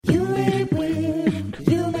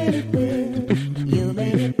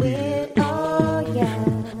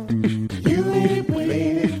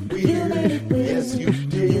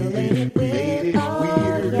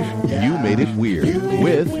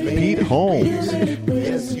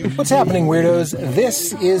What's happening, weirdos?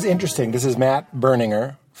 This is interesting. This is Matt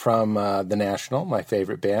Berninger from The National, my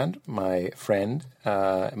favorite band, my friend,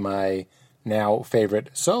 my now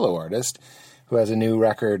favorite solo artist, who has a new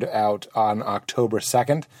record out on October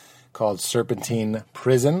 2nd called Serpentine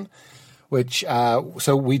Prison, which,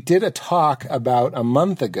 so we did a talk about a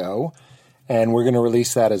month ago, and we're going to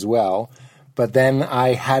release that as well. But then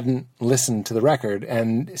I hadn't listened to the record,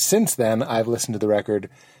 and since then I've listened to the record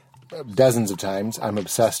dozens of times. I'm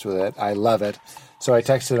obsessed with it. I love it. So I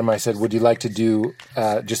texted him. I said, would you like to do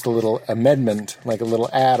just a little amendment, like a little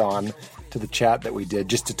add-on to the chat that we did,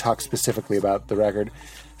 just to talk specifically about the record,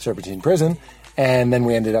 Serpentine Prison? And then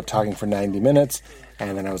we ended up talking for 90 minutes.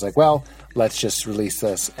 And then I was like, well, let's just release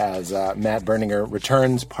this as Matt Berninger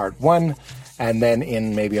Returns Part 1. And then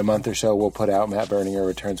in maybe a month or so, we'll put out Matt Berninger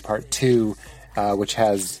Returns Part 2, which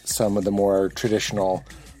has some of the more traditional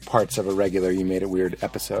parts of a regular You Made It Weird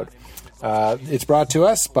episode. It's brought to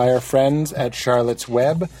us by our friends at Charlotte's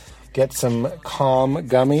Web. Get some Calm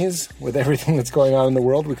gummies with everything that's going on in the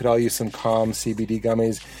world. We could all use some Calm CBD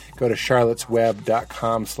gummies. Go to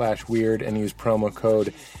charlottesweb.com/weird and use promo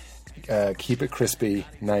code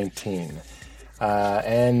KeepItCrispy19.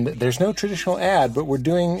 And there's no traditional ad, but we're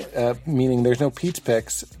doing, meaning there's no Pete's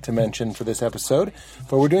Picks to mention for this episode,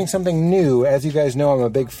 but we're doing something new. As you guys know, I'm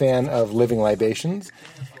a big fan of Living Libations,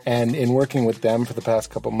 and in working with them for the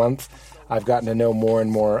past couple months, I've gotten to know more and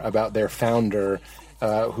more about their founder,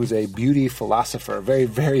 who's a beauty philosopher, a very,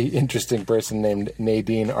 very interesting person named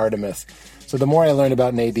Nadine Artemis. So the more I learned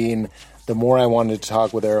about Nadine, the more I wanted to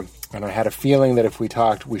talk with her, and I had a feeling that if we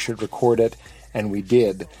talked, we should record it, and we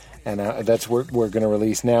did. And that's what we're going to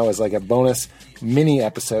release now as like a bonus mini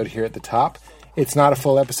episode here at the top. It's not a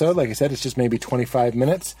full episode. Like I said, it's just maybe 25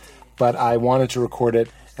 minutes, but I wanted to record it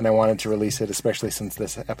and I wanted to release it, especially since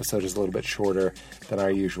this episode is a little bit shorter than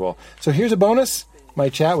our usual. So here's a bonus, my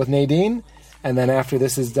chat with Nadine. And then after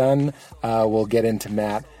this is done, we'll get into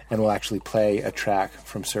Matt and we'll actually play a track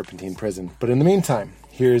from Serpentine Prison. But in the meantime,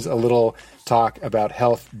 here's a little talk about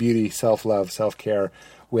health, beauty, self-love, self-care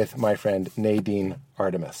with my friend Nadine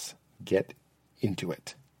Artemis. Get into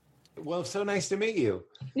it. Well, so nice to meet you.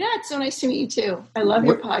 Yeah, it's so nice to meet you too. I love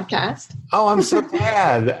your podcast. Oh, I'm so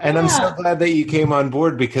glad. And I'm so glad that you came on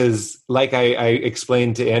board because like I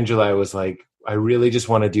explained to Angela, I was like, I really just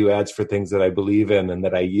want to do ads for things that I believe in and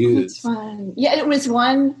that I use. It's fun. Yeah, it was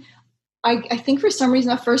one, I think for some reason,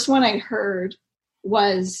 the first one I heard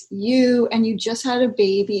was you, and you just had a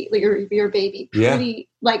baby, like your baby, pretty,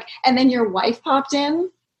 like, and then your wife popped in.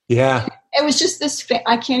 Yeah. It was just this,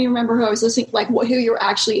 I can't even remember who I was listening, like who you were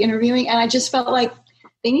actually interviewing. And I just felt like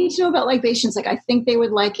they need to know about libations. Like, I think they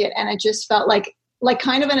would like it. And it just felt like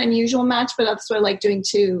kind of an unusual match, but that's what I like doing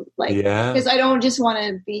too. Like, because I don't just want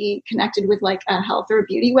to be connected with like a health or a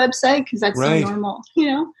beauty website because that's so normal, you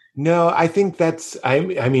know? No, I think that's, I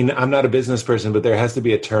mean, I'm not a business person, but there has to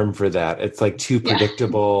be a term for that. It's like too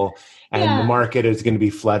predictable and the market is going to be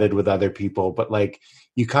flooded with other people. But like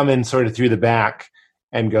you come in sort of through the back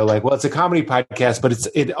and go like, well, it's a comedy podcast, but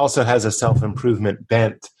it also has a self-improvement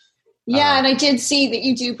bent. Yeah. And I did see that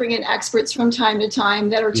you do bring in experts from time to time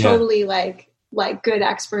that are totally like good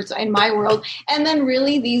experts in my world. And then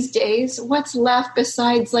really these days, what's left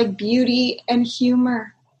besides like beauty and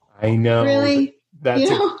humor? I know. Really?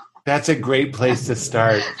 That's a great place to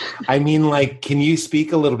start. I mean, like, can you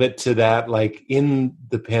speak a little bit to that? Like in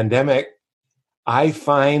the pandemic, I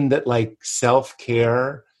find that like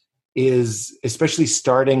self-care is, especially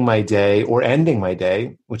starting my day or ending my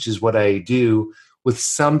day, which is what I do, with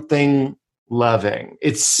something loving.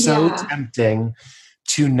 It's so tempting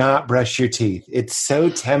to not brush your teeth. It's so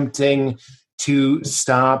tempting to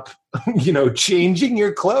stop, changing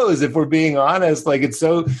your clothes, if we're being honest. Like it's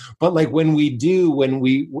so, but like when we do,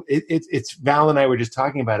 it's Val and I were just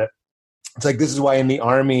talking about it. It's like, this is why in the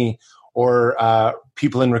army or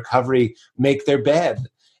people in recovery make their bed.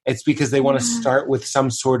 It's because they want to start with some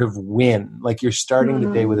sort of win. Like you're starting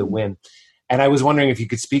the day with a win. And I was wondering if you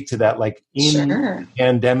could speak to that, like in the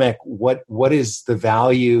pandemic, what is the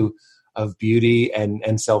value of beauty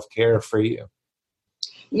and self-care for you?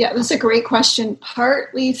 Yeah, that's a great question.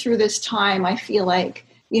 Partly through this time, I feel like,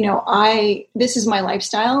 this is my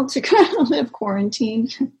lifestyle to kind of live quarantine.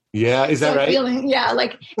 Yeah, is that right?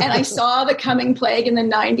 And I saw the coming plague in the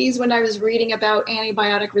 90s when I was reading about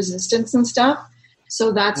antibiotic resistance and stuff.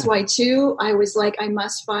 So that's why too, I was like, I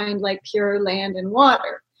must find like pure land and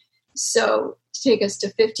water. So to take us to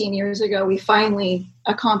 15 years ago, we finally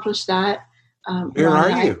accomplished that. Where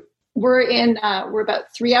are you? We're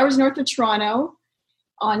about 3 hours north of Toronto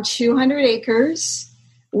on 200 acres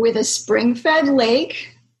with a spring-fed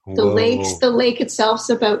lake Whoa. The lake itself is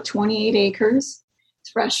about 28 acres. It's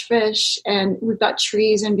fresh fish, and we've got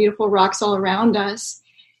trees and beautiful rocks all around us.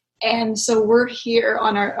 And so we're here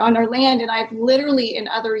on our land, and I've literally in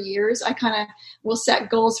other years I kind of will set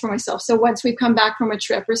goals for myself. So once we've come back from a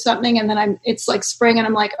trip or something, and then it's like spring, and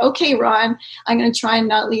I'm like, okay, Ron, I'm going to try and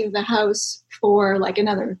not leave the house for like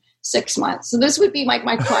another 6 months. So this would be like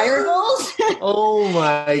my prior goals. Oh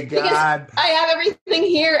my God. I have everything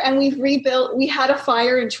here, and we've rebuilt. We had a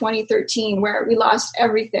fire in 2013 where we lost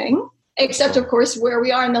everything, except of course where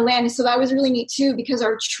we are in the land. So that was really neat too, because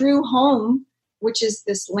our true home, which is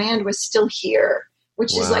this land, was still here,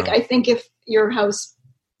 which is like, I think if your house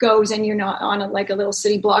goes and you're not on like a little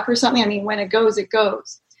city block or something, I mean, when it goes, it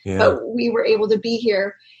goes. Yeah. But we were able to be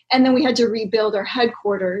here. And then we had to rebuild our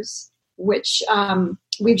headquarters, which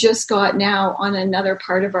we've just got now on another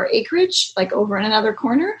part of our acreage, like over in another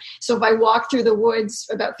corner. So if I walk through the woods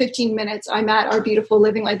about 15 minutes, I'm at our beautiful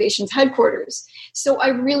Living Libations headquarters. So I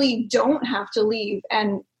really don't have to leave.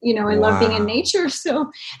 And, you know, I love being in nature.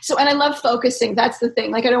 So, and I love focusing. That's the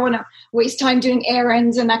thing. Like, I don't want to waste time doing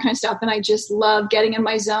errands and that kind of stuff. And I just love getting in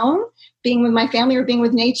my zone, being with my family or being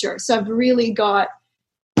with nature. So I've really got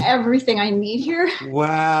everything I need here.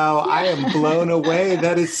 Wow. I am blown away.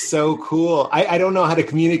 That is so cool. I don't know how to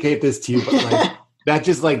communicate this to you, but like, that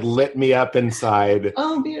just like lit me up inside.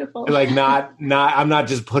 Oh, beautiful. Like I'm not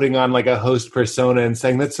just putting on like a host persona and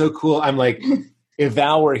saying, that's so cool. I'm like, if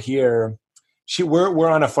Val were here, we're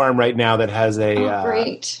on a farm right now that has a,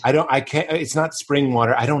 great. It's not spring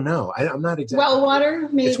water. I don't know. I'm not exactly. Well water,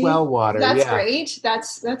 maybe. It's well water. That's great.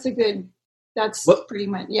 That's a good, pretty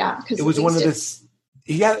much, yeah. Cause it was one of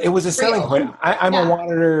it was a selling point. I'm a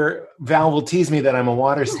water, Val will tease me that I'm a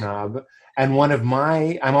water snob. And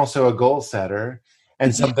I'm also a goal setter.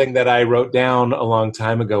 And something that I wrote down a long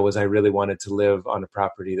time ago was I really wanted to live on a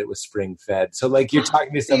property that was spring fed. So like you're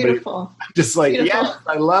talking to somebody, beautiful. Just like, yes,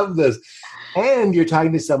 I love this. And you're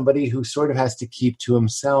talking to somebody who sort of has to keep to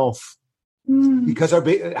himself because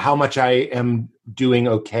how much I am doing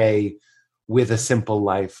okay with a simple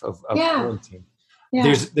life of quarantine.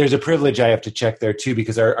 Yeah. There's a privilege I have to check there too,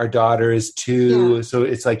 because our daughter is 2. So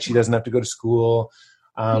it's like, she doesn't have to go to school.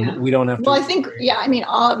 We don't have to. Well, I think, I mean,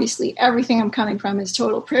 obviously everything I'm coming from is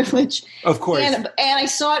total privilege. Of course. And I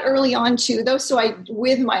saw it early on too, though. So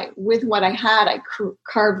with what I had, I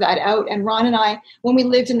carved that out. And Ron and I, when we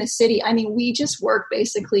lived in the city, I mean, we just worked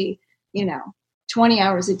basically, 20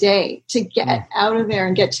 hours a day to get out of there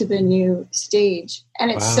and get to the new stage.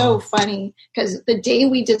 And it's so funny because the day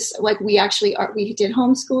we did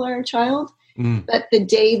homeschool our child, but the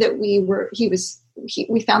day that we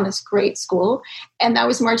found this great school, and that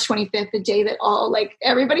was March 25th, the day that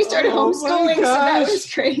everybody started homeschooling. So that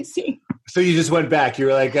was crazy. So you just went back. You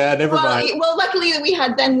were like, never mind. Well, luckily we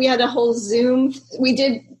had a whole Zoom. We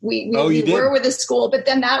were with a school, but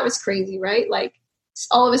then that was crazy, right? Like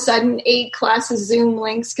all of a sudden 8 classes Zoom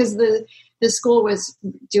links because the school was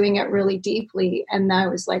doing it really deeply. And I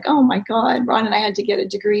was like, oh my God, Ron and I had to get a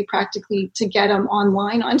degree practically to get them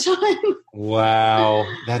online on time. Wow.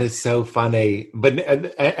 That is so funny.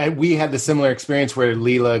 But we had the similar experience where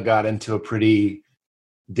Leela got into a pretty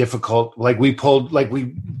difficult, we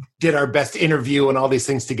did our best interview and all these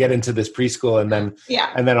things to get into this preschool.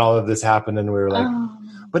 And then all of this happened and we were like,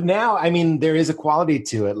 but now, I mean, there is a quality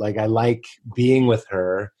to it. Like I like being with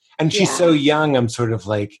her and she's so young. I'm sort of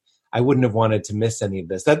like, I wouldn't have wanted to miss any of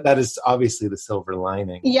this. That is obviously the silver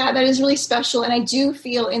lining. Yeah, that is really special. And I do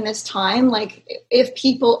feel in this time, like if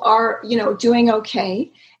people are, doing okay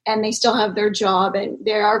and they still have their job and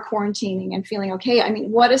they are quarantining and feeling okay. I mean,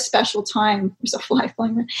 what a special time. There's a fly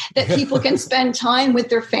flying around, that people can spend time with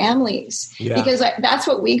their families because that's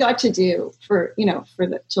what we got to do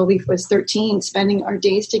till Leaf was 13, spending our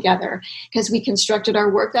days together because we constructed our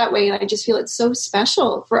work that way. And I just feel it's so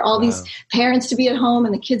special for all these parents to be at home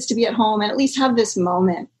and the kids to be at home and at least have this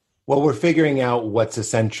moment. Well, we're figuring out what's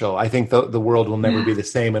essential. I think the world will never be the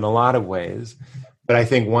same in a lot of ways. But I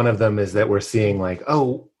think one of them is that we're seeing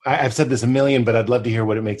I've said this a million, but I'd love to hear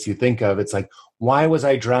what it makes you think of. It's like, why was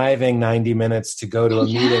I driving 90 minutes to go to a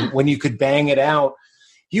meeting when you could bang it out?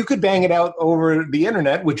 You could bang it out over the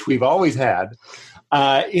internet, which we've always had,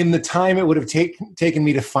 in the time it would have taken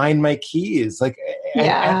me to find my keys.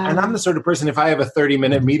 And I'm the sort of person, if I have a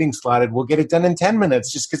 30-minute meeting slotted, we'll get it done in 10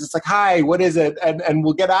 minutes just because it's like, hi, what is it? And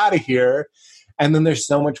we'll get out of here. And then there's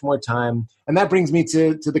so much more time. And that brings me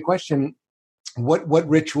to the question, what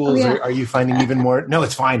rituals are you finding even more? No,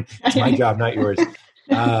 it's fine. It's my job, not yours.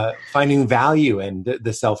 Finding value and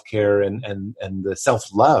the self-care and the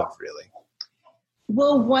self-love, really.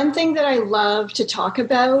 Well, one thing that I love to talk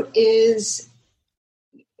about is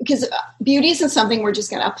because beauty isn't something we're just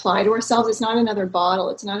going to apply to ourselves. It's not another bottle.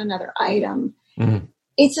 It's not another item. Mm-hmm.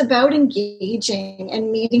 It's about engaging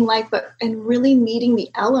and meeting life, and really meeting the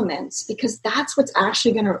elements, because that's what's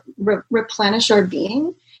actually going to replenish our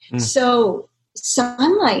being. So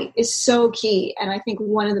sunlight is so key. And I think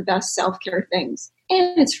one of the best self-care things,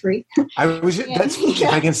 and it's free.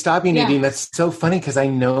 If I can stop you, Nadine, that's so funny, because I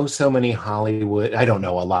know so many Hollywood, I don't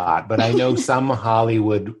know a lot, but I know some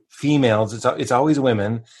Hollywood females, it's always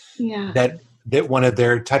women, that one of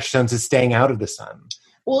their touchstones is staying out of the sun.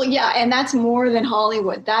 Well, yeah, and that's more than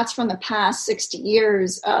Hollywood. That's from the past 60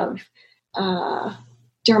 years of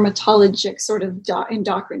dermatologic sort of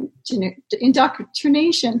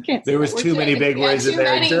indoctrination. There was too many big words in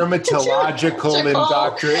there. Dermatological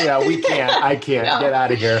indoctrination. Yeah, I can't. No. Get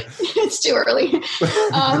out of here. It's too early.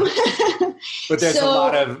 But there's a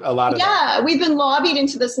lot of that. We've been lobbied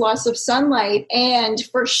into this loss of sunlight, and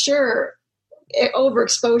for sure,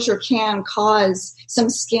 overexposure can cause some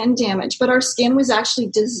skin damage, but our skin was actually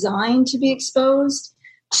designed to be exposed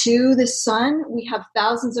to the sun. We have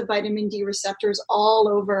thousands of vitamin D receptors all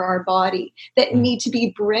over our body that need to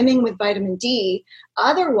be brimming with vitamin D.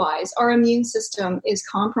 Otherwise, our immune system is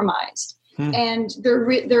compromised. And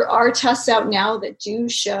there are tests out now that do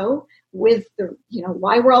show, with the,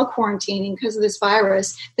 why we're all quarantining because of this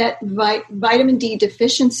virus, that vitamin D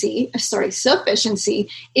sufficiency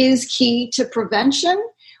is key to prevention.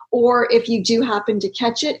 Or if you do happen to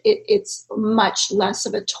catch it, it's much less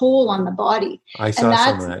of a toll on the body. I saw some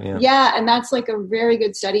of that, and that's like a very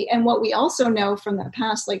good study. And what we also know from the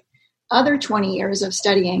past, like other 20 years of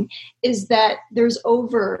studying, is that there's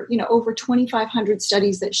over 2,500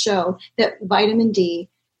 studies that show that vitamin D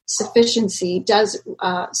sufficiency does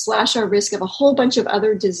slash our risk of a whole bunch of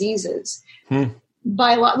other diseases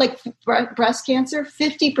by a lot, like breast cancer,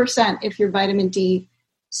 50% if you're vitamin D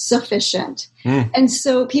sufficient. And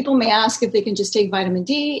so people may ask if they can just take vitamin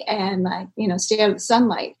D and stay out of the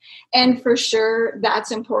sunlight. And for sure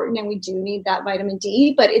that's important, and we do need that vitamin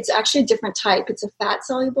D, but it's actually a different type. It's a fat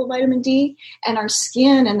soluble vitamin D, and our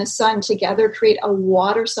skin and the sun together create a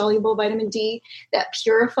water soluble vitamin D that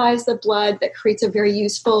purifies the blood, that creates a very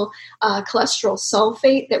useful cholesterol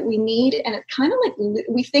sulfate that we need. And it kind of like,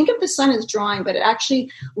 we think of the sun as drying, but it actually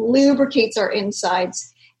lubricates our insides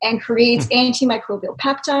and creates antimicrobial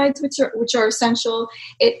peptides, which are essential.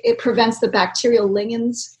 It prevents the bacterial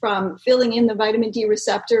ligands from filling in the vitamin D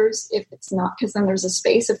receptors if it's not, because then there's a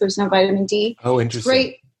space if there's no vitamin D. Oh, interesting. It's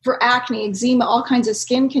great for acne, eczema, all kinds of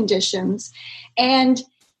skin conditions. And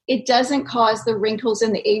it doesn't cause the wrinkles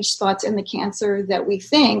and the age spots and the cancer that we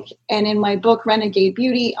think. And in my book, Renegade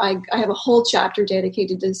Beauty, I have a whole chapter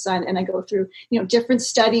dedicated to the sun, and I go through different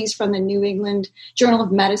studies from the New England Journal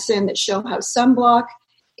of Medicine that show how sunblock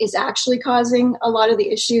is actually causing a lot of the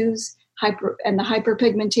issues, and the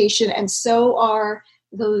hyperpigmentation, and so are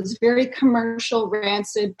those very commercial,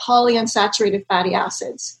 rancid, polyunsaturated fatty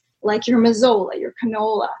acids, like your Mazola, your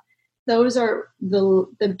canola. Those are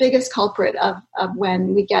the biggest culprit of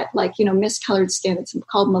when we get miscolored skin. It's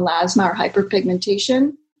called melasma or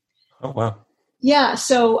hyperpigmentation. Oh, wow. Yeah,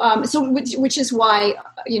 so which is why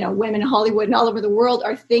women in Hollywood and all over the world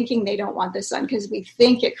are thinking they don't want the sun, because we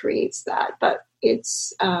think it creates that, but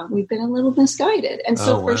it's we've been a little misguided. And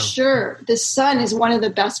so for sure, the sun is one of the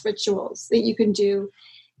best rituals that you can do.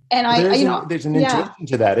 And there's an intuition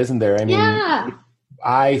to that, isn't there? I mean,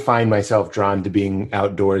 I find myself drawn to being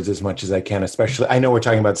outdoors as much as I can, especially, I know we're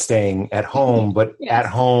talking about staying at home, but at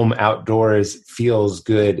home, outdoors feels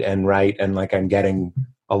good and right, and like I'm getting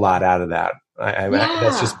a lot out of that.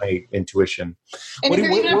 That's just my intuition. And if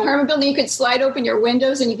you're in an apartment building, you could slide open your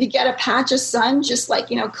windows, and if you get a patch of sun, just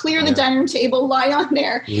clear the dining room table, lie on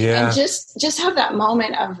there, and just have that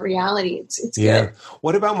moment of reality. It's good.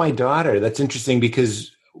 What about my daughter? That's interesting,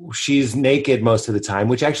 because she's naked most of the time,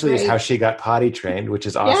 which actually is how she got potty trained, which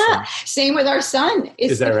is awesome. Yeah, same with our son.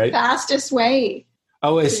 It's the fastest way.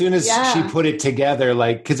 Oh, as soon as she put it together,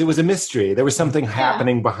 because it was a mystery. There was something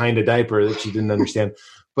happening behind a diaper that she didn't understand.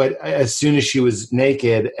 But as soon as she was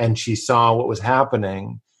naked and she saw what was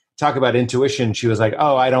happening, talk about intuition, she was like,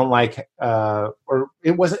 oh, I don't like, or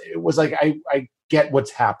it was like, I get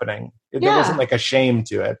what's happening. There wasn't like a shame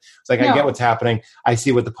to it. It's like, I get what's happening. I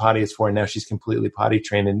see what the potty is for. And now she's completely potty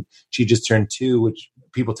trained, and she just turned 2, which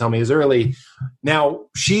people tell me is early. Now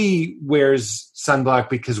she wears sunblock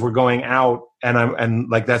because we're going out and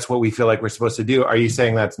like, that's what we feel like we're supposed to do. Are you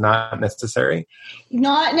saying that's not necessary?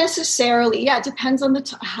 Not necessarily. Yeah, it depends on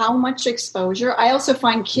how much exposure. I also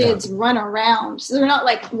find kids run around. So they're not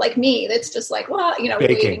like me. That's just like, well,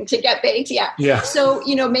 waiting to get baked. Yeah. Yeah. So,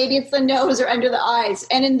 maybe it's the nose or under the eyes.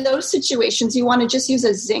 And in those situations, you want to just use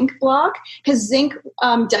a zinc block because zinc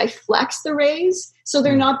deflects the rays. So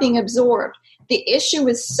they're not being absorbed. The issue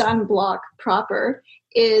with sunblock proper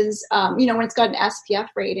is, when it's got an SPF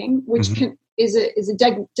rating, which is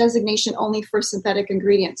a designation only for synthetic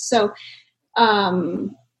ingredients. So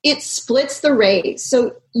it splits the rays.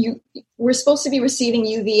 So we're supposed to be receiving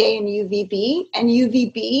UVA and UVB, and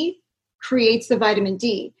UVB creates the vitamin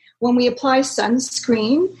D. When we apply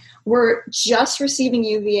sunscreen, we're just receiving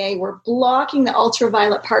UVA. We're blocking the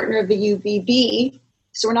ultraviolet partner of the UVB,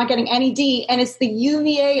 so we're not getting any D. And it's the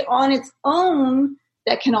UVA on its own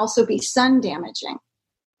that can also be sun damaging.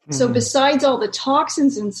 So besides all the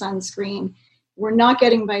toxins in sunscreen, we're not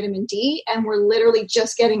getting vitamin D, and we're literally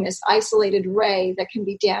just getting this isolated ray that can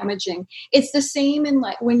be damaging. It's the same in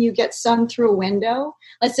like when you get sun through a window.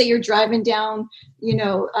 Let's say you're driving down,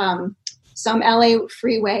 some LA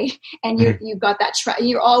freeway, and you've got that.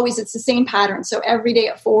 It's the same pattern. So every day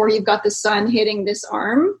at 4, you've got the sun hitting this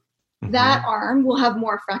arm. That arm will have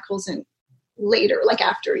more freckles in later, like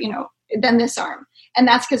after than this arm. And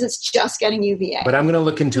that's because it's just getting UVA. But I'm going to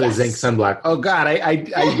look into a zinc sunblock. Oh God, I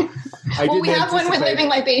well, we have one with Living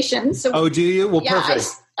Libations. So do you? Well, perfect.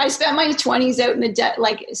 I spent my 20s out in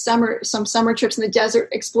the some summer trips in the desert,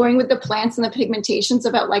 exploring with the plants and the pigmentations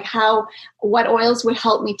about like what oils would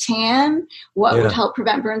help me tan, what would help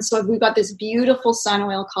prevent burns. So we've got this beautiful sun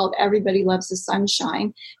oil called Everybody Loves the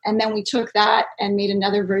Sunshine. And then we took that and made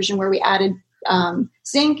another version where we added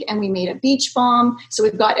zinc, and we made a beach balm. So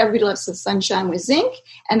we've got Everybody Loves the Sunshine with zinc,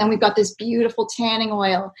 and then we've got this beautiful tanning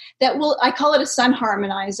oil that I call it a sun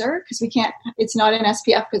harmonizer because it's not an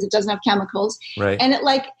SPF because it doesn't have chemicals. Right. And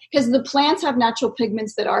because the plants have natural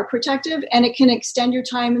pigments that are protective, and it can extend your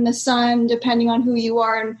time in the sun depending on who you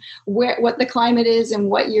are and what the climate is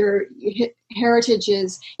and what your heritage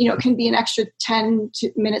is. It can be an extra 10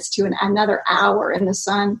 minutes to another hour in the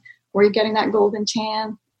sun where you're getting that golden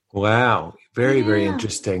tan. Wow. Very, very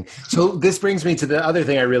interesting. So this brings me to the other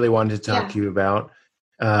thing I really wanted to talk to you about.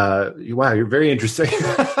 Wow, you're very interesting.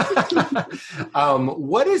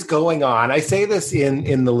 What is going on? I say this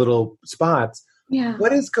in the little spots. Yeah.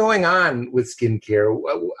 What is going on with skincare?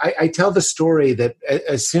 I tell the story that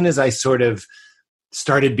as soon as I sort of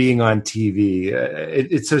started being on TV,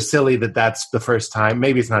 it's so silly that's the first time.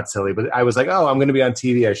 Maybe it's not silly, but I was like, oh, I'm going to be on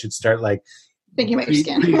TV. I should start thinking about your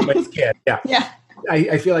skin. My skin. Yeah. Yeah.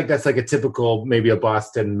 I feel like that's like a typical, maybe a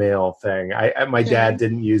Boston male thing. My dad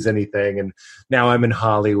didn't use anything, and now I'm in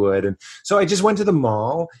Hollywood. And so I just went to the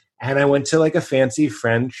mall, and I went to like a fancy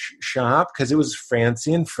French shop because it was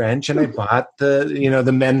fancy and French. And I bought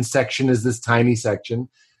the men's section is this tiny section.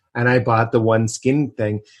 And I bought the One Skin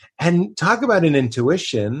thing. And talk about an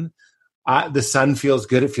intuition. The sun feels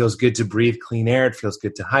good. It feels good to breathe clean air. It feels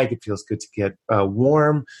good to hike. It feels good to get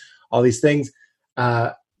warm, all these things.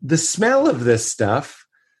 The smell of this stuff,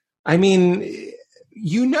 I mean,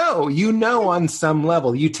 on some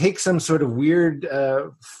level, you take some sort of weird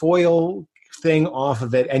foil thing off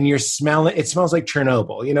of it and you're smelling, it smells like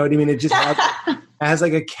Chernobyl. You know what I mean? It just has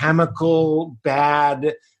like a chemical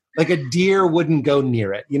bad, like a deer wouldn't go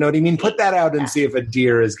near it. You know what I mean? Put that out and see if a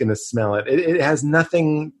deer is going to smell it. It has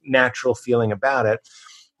nothing natural feeling about it.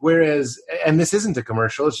 Whereas, and this isn't a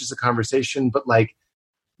commercial, it's just a conversation, but like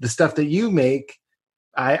the stuff that you make,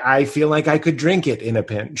 I feel like I could drink it in a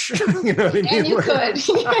pinch. You know what I mean? And you could.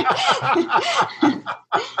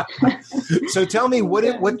 So tell me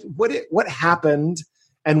what happened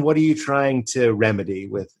and what are you trying to remedy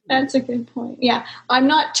with? That's a good point. Yeah. I'm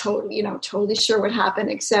not totally sure what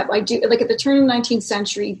happened, except I do like at the turn of the 19th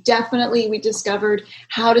century, definitely we discovered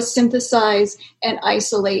how to synthesize and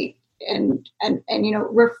isolate and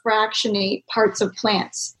refractionate parts of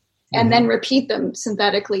plants. And then repeat them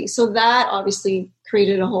synthetically. So that obviously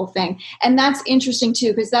created a whole thing. And that's interesting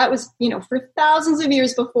too, because that was, for thousands of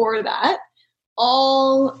years before that,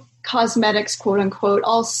 all cosmetics, quote unquote,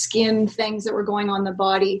 all skin things that were going on in the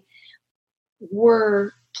body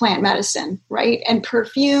were plant medicine, right? And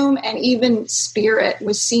perfume and even spirit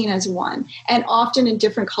was seen as one. And often in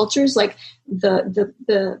different cultures, like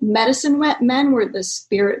the medicine men were the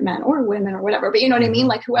spirit men or women or whatever. But you know what I mean?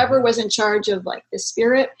 Like whoever was in charge of like the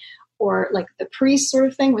spirit or like the priest sort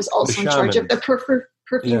of thing was also in charge of the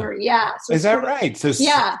perfumery. Yeah. So is that right? So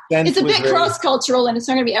yeah, it's a bit cross-cultural, and it's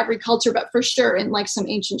not going to be every culture, but for sure in like some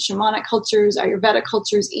ancient shamanic cultures, Ayurvedic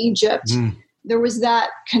cultures, Egypt, there was that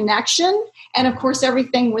connection. And of course,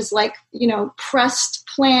 everything was like, pressed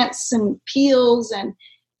plants and peels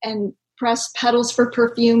and pressed petals for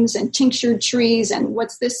perfumes and tinctured trees. And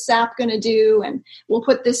what's this sap going to do? And we'll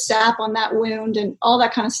put this sap on that wound and all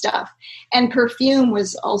that kind of stuff. And perfume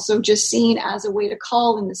was also just seen as a way to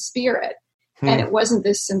call in the spirit. And it wasn't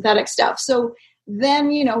this synthetic stuff. So then,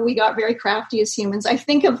 we got very crafty as humans. I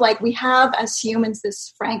think of like we have as humans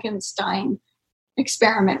this Frankenstein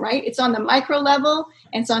experiment, right? It's on the micro level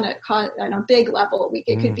and it's on a big level.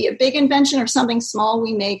 It could be a big invention or something small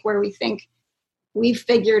we make where we think we've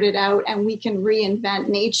figured it out and we can reinvent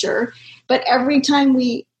nature. But every time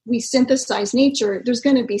we synthesize nature, there's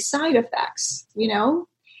going to be side effects,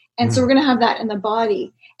 And so we're going to have that in the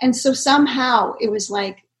body. And so somehow it was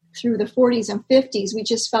like, through the 40s and 50s, we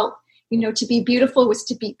just felt, to be beautiful was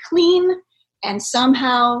to be clean. And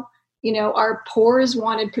somehow, our pores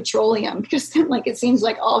wanted petroleum because then it seems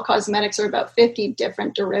like all cosmetics are about 50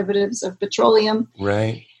 different derivatives of petroleum.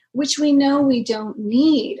 Right. Which we know we don't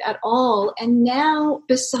need at all. And now,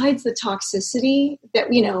 besides the toxicity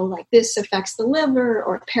that, like this affects the liver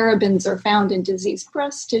or parabens are found in diseased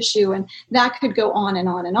breast tissue, and that could go on and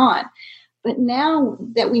on and on. But now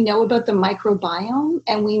that we know about the microbiome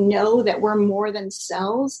and we know that we're more than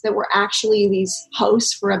cells, that we're actually these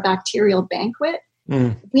hosts for a bacterial banquet,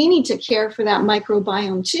 we need to care for that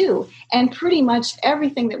microbiome too. And pretty much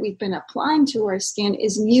everything that we've been applying to our skin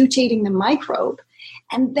is mutating the microbe.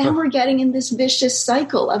 And then we're getting in this vicious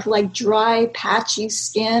cycle of like dry, patchy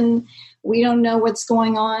skin. We don't know what's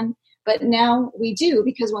going on. But now we do,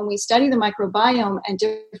 because when we study the microbiome and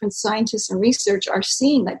different scientists and research are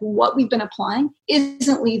seeing like what we've been applying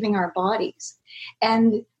isn't leaving our bodies.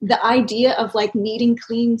 And the idea of like needing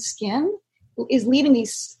clean skin is leaving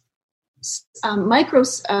these micro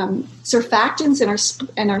surfactants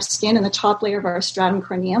in our skin, in the top layer of our stratum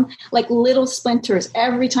corneum, like little splinters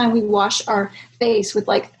every time we wash our face with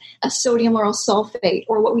like a sodium lauryl sulfate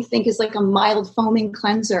or what we think is like a mild foaming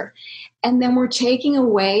cleanser. And then we're taking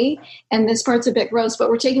away, and this part's a bit gross, but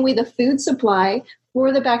we're taking away the food supply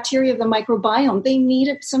for the bacteria of the microbiome. They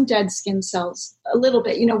need some dead skin cells a little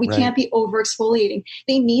bit. We can't be over exfoliating.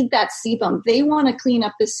 They need that sebum. They want to clean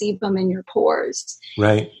up the sebum in your pores.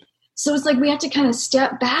 Right. So it's like we have to kind of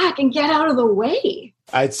step back and get out of the way.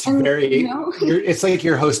 It's it's like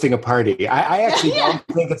you're hosting a party. I actually don't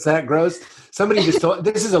think it's that gross. Somebody just told,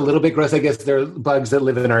 this is a little bit gross. I guess there are bugs that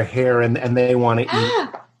live in our hair and they want to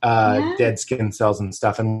eat dead skin cells and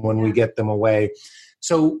stuff. And when we get them away.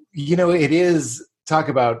 So, it is, talk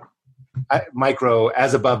about micro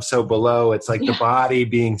as above, so below. It's like the body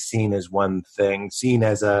being seen as one thing, seen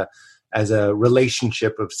as a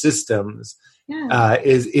relationship of systems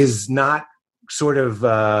is not sort of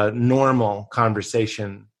normal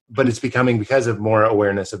conversation, but it's becoming, because of more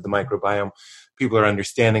awareness of the microbiome, people are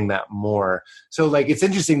understanding that more. So like, it's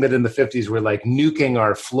interesting that in the 50s, we're like nuking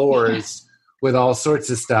our floors with all sorts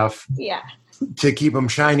of stuff to keep them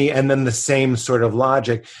shiny. And then the same sort of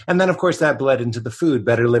logic. And then of course that bled into the food,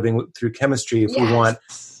 better living through chemistry. If we want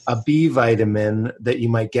a B vitamin that you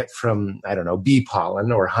might get from, I don't know, bee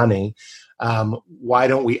pollen or honey, why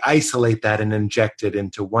don't we isolate that and inject it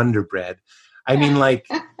into Wonder Bread? I mean, like,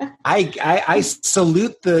 I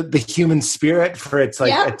salute the human spirit for its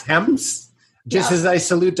attempts, just as I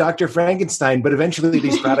salute Dr. Frankenstein. But eventually,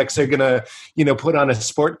 these products are gonna, put on a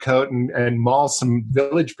sport coat and maul some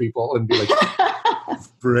village people and be like,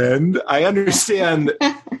 "Friend, I understand."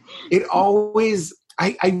 It always,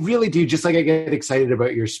 I really do. Just like I get excited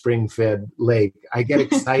about your spring-fed leg, I get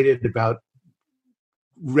excited about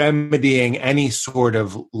remedying any sort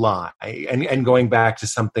of lie and going back to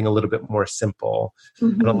something a little bit more simple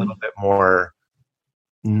and a little bit more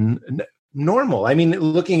normal. I mean,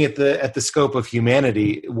 looking at the scope of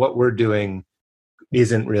humanity, what we're doing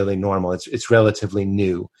isn't really normal. It's relatively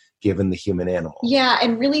new given the human animal. Yeah,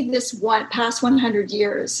 and really this past 100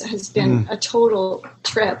 years has been a total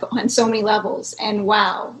trip on so many levels. And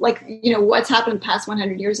wow, like, what's happened past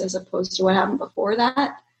 100 years as opposed to what happened before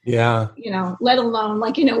that. Yeah. Let alone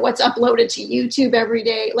like, what's uploaded to YouTube every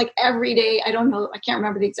day, like every day. I don't know. I can't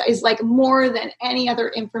remember the exact, is like more than any other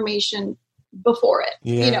information before it,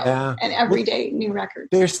 and every day new records.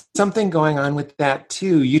 There's something going on with that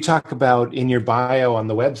too. You talk about in your bio on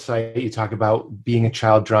the website, you talk about being a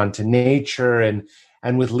child drawn to nature, and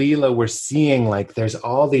with Leela, we're seeing like there's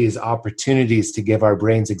all these opportunities to give our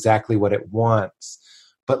brains exactly what it wants.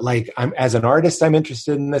 But like, I'm as an artist, I'm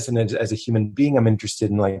interested in this, and as a human being, I'm interested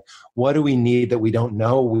in like, what do we need that we don't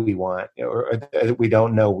know we want, or that we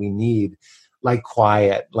don't know we need, like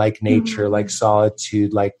quiet, like nature, like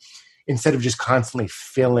solitude, like instead of just constantly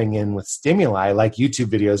filling in with stimuli, like YouTube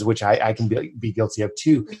videos, which I can be guilty of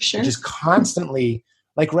too, Sure. just constantly.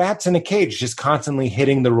 Like rats in a cage, just constantly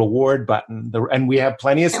hitting the reward button. And we have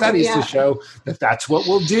plenty of studies to show that that's what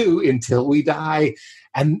we'll do until we die.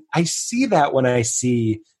 And I see that when I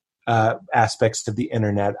see aspects of the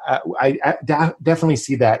internet. I definitely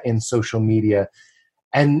see that in social media.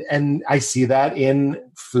 And I see that in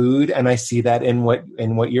food, and I see that in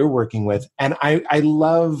what you're working with. And I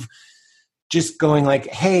love just going like,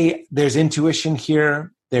 hey, there's intuition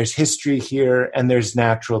here. There's history here, and there's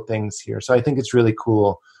natural things here. So I think it's really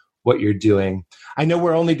cool what you're doing. I know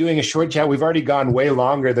we're only doing a short chat. We've already gone way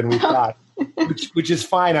longer than we thought, which is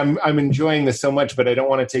fine. I'm enjoying this so much, but I don't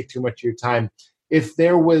want to take too much of your time. If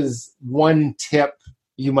there was one tip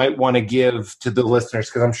you might want to give to the listeners,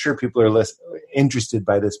 because I'm sure people are interested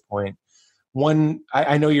by this point. One,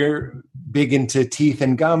 I know you're big into teeth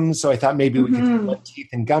and gums, so I thought maybe we could do one teeth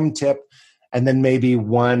and gum tip, and then maybe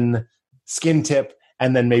one skin tip,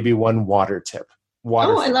 and then maybe one water tip.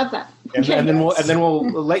 Water. Oh, I love that. And then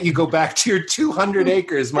we'll let you go back to your 200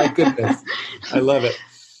 acres. My goodness, I love it.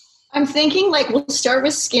 I'm thinking like we'll start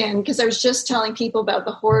with skin, because I was just telling people about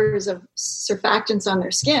the horrors of surfactants on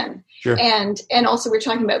their skin. Sure. And also we're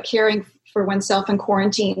talking about caring for oneself in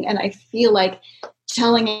quarantine. And I feel like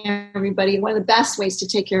telling everybody one of the best ways to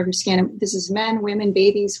take care of your skin, and this is men, women,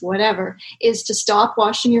 babies, whatever, is to stop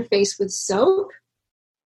washing your face with soap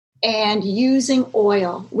and using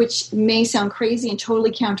oil, which may sound crazy and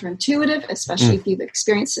totally counterintuitive, especially if you've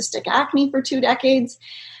experienced cystic acne for 2 decades.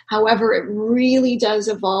 However, it really does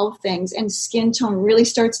evolve things, and skin tone really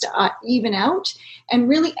starts to even out. And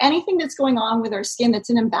really anything that's going on with our skin that's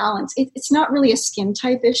in imbalance, it's not really a skin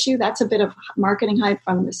type issue. That's a bit of marketing hype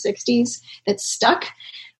from the 60s that's stuck.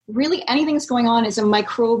 Really anything that's going on is a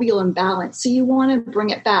microbial imbalance. So you want to bring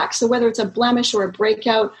it back. So whether it's a blemish or a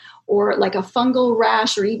breakout or like a fungal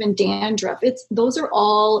rash or even dandruff, those are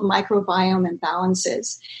all microbiome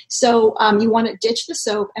imbalances. So you want to ditch the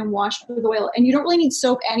soap and wash with oil. And you don't really need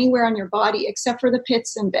soap anywhere on your body except for the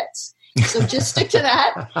pits and bits. So just stick to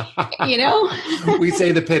that, you know. We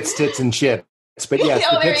say the pits, tits, and shit. But yes,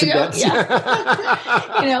 the there pits you and go. bits.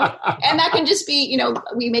 Yeah. You know, and that can just be, you know,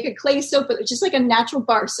 we make a clay soap, but it's just like a natural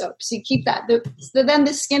bar soap. So you keep that. Then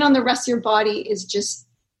the skin on the rest of your body is just,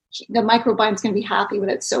 the microbiome is going to be happy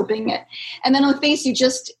without soaping it. And then on the face, you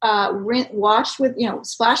just wash with, you know,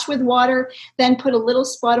 splash with water, then put a little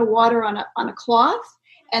spot of water on a cloth,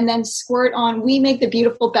 and then squirt on. We make the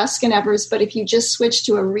beautiful best skin evers, but if you just switch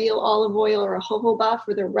to a real olive oil or a jojoba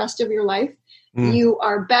for the rest of your life, you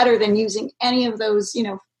are better than using any of those, you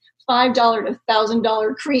know, $5 to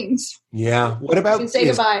 $1,000 creams. Yeah. What about, you can say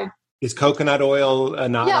goodbye. Is coconut oil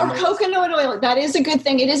not? Yeah, or coconut oil. That is a good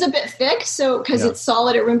thing. It is a bit thick, so because it's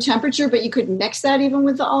solid at room temperature, but you could mix that even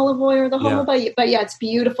with the olive oil or the jojoba. But yeah, it's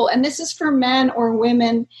beautiful. And this is for men or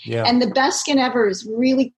women. Yeah. And the best skin evers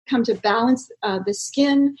really come to balance the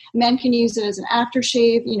skin. Men can use it as an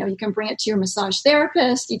aftershave. You know, you can bring it to your massage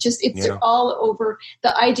therapist. It's all over.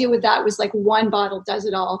 The idea with that was like one bottle does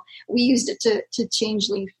it all. We used it to change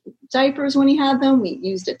Leaf diapers when he had them. We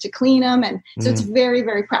used it to clean them. And so it's very,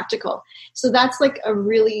 very practical. So that's like a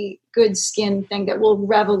really good skin thing that will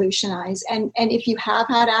revolutionize. And if you have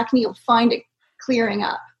had acne, you'll find it clearing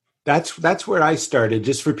up. That's where I started.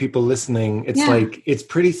 Just for people listening, it's like, it's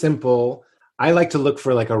pretty simple. I like to look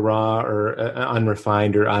for like a raw or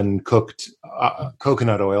unrefined or uncooked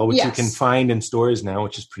coconut oil, which you can find in stores now,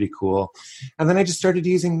 which is pretty cool. And then I just started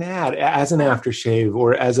using that as an aftershave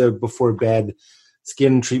or as a before bed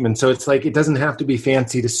skin treatment. So it's like, it doesn't have to be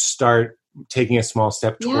fancy to start taking a small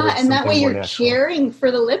step towards. Yeah, and that way you're natural. caring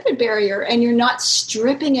for the lipid barrier, and you're not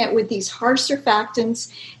stripping it with these harsh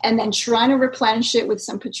surfactants and then trying to replenish it with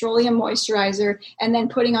some petroleum moisturizer and then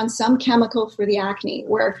putting on some chemical for the acne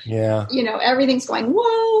where, you know, everything's going,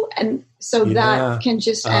 whoa. And so that can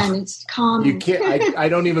just end. It's calming. You can't, I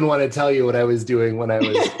don't even want to tell you what I was doing when I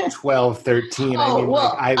was 12, 13. Oh, I mean,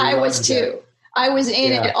 well, I was too. I was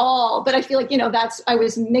in it all, but I feel like, you know, I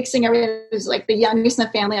was mixing everything. It was like the youngest in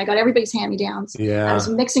the family. I got everybody's hand-me-downs. Yeah. I was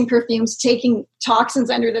mixing perfumes, taking toxins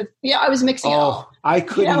under I was mixing it all. I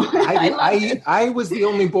couldn't, you know, I was the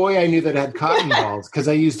only boy I knew that had cotton balls because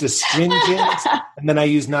I used astringent and then I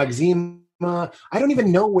used Noxzema. I don't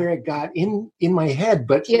even know where it got in my head,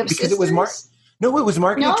 but because it was No, it was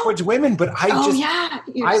marketed towards women, but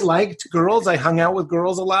I liked girls. I hung out with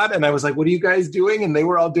girls a lot, and I was like, what are you guys doing? And they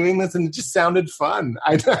were all doing this, and it just sounded fun.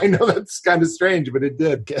 I know that's kind of strange, but it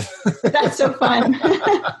did. That's so fun.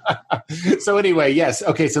 So anyway, yes.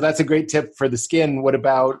 Okay, so that's a great tip for the skin. What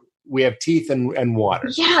about, we have teeth and water?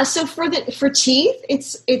 Yeah, so for teeth,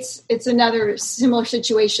 it's another similar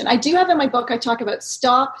situation. I do have in my book, I talk about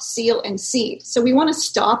stop, seal, and seed. So we want to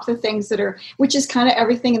stop the things that are, which is kind of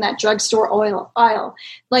everything in that drugstore oil aisle,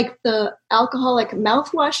 like the alcoholic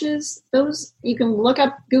mouthwashes. Those, you can look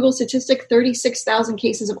up Google statistic, 36,000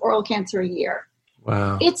 cases of oral cancer a year.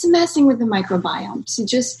 Wow. It's messing with the microbiome. So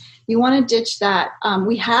you want to ditch that.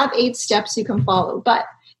 We have 8 steps you can follow, but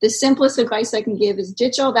the simplest advice I can give is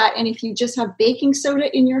ditch all that. And if you just have baking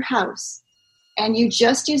soda in your house and you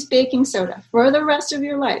just use baking soda for the rest of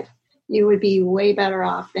your life, you would be way better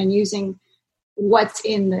off than using what's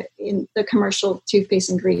in the commercial toothpaste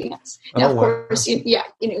ingredients. Now, of course, you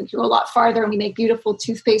go a lot farther, and we make beautiful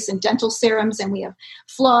toothpaste and dental serums, and we have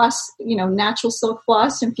floss, natural silk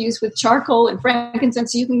floss infused with charcoal and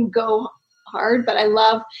frankincense. So you can go hard, but I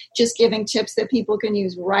love just giving tips that people can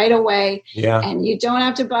use right away. Yeah. And you don't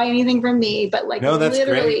have to buy anything from me, but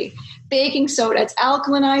literally great. Baking soda, it's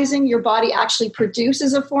alkalinizing. Your body actually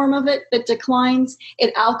produces a form of it that declines.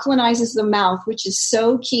 It alkalinizes the mouth, which is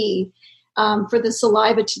so key for the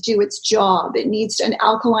saliva to do its job. It needs an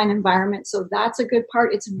alkaline environment. So that's a good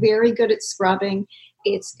part. It's very good at scrubbing.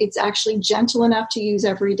 It's actually gentle enough to use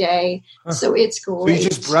every day. Huh. So it's great. So you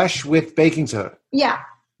just brush with baking soda? Yeah.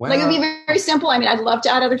 Wow. Like, it would be very, very simple. I mean, I'd love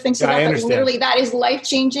to add other things to that, but literally that is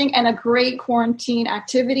life-changing and a great quarantine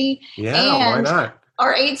activity. Yeah, and why not?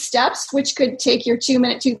 Our 8 steps, which could take your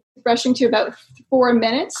 2-minute toothbrushing to about 4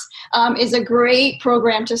 minutes, is a great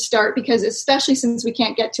program to start, because especially since we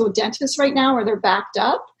can't get to a dentist right now or they're backed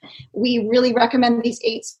up, we really recommend these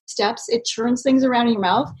 8 steps. It turns things around in your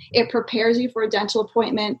mouth. It prepares you for a dental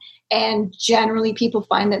appointment. And generally people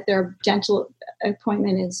find that their dental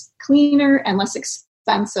appointment is cleaner and less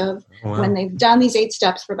expensive when they've done these 8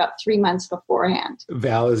 steps for about 3 months beforehand.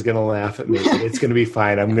 Val is going to laugh at me. It's going to be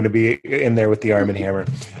fine. I'm going to be in there with the Arm & Hammer.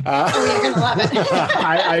 You're going to love it.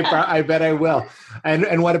 I bet I will.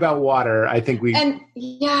 And what about water? I think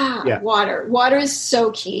water. Water is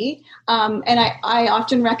so key. And I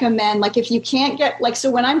often recommend, like, if you can't get, like, so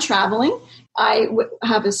when I'm traveling, I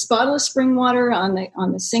have a bottle of spring water on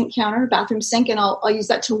the sink counter, bathroom sink, and I'll use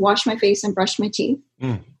that to wash my face and brush my teeth.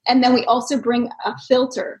 And then we also bring a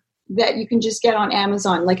filter that you can just get on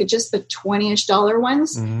Amazon, like just the $20-ish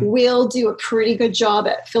ones, will do a pretty good job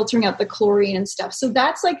at filtering out the chlorine and stuff. So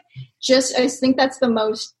that's I think that's the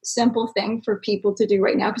most simple thing for people to do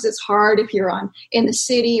right now, because it's hard if you're in the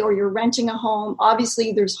city or you're renting a home.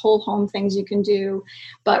 Obviously, there's whole home things you can do,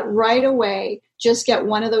 but right away, just get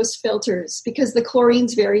one of those filters, because the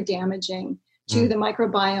chlorine's very damaging to the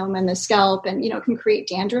microbiome and the scalp, and it can create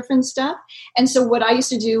dandruff and stuff. And so what I used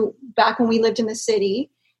to do back when we lived in the city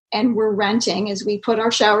and we're renting is we put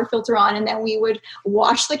our shower filter on, and then we would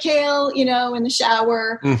wash the kale, in the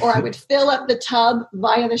shower, or I would fill up the tub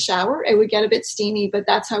via the shower. It would get a bit steamy, but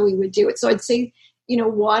that's how we would do it. So I'd say,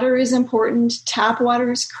 water is important. Tap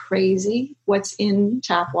water is crazy. What's in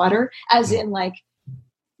tap water, as in like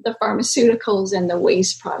the pharmaceuticals and the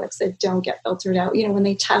waste products that don't get filtered out. When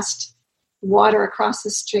they test water across the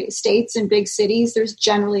states and big cities, there's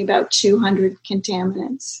generally about 200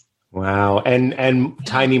 contaminants. Wow. And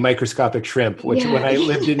tiny microscopic shrimp, which when I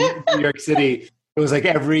lived in New York City, it was like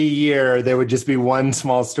every year there would just be one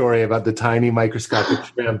small story about the tiny microscopic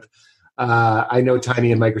shrimp. I know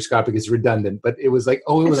tiny and microscopic is redundant, but it was like,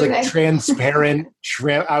 transparent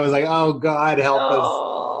shrimp. I was like, oh God,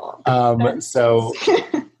 help us. So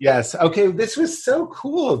yes. Okay. This was so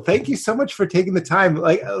cool. Thank you so much for taking the time.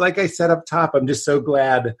 Like I said up top, I'm just so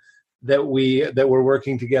glad that we're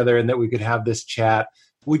working together and that we could have this chat.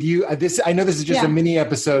 Would you, I know this is just a mini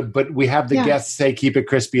episode, but we have the guests say, keep it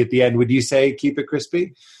crispy at the end. Would you say, keep it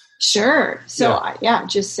crispy? Sure. So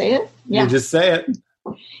just say it. Yeah. You just say it.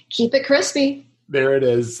 Keep it crispy. There it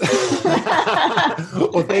is.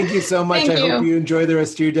 Well, thank you so much. I hope you enjoy the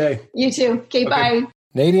rest of your day. You too. Okay, bye.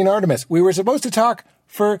 Nadine Artemis, we were supposed to talk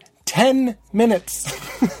for 10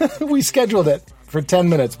 minutes. We scheduled it for 10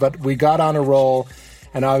 minutes, but we got on a roll.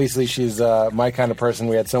 And obviously she's my kind of person.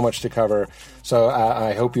 We had so much to cover. So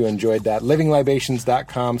I hope you enjoyed that.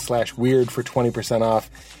 livinglibations.com/weird for 20% off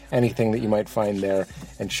anything that you might find there,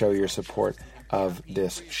 and show your support of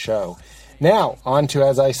this show. Now, on to,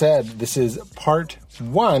 as I said, this is part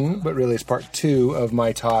 1, but really it's part 2 of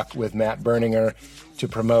my talk with Matt Berninger to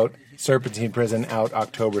promote Serpentine Prison, out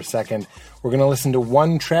October 2nd. We're going to listen to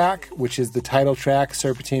one track, which is the title track,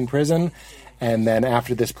 Serpentine Prison. And then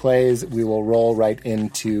after this plays, we will roll right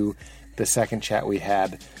into the second chat we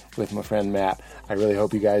had with my friend Matt. I really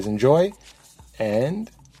hope you guys enjoy. And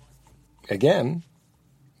again,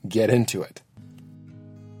 get into it.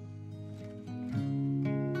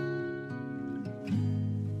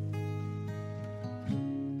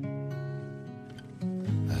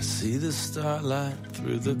 I see the starlight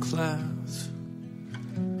through the clouds.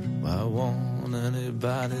 Why won't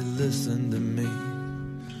anybody listen to me?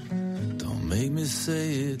 Don't make me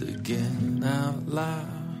say it again out loud.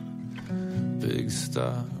 Big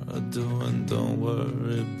star doing, don't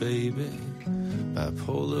worry, baby.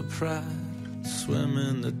 Bipolar pride, swim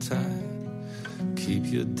in the tide. Keep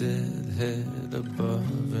your dead head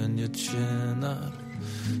above and your chin up.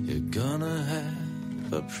 You're gonna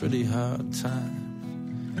have a pretty hard time.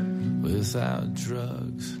 Without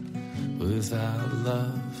drugs, without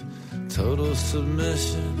love, total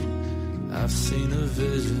submission. I've seen a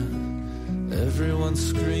vision. Everyone's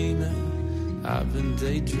screaming. I've been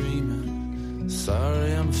daydreaming.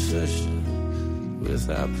 Sorry, I'm fishing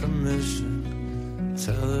without permission.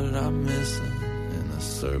 Tell her I'm missing in a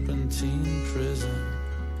serpentine prison.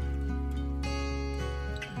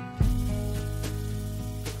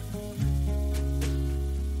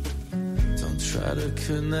 Try to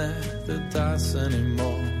connect the dots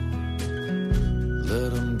anymore.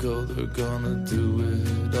 Let them go, they're gonna do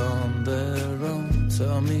it on their own.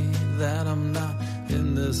 Tell me that I'm not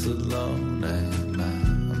in this alone. And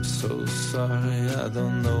I'm so sorry, I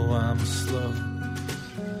don't know I'm slow.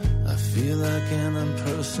 I feel like an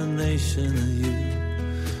impersonation of you.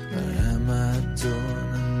 Or am I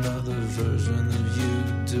doing another version of you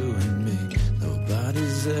doing me?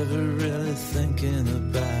 Nobody's ever really thinking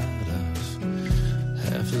about us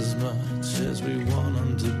half as much as we want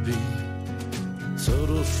them to be.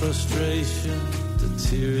 Total frustration,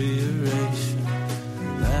 deterioration,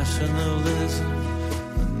 nationalism,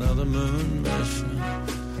 another moon mission.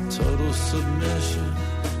 Total submission,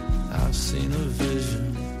 I've seen a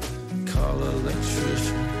vision. Call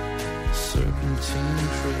electrician, serpentine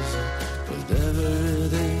prison. Whatever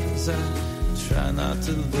it is, I try not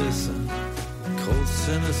to listen. Cold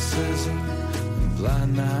cynicism and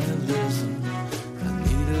blind nihilism.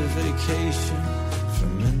 Vacation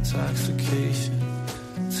from intoxication.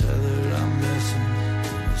 Tell her I'm missing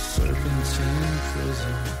in a serpentine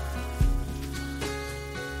prison.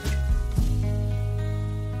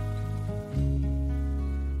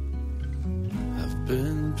 I've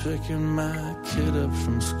been picking my kid up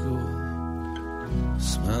from school,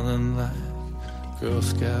 smelling like Girl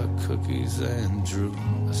Scout cookies and drool.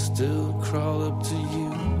 I still crawl up to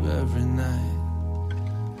you every night.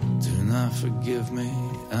 Do not forgive me,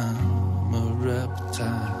 I'm a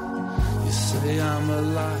reptile. You say I'm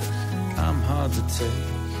alive, I'm hard to take.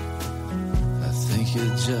 I think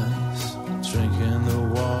you're just drinking the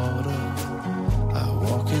water. I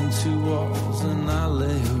walk into walls and I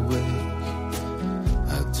lay awake.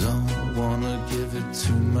 I don't wanna give it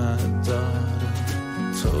to my daughter.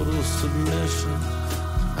 Total submission,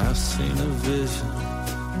 I've seen a vision.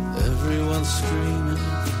 Everyone's screaming,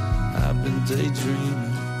 I've been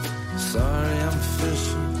daydreaming. Sorry, I'm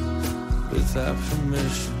fishing without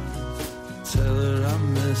permission. Tell her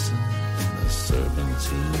I'm missing in a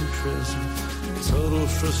serpentine prison. Total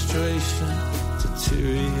frustration,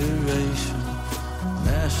 deterioration,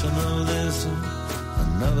 nationalism,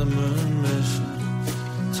 another moon mission.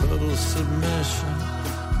 Total submission,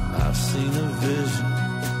 I've seen a vision.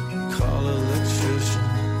 Call electrician,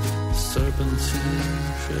 serpentine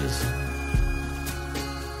prison.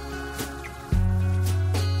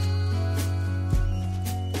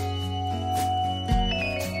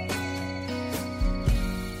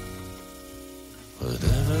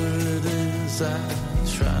 I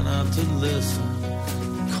try not to listen.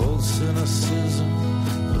 Cold cynicism,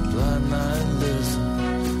 a blind nihilism.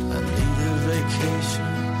 I need a vacation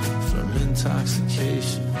from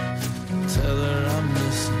intoxication. Tell her I'm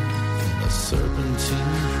missing in a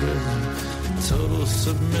serpentine prison. Total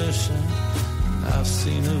submission, I've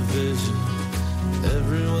seen a vision.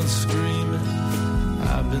 Everyone's screaming,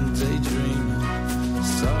 I've been daydreaming.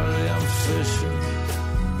 Sorry, I'm fishing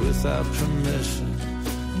without permission.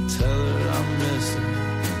 Tell her I'm missing in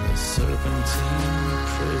a serpentine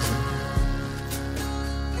prison.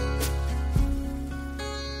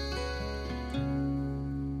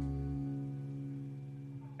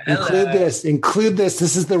 Include this.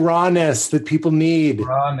 This is the rawness that people need.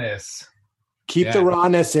 Rawness. Keep the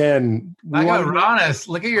rawness in. I got rawness.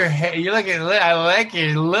 Look at your hair. You look at. I like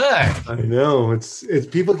your look. I know it's.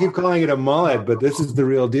 People keep calling it a mullet, but this is the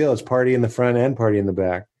real deal. It's party in the front and party in the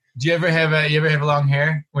back. Do you ever have long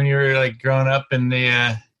hair when you were like growing up in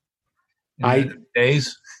the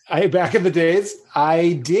Days. Back in the days,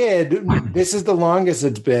 I did. This is the longest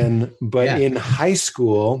it's been, but in high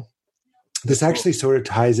school, this actually sort of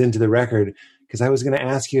ties into the record because I was going to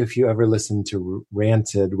ask you if you ever listened to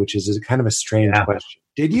Rancid, which is kind of a strange question.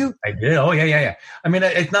 Did you? I did. Oh, yeah. I mean,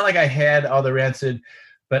 it's not like I had all the Rancid,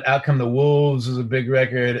 but Out Come the Wolves was a big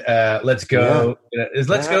record. Let's Go. Yeah. Is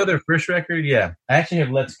Let's Go their first record? Yeah. I actually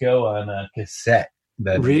have Let's Go on a cassette.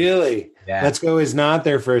 Really? Yeah. Let's Go is not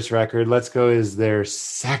their first record. Let's Go is their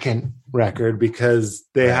second record because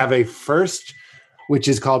they have a first, which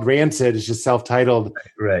is called Rancid. It's just self-titled.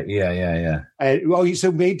 Right. Yeah.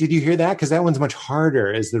 Did you hear that? Because that one's much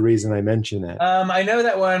harder is the reason I mentioned that. I know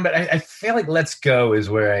that one, but I feel like Let's Go is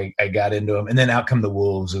where I got into them. And then Out Come the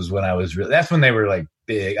Wolves is when I was that's when they were like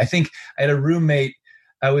big. I think I had a roommate.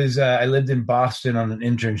 I lived in Boston on an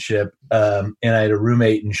internship, and I had a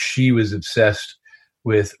roommate and she was obsessed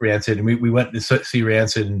with Rancid, and we went to see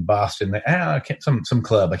Rancid in Boston. Like, some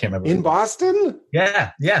club, I can't remember. In Boston? Yeah.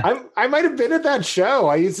 I might have been at that show.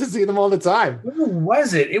 I used to see them all the time. Who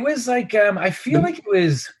was it? It was like I feel like it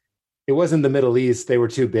was. It wasn't the Middle East. They were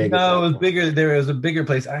too big. No, it was bigger. There was a bigger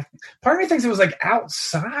place. Part of me thinks it was like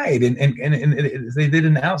outside, and they did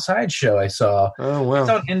an outside show. I saw. Oh wow! I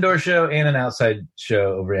saw an indoor show and an outside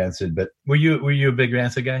show of Rancid. But were you a big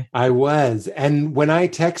Rancid guy? I was, and when I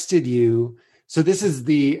texted you. So this is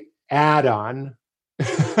the add-on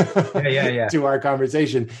to our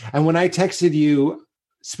conversation. And when I texted you,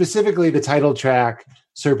 specifically the title track,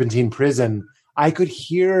 Serpentine Prison, I could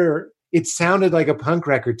hear, it sounded like a punk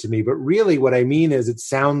record to me, but really what I mean is it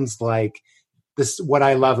sounds like this, what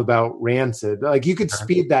I love about Rancid. Like you could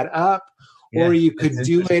speed that up or you could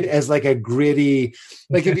do it as like a gritty,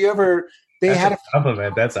 like if you ever... That's had a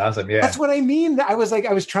compliment. That's awesome. Yeah. That's what I mean. I was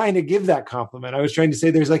trying to give that compliment. I was trying to say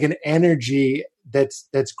there's like an energy that's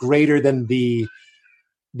greater than the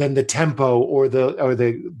tempo or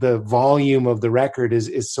the volume of the record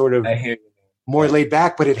is sort of more laid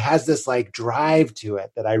back, but it has this like drive to it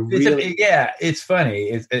that I really it's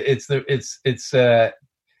funny.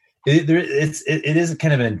 It is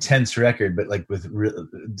kind of an intense record, but like with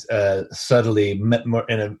subtly more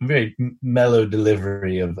in a very mellow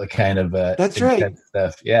delivery of a kind of that's right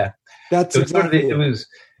stuff. Yeah, that's exactly. It was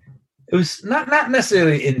not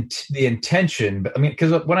necessarily in the intention, but I mean,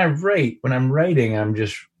 because when I'm writing,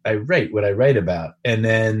 I write what I write about, and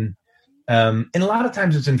then and a lot of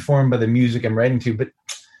times it's informed by the music I'm writing to, but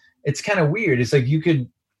it's kind of weird. It's like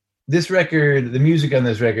this record, the music on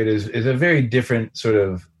this record is a very different sort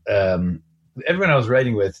of. Everyone I was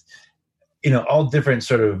writing with, all different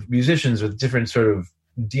sort of musicians with different sort of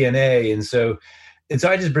DNA, and so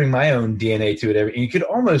I just bring my own DNA to it. And you could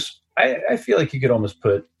almost, I feel like you could almost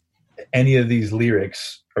put any of these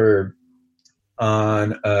lyrics or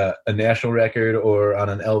on a national record or on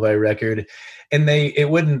an Elvi record, and it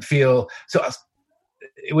wouldn't feel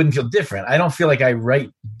different. I don't feel like I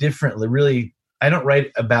write differently. Really, I don't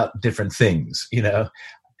write about different things,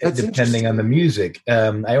 That's depending on the music.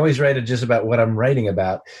 I always write it just about what I'm writing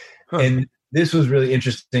about. Huh. And this was really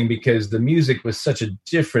interesting because the music was such a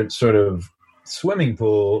different sort of swimming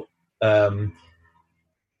pool.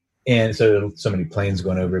 And so many planes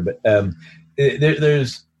going over, but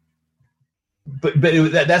that's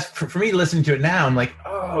for me listening to it now. I'm like,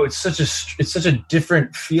 oh, it's such a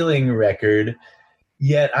different feeling record,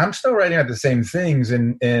 yet I'm still writing about the same things.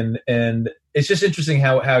 And it's just interesting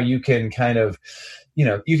how you can kind of,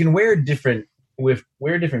 you can wear different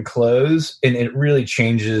clothes and it really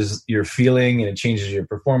changes your feeling and it changes your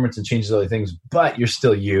performance and changes other things, but you're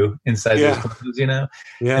still you inside those clothes, Yeah.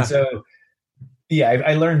 And so,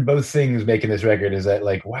 I learned both things making this record is that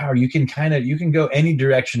like, wow, you can go any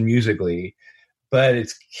direction musically, but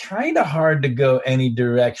it's kind of hard to go any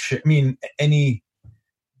direction. I mean,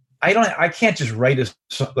 I can't just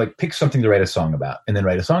pick something to write a song about and then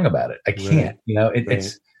write a song about it. I can't,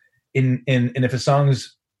 it's, and if a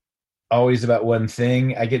song's always about one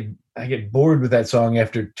thing, I get bored with that song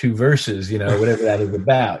after two verses, whatever that is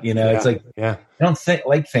about, it's like, I don't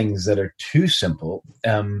like things that are too simple.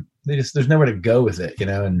 There's nowhere to go with it,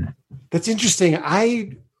 and that's interesting.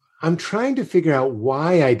 I'm trying to figure out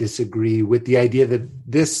why I disagree with the idea that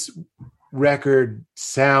this record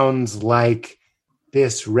sounds like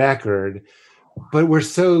this record, but we're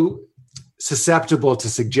so susceptible to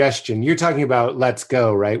suggestion. You're talking about Let's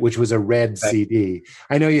Go, right? Which was a red CD.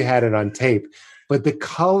 I know you had it on tape, but the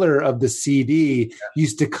color of the CD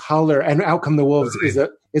used to color, and Out Come the Wolves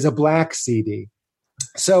is a black CD.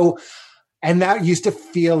 So, and that used to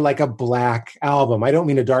feel like a black album. I don't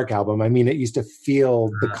mean a dark album. I mean, it used to feel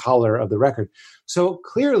the color of the record. So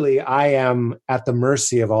clearly I am at the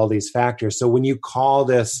mercy of all these factors. So when you call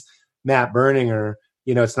this Matt Berninger,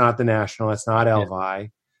 it's not the National, it's not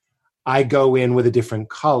Elvi. I go in with a different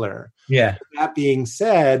color. Yeah. That being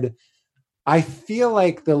said, I feel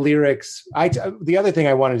like the lyrics. The other thing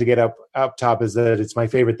I wanted to get up top is that it's my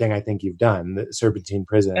favorite thing I think you've done, the Serpentine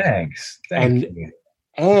Prison. Thanks. Thank you.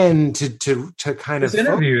 And to kind this of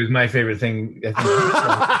interview is my favorite thing.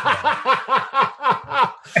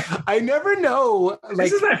 I never know.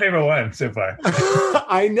 This is my favorite one so far.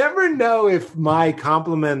 I never know if my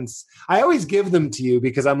compliments. I always give them to you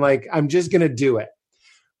because I'm like, I'm just going to do it.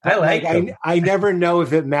 I like them. I never know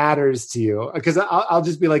if it matters to you because I'll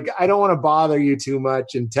just be like, I don't want to bother you too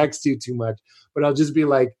much and text you too much, but I'll just be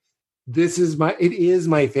like, it is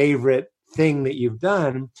my favorite thing that you've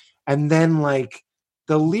done. And then like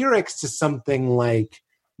the lyrics to something like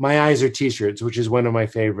My Eyes Are T-Shirts, which is one of my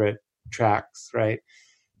favorite tracks, right?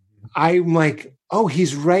 I'm like, oh,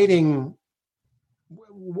 he's writing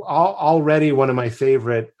already one of my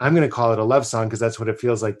favorite, I'm going to call it a love song because that's what it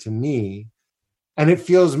feels like to me. And it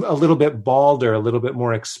feels a little bit balder, a little bit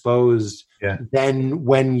more exposed than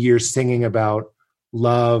when you're singing about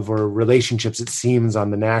love or relationships, it seems,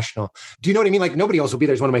 on the National. Do you know what I mean? Like Nobody Else Will Be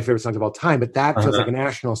There is one of my favorite songs of all time, but that feels like a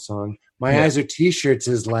National song. My Eyes Are T-Shirts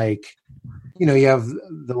is like, you have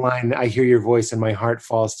the line, I hear your voice and my heart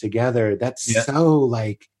falls together. That's so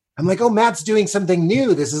like, I'm like, oh, Matt's doing something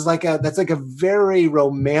new. This is that's like a very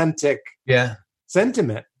romantic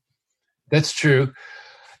sentiment. That's true.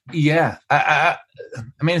 Yeah. I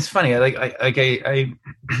mean, it's funny. I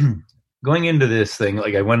going into this thing,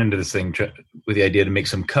 like I went into this thing with the idea to make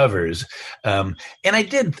some covers. And I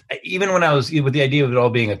did, even when I was with the idea of it all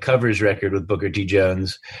being a covers record with Booker T.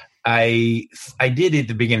 Jones, I did at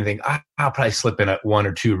the beginning think I'll probably slip in one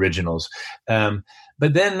or two originals. But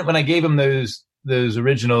then when I gave him those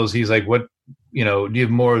originals, he's like, what, do you have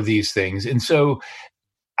more of these things? And so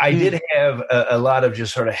I did have a lot of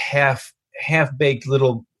just sort of half-baked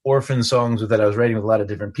little orphan songs that I was writing with a lot of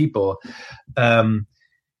different people. And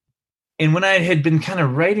when I had been kind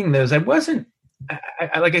of writing those, I wasn't,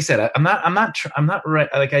 like I said, I'm not right.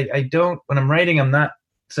 Like I don't, when I'm writing, I'm not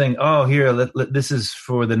saying, oh, here, this is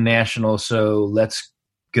for the National, so let's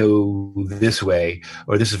go this way,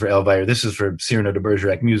 or this is for Elvi, or this is for Cyrano de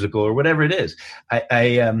Bergerac musical, or whatever it is.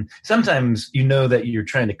 I sometimes that you're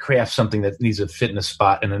trying to craft something that needs to fit in a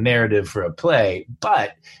spot in a narrative for a play,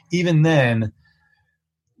 but even then,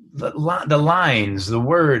 the lines, the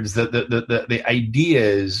words, the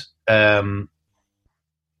ideas are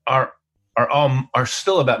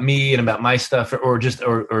still about me and about my stuff, or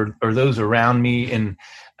those around me, and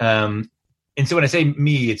so when I say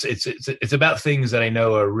me, it's about things that I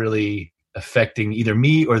know are really affecting either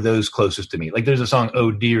me or those closest to me. Like there's a song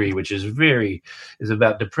 "Oh Dearie," which is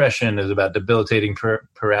about depression, is about debilitating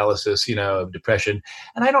paralysis, of depression,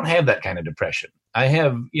 and I don't have that kind of depression. I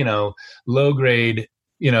have low grade,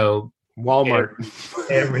 Walmart.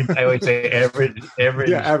 I always say average.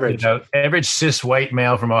 Average cis white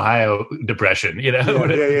male from Ohio depression.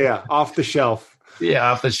 Yeah. Off the shelf.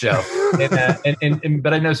 Yeah, off the shelf. And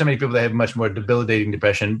but I know so many people that have much more debilitating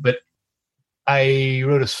depression. But I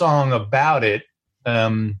wrote a song about it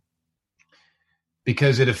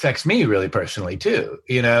because it affects me really personally too.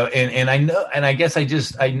 And I know, and I guess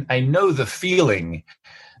I know the feeling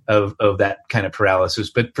of that kind of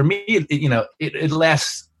paralysis. But for me, it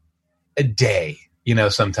lasts a day,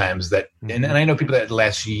 sometimes that, and I know people that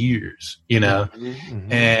last years,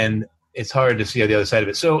 and it's hard to see on the other side of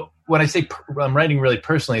it. So when I say I'm writing really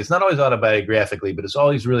personally, it's not always autobiographically, but it's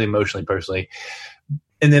always really emotionally personally.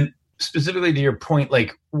 And then specifically to your point,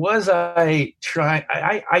 like, was I trying,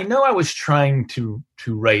 I know I was trying to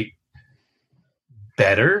write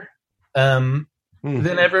better, than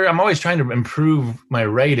ever. I'm always trying to improve my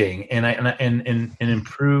writing and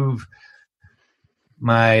improve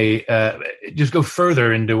my just go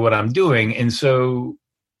further into what I'm doing. And so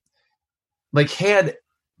like I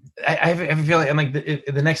have a feeling, I'm like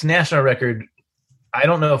the next National record, I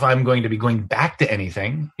don't know if I'm going to be going back to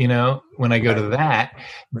anything, when I go to that,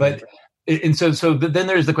 but and so then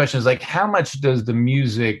there's the question is like, how much does the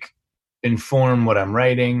music inform what I'm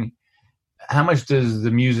writing? How much does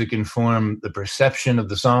the music inform the perception of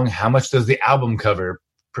the song? How much does the album cover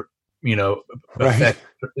affect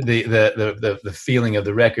the feeling of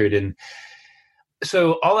the record? And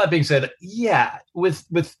so all that being said, with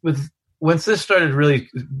once this started really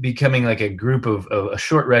becoming like a group of a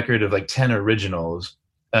short record of like 10 originals,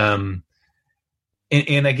 and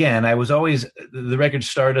again, I was always, the record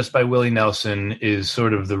Stardust by Willie Nelson is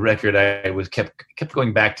sort of the record I was kept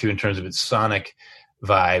going back to in terms of its sonic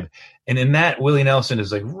vibe. And in that, Willie Nelson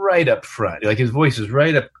is like right up front, like his voice is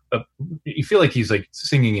right up. You feel like he's like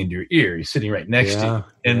singing into your ear. He's sitting right next to you.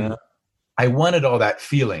 And I wanted all that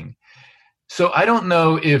feeling. So I don't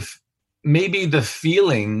know if maybe the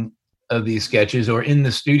feeling of these sketches or in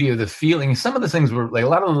the studio, the feeling, some of the things were like, a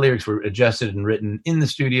lot of the lyrics were adjusted and written in the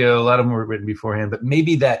studio. A lot of them were written beforehand, but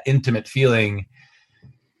maybe that intimate feeling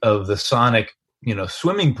of the sonic,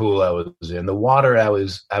 swimming pool I was in, the water I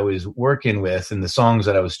was working with, and the songs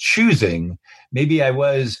that I was choosing, maybe I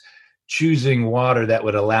was choosing water that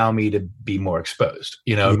would allow me to be more exposed,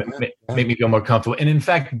 make me feel more comfortable. And in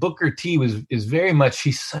fact, Booker T is very much,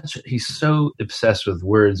 he's so obsessed with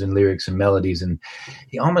words and lyrics and melodies. And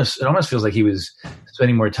it almost feels like he was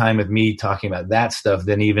spending more time with me talking about that stuff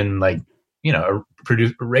than even like,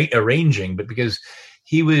 arranging, but because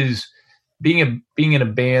he was being in a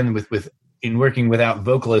band with working without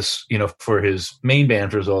vocalists, for his main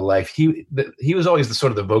band for his whole life, he was always the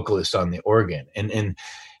sort of the vocalist on the organ, and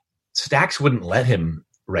Stax wouldn't let him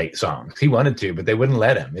write songs. He wanted to, but they wouldn't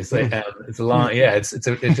let him. It's like it's a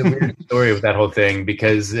weird story with that whole thing,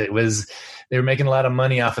 because they were making a lot of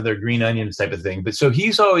money off of their Green Onions type of thing. But so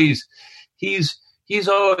he's always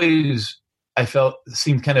I felt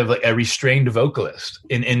seemed kind of like a restrained vocalist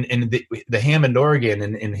in the Hammond organ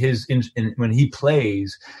and when he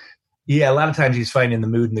plays. Yeah, a lot of times he's finding the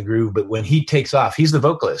mood and the groove, but when he takes off, he's the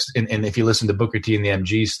vocalist. And if you listen to Booker T and the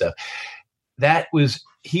MG stuff,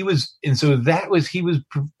 he was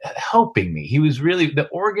helping me. He was really, the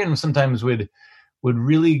organ sometimes would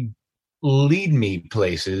really lead me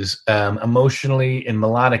places, emotionally and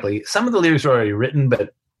melodically. Some of the lyrics are already written,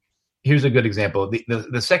 but here's a good example.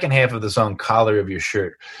 The second half of the song "Collar of Your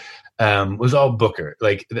Shirt" was all Booker.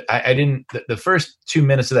 Like I didn't. The first 2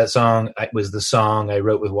 minutes of that song was the song I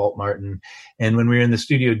wrote with Walt Martin, and when we were in the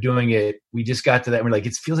studio doing it, we just got to that. And we're like,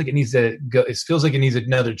 it feels like it needs to go. It feels like it needs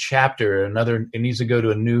another chapter. It needs to go to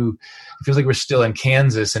a new. It feels like we're still in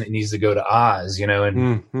Kansas, and it needs to go to Oz. And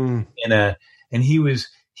the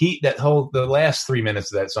last 3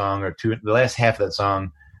 minutes of that song, the last half of that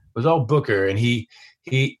song was all Booker, and he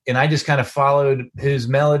I just kind of followed his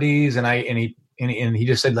melodies, and he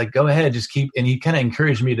just said, like, go ahead, just keep, and he kind of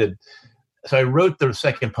encouraged me to. So I wrote the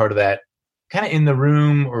second part of that kind of in the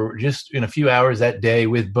room or just in a few hours that day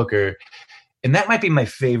with Booker. And that might be my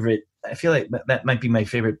favorite. I feel like that might be my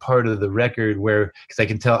favorite part of the record, because I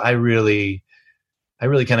can tell I really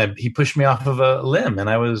kind of, he pushed me off of a limb, and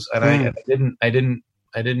I didn't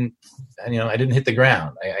hit the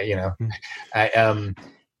ground.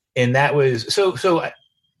 And that was so to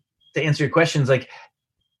answer your questions, like,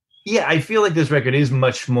 yeah, I feel like this record is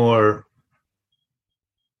much more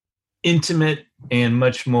intimate and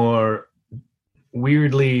much more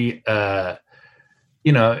weirdly,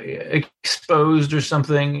 exposed or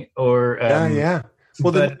something. Or yeah.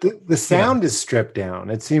 Well, the sound is stripped down.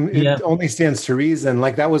 It only stands to reason.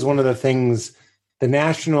 Like, that was one of the things. The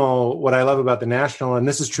National, what I love about the National, and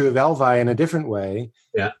this is true of Elvi in a different way,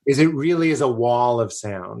 is it really is a wall of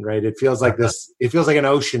sound, right? It feels like this. It feels like an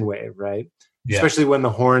ocean wave, right? Yeah. Especially when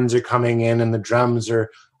the horns are coming in and the drums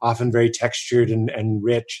are often very textured and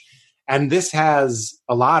rich. And this has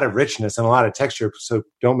a lot of richness and a lot of texture, so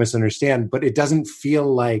don't misunderstand. But it doesn't feel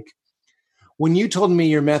like, when you told me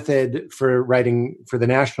your method for writing for the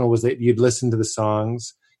National was that you'd listen to the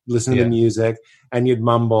songs, listen to the music, and you'd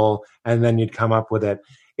mumble, and then you'd come up with it.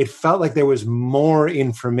 It felt like there was more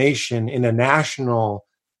information in a National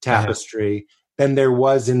tapestry than there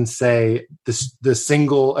was in, say, the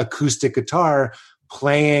single acoustic guitar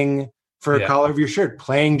playing for a Collar of Your Shirt,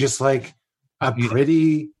 playing just like a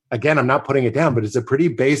pretty, again, I'm not putting it down, but it's a pretty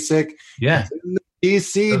basic B,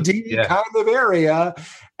 C, D kind of area.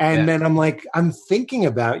 And then I'm thinking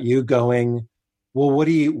about you going, well, what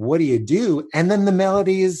do you do? And then the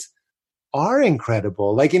melodies are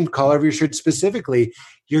incredible. Like in Collar of Your Shirt specifically,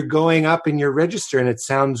 you're going up in your register and it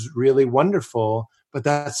sounds really wonderful, but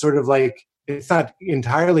that's sort of like, it's not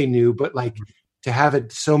entirely new, but like to have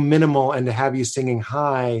it so minimal and to have you singing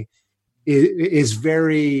high is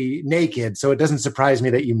very naked. So it doesn't surprise me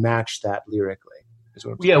that you match that lyrically.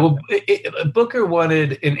 Yeah, well, Booker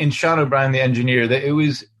wanted, and Sean O'Brien, the engineer, that it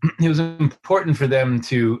was important for them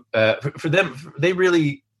to, they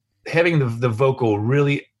really, having the vocal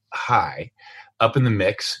really high up in the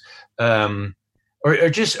mix, or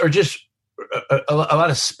just a lot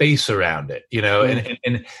of space around it,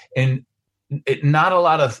 and not a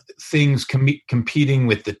lot of things competing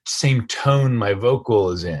with the same tone my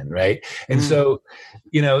vocal is in, right? And so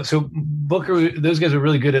Booker, those guys are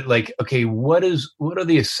really good at like, okay, what are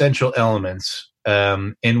the essential elements,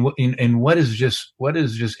 and what is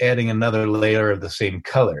just adding another layer of the same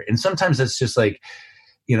color. And sometimes that's just like,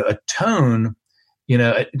 a tone,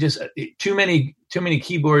 just too many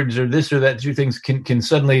keyboards or this or that, two things can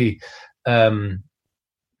suddenly,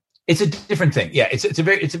 It's a different thing. Yeah, it's a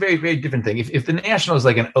very, very different thing. If the National is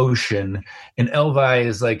like an ocean and Elvi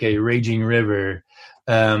is like a raging river,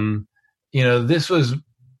 this was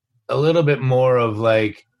a little bit more of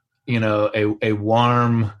like, a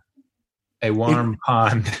warm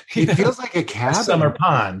pond. It feels like a cabin. A summer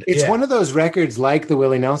pond. It's one of those records like the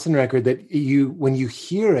Willie Nelson record that when you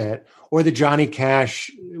hear it, or the Johnny Cash,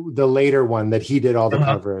 the later one that he did all the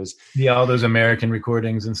covers. Yeah, all those American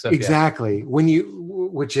recordings and stuff. Exactly. Yeah.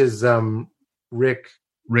 Which is Rick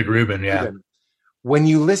Rubin, yeah. Rubin. When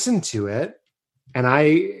you listen to it, and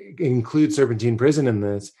I include Serpentine Prison in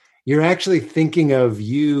this, you're actually thinking of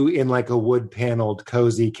you in like a wood-paneled,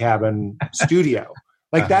 cozy cabin studio.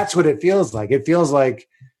 Like that's what it feels like. It feels like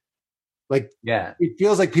it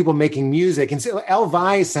feels like people making music. And so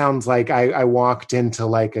Elvi sounds like I walked into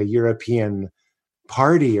like a European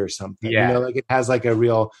party or something. Yeah. Like it has like a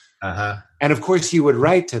real. And of course, you would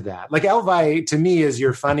write to that. Like Elvi to me is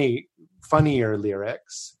your funnier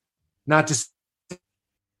lyrics, not just.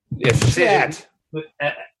 Shit.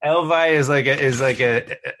 Elvi is like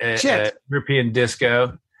a European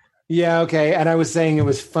disco. Yeah, okay. And I was saying it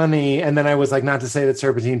was funny, and then I was like, not to say that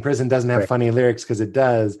Serpentine Prison doesn't have funny lyrics, because it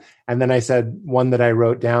does. And then I said one that I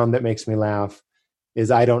wrote down that makes me laugh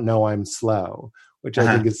is "I don't know I'm slow," which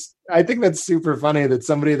I think that's super funny that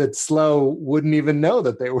somebody that's slow wouldn't even know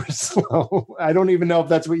that they were slow. I don't even know if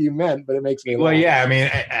that's what you meant, but it makes me laugh. Well, yeah, I mean,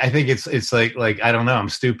 I think it's like I don't know, I'm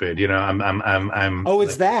stupid. I'm. Oh,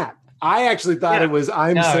 it's that. I actually thought it was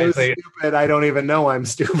stupid. I don't even know I'm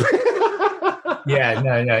stupid. Yeah.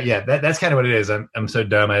 That's kind of what it is. I'm so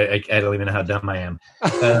dumb. I don't even know how dumb I am.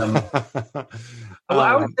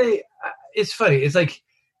 I would say it's funny. It's like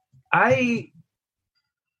I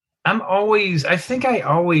think I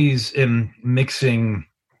always am mixing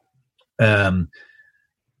kind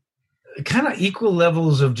of equal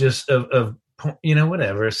levels of just of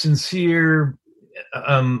whatever sincere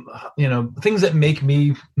things that make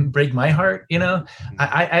me break my heart. I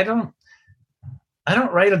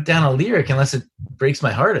don't write down a lyric unless it breaks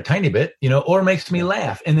my heart a tiny bit, or makes me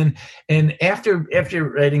laugh. And after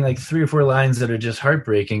writing like 3 or 4 lines that are just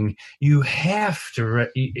heartbreaking, you have to write,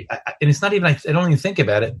 and it's not even, I don't even think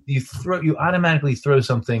about it. You automatically throw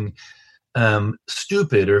something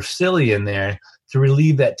stupid or silly in there to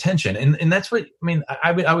relieve that tension. And that's what, I mean,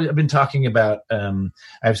 I've been talking about,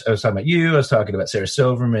 I was talking about you, I was talking about Sarah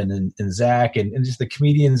Silverman and Zach and just the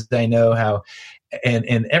comedians that I know, how,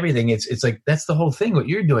 and everything. It's like, that's the whole thing. What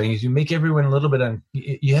you're doing is you make everyone a little bit,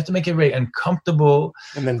 you have to make everybody uncomfortable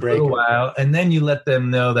and then break for a while. And then you let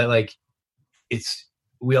them know that like,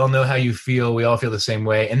 we all know how you feel. We all feel the same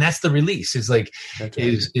way. And that's the release. It's like, and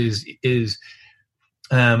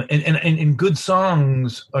good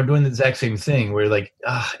songs are doing the exact same thing where like,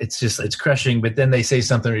 it's crushing, but then they say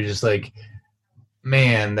something where you're just like,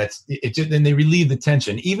 man, that's it. Then they relieve the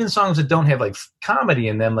tension. Even songs that don't have like comedy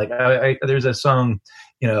in them, like there's a song,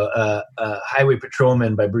 Highway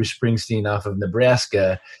Patrolman by Bruce Springsteen off of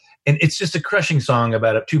Nebraska. And it's just a crushing song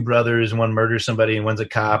about 2 brothers, and one murders somebody and one's a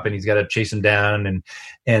cop and he's got to chase him down.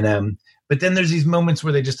 But then there's these moments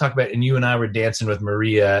where they just talk about, and you and I were dancing with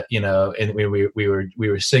Maria, and we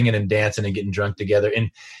were singing and dancing and getting drunk together.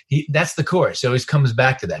 And that's the chorus. It always comes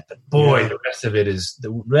back to that. But boy, the rest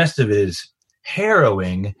of it is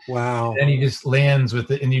harrowing. Wow. And he just lands with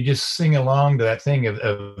it, and you just sing along to that thing of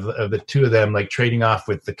the 2 of them like trading off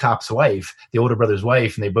with the cop's wife, the older brother's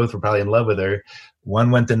wife, and they both were probably in love with her.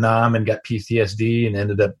 One went to Nam and got PTSD and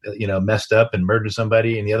ended up messed up and murdered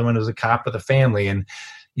somebody, and the other one was a cop with a family, and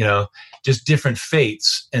just different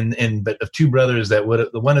fates, but of 2 brothers that would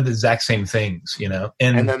one of the exact same things,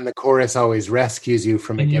 and then the chorus always rescues you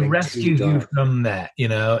from it, and it rescues you from that,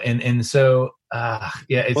 and so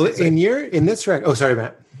it's in this record. Oh, sorry,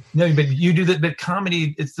 Matt. No, but you do that. But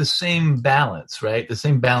comedy, it's the same balance, right? The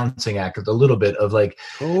same balancing act with a little bit of like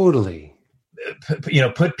totally.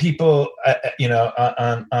 Put people,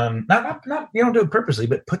 on not you don't do it purposely,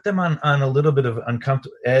 but put them on a little bit of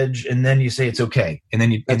uncomfortable edge, and then you say it's okay, and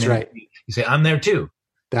then you say I'm there too.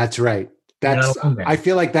 That's right. I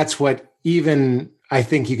feel like that's what even I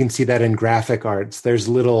think you can see that in graphic arts. There's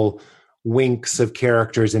little winks of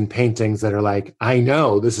characters in paintings that are like, I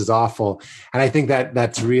know this is awful, and I think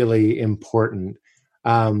that's really important.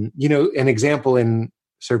 An example in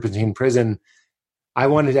Serpentine Prison. I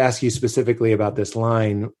wanted to ask you specifically about this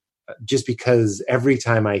line, just because every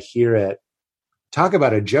time I hear it, talk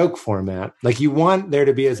about a joke format. Like you want there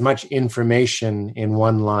to be as much information in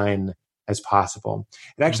one line as possible.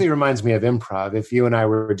 It actually reminds me of improv. If you and I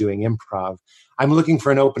were doing improv, I'm looking for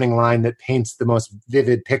an opening line that paints the most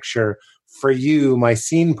vivid picture for you, my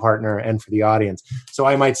scene partner, and for the audience. So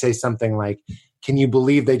I might say something like, can you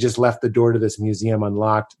believe they just left the door to this museum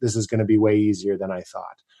unlocked? This is going to be way easier than I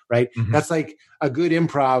thought. Right? Mm-hmm. That's like a good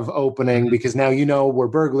improv opening because now we're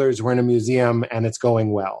burglars, we're in a museum, and it's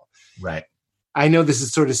going well. Right. I know this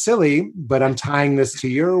is sort of silly, but I'm tying this to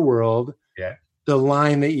your world. Yeah. The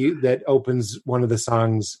line that opens one of the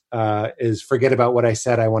songs is "Forget about what I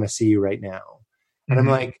said. I want to see you right now." And I'm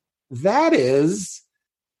like, that's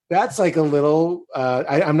like a little.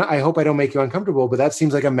 I hope I don't make you uncomfortable, but that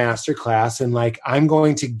seems like a master class. And like, I'm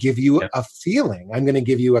going to give you a feeling. I'm going to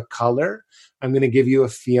give you a color. I'm going to give you a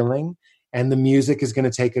feeling, and the music is going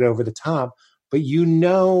to take it over the top. But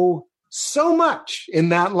so much in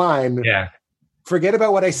that line. Yeah. Forget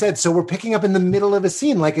about what I said. So we're picking up in the middle of a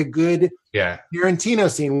scene, like a good Tarantino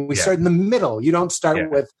scene. We start in the middle. You don't start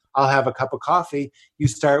with, I'll have a cup of coffee. You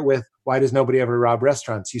start with, why does nobody ever rob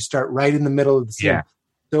restaurants? You start right in the middle of the scene. Yeah.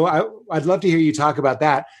 So I'd love to hear you talk about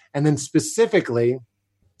that. And then specifically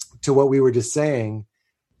to what we were just saying,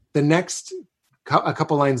 the next a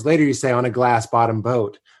couple lines later, you say on a glass bottom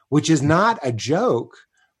boat, which is not a joke,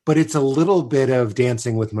 but it's a little bit of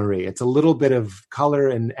Dancing with Marie. It's a little bit of color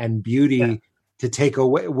and beauty to take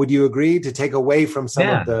away. Would you agree to take away from some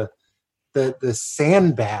of the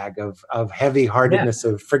sandbag of heavy heartedness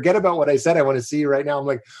of forget about what I said. I want to see you right now. I'm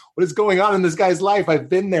like, what is going on in this guy's life? I've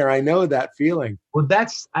been there. I know that feeling. Well,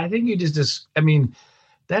 I think you just, I mean,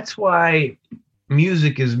 that's why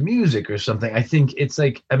music is music or something. I think it's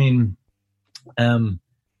like, I mean, the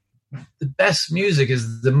best music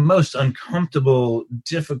is the most uncomfortable,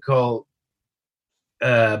 difficult,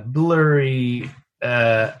 blurry,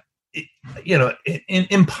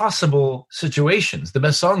 impossible situations. The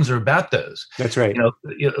best songs are about those. That's right.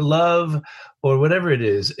 Love or whatever it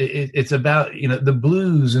is. It's about the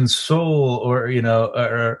blues and soul, or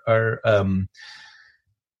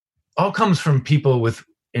all comes from people with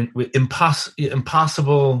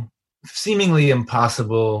impossible, seemingly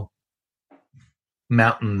impossible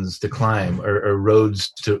mountains to climb or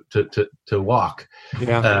roads to walk.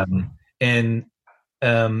 Yeah. And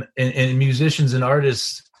musicians and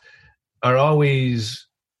artists are always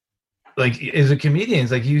like, as a comedian,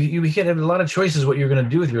 it's like you can have a lot of choices what you're going to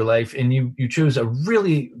do with your life, and you chose a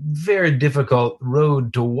really very difficult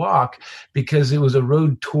road to walk because it was a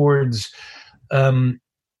road towards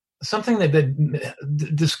something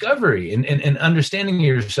that discovery and understanding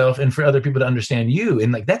yourself, and for other people to understand you,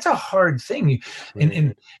 and like that's a hard thing.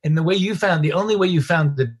 And the way you found, the only way you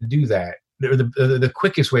found to do that, or the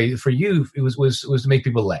quickest way for you, it was to make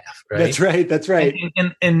people laugh. Right. That's right.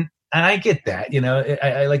 And I get that,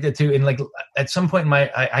 I like that too. And like at some point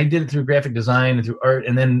I did it through graphic design and through art,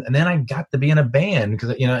 and then I got to be in a band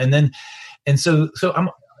because so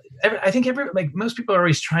I think most people are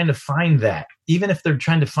always trying to find that, even if they're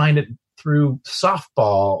trying to find it through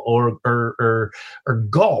softball or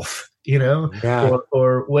golf,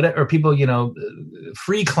 or whatever, or people,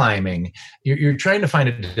 free climbing. You're trying to find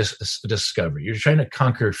a discovery. You're trying to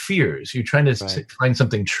conquer fears. You're trying to find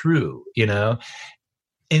something true,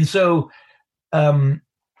 And so, I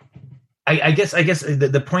guess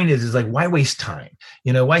the point is like, why waste time?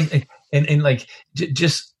 Why and like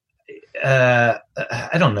just. I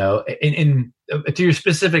don't know. And to your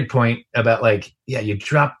specific point about like, you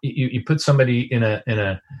put somebody in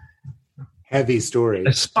a heavy story,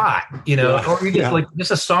 a spot, or you just like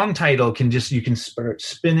just a song title you can start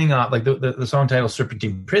spinning off. Like the song title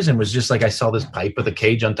Serpentine Prison was just like, I saw this pipe with a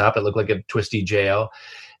cage on top. It looked like a twisty jail.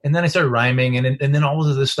 And then I started rhyming, and then all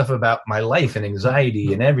of this stuff about my life and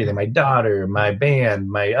anxiety and everything, my daughter, my band,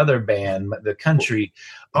 my other band, the country,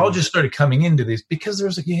 all just started coming into this because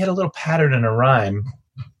you had a little pattern and a rhyme,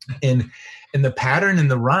 and the pattern and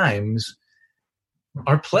the rhymes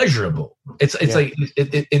are pleasurable. It's like,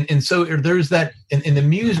 and so there's that in the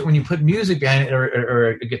music, when you put music behind it, or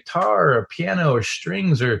a guitar or a piano or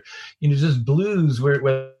strings, or just blues,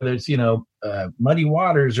 whether it's Muddy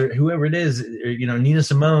Waters or whoever it is, or Nina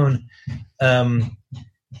Simone,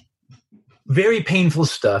 very painful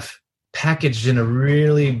stuff packaged in a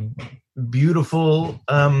really beautiful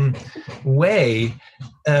way,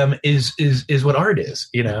 is what art is,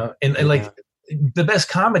 and like the best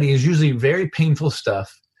comedy is usually very painful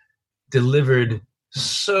stuff delivered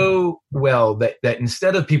so well that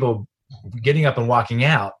instead of people getting up and walking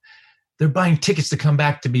out, they're buying tickets to come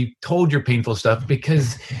back to be told your painful stuff,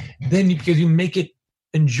 because you make it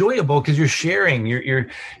enjoyable, because you're sharing, you're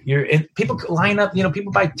and people line up,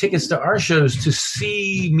 people buy tickets to our shows to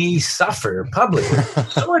see me suffer publicly,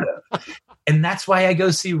 sort of. And that's why I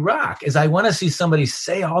go see rock, is I want to see somebody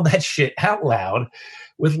say all that shit out loud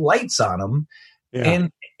with lights on them,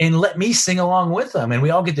 and let me sing along with them, and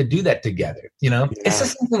we all get to do that together. It's the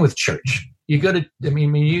same thing with church. You go to,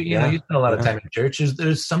 you know, you spend a lot of time in churches.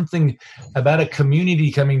 There's something about a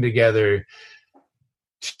community coming together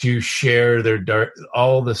to share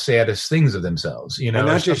all the saddest things of themselves, you know, and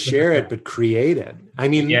not just share it, but create it. I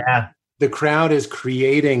mean, the crowd is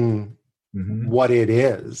creating what it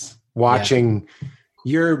is. Watching,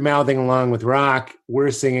 you're mouthing along with rock,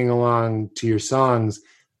 we're singing along to your songs.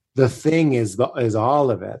 The thing is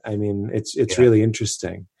all of it. I mean, it's really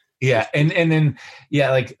interesting. Yeah. And then,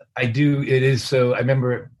 like I do, it is. So I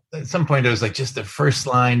remember at some point it was like just the first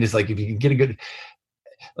line is like, if you can get a good,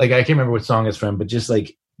 like, I can't remember what song it's from, but just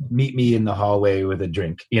like meet me in the hallway with a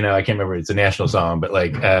drink, you know, I can't remember. It's a national song, but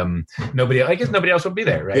like, I guess nobody else would be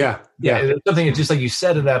there. Right. Yeah. It's something. It's just like, you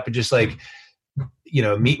set it up and just like, you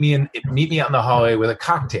know, meet me out in the hallway with a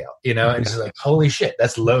cocktail, you know, and it's like, holy shit,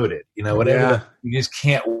 that's loaded, you know, whatever. Yeah. You just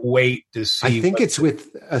can't wait to see. I think it's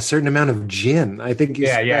with a certain amount of gin. I think you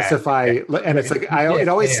specify, and it's like, it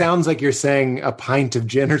always sounds like you're saying a pint of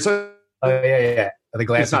gin or something. Oh yeah. The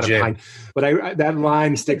glass it's not of gin. A pint, but that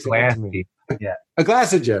line sticks out to me. Yeah. A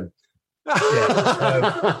glass of gin.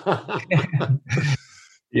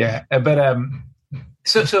 Yeah. But,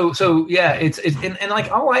 So yeah, it's and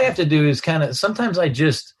like all I have to do is kind of, sometimes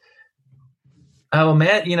I'll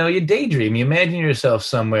imagine, you know, you daydream, you imagine yourself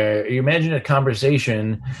somewhere, you imagine a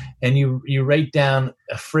conversation, and you write down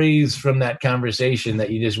a phrase from that conversation that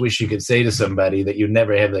you just wish you could say to somebody that you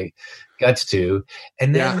never have the guts to,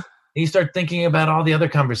 and then you start thinking about all the other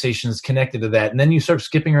conversations connected to that, and then you start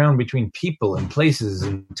skipping around between people and places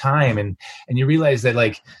and time, and you realize that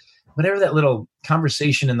like whatever that little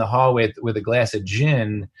conversation in the hallway with a glass of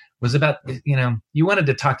gin was about, you know, you wanted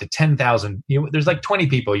to talk to 10,000. There's like 20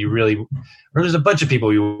 people or there's a bunch of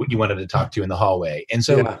people you wanted to talk to in the hallway. And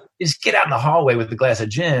so just get out in the hallway with a glass of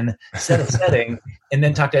gin, set a setting, and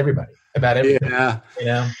then talk to everybody about everything. Yeah. You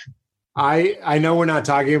know? I know we're not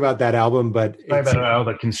talking about that album, but about all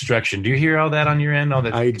the construction. Do you hear all that on your end? All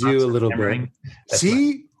that I do a little bit.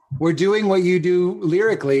 See? We're doing what you do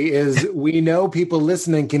lyrically is we know people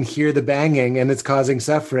listening can hear the banging and it's causing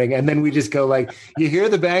suffering. And then we just go like, you hear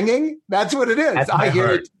the banging? That's what it is. I hear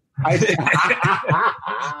it.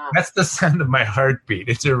 That's the sound of my heartbeat.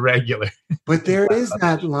 It's irregular. But there is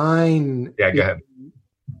that line. Yeah, go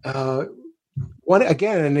ahead.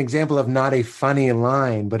 An example of not a funny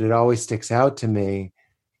line, but it always sticks out to me.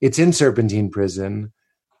 It's in Serpentine Prison.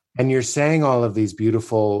 And you're saying all of these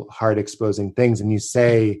beautiful, heart-exposing things, and you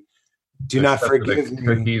say, "Do not forgive me."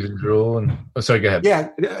 Cookies and drool, and sorry, go ahead. Yeah,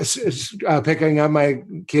 picking up my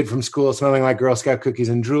kid from school smelling like Girl Scout cookies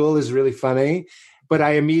and drool is really funny. But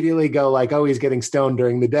I immediately go like, "Oh, he's getting stoned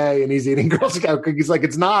during the day, and he's eating Girl Scout cookies." Like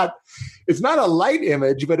it's not a light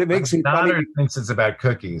image, but it makes me funny. My daughter thinks it's about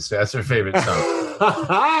cookies. That's her favorite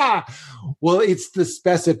song. Well, it's the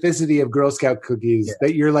specificity of Girl Scout cookies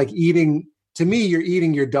that you're like eating. To me, you're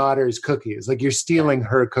eating your daughter's cookies, like you're stealing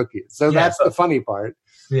her cookies. So that's the funny part.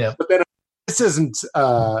 Yeah. But then this isn't,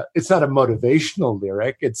 it's not a motivational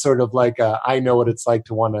lyric. It's sort of like I know what it's like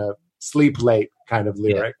to want to sleep late kind of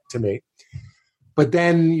lyric to me. But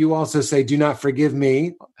then you also say, do not forgive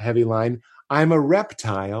me, heavy line, I'm a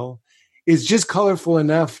reptile, is just colorful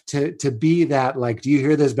enough to be that, like, do you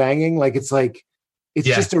hear this banging? Like, it's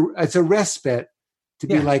just it's a respite. To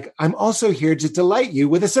be like, I'm also here to delight you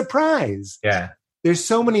with a surprise. Yeah, there's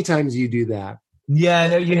so many times you do that. Yeah,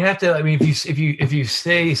 no, you have to. I mean, if you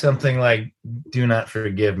say something like "Do not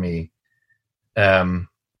forgive me,"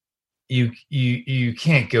 you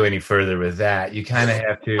can't go any further with that. You kind of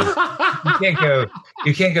have to.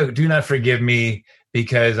 You can't go. Do not forgive me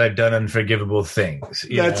because I've done unforgivable things.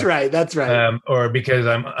 That's right. Or because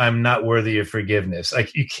I'm not worthy of forgiveness.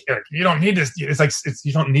 Like you don't need to. It's like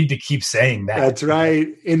you don't need to keep saying that. That's right.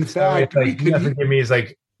 In fact, like, do not forgive me is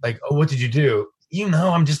like, oh, what did you do? You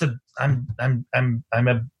know, I'm just I'm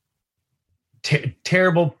a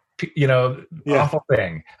terrible, awful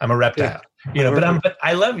thing. I'm a reptile. But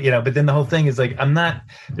I love, but then the whole thing is like,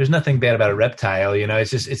 there's nothing bad about a reptile,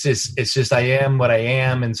 it's just, I am what I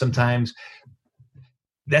am. And sometimes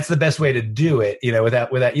that's the best way to do it,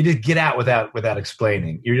 without, you just get out without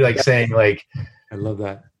explaining. You're like saying like, I love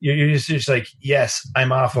that. You're just like, yes,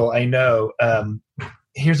 I'm awful. I know.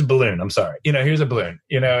 Here's a balloon. I'm sorry. Here's a balloon,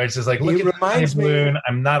 it's just like, look at the balloon.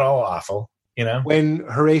 I'm not all awful. When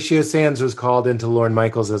Horatio Sands was called into Lorne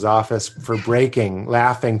Michaels' office for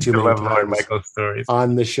laughing too many times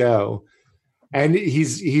on the show, and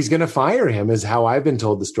he's going to fire him, is how I've been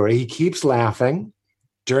told the story. He keeps laughing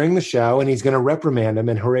during the show, and he's going to reprimand him.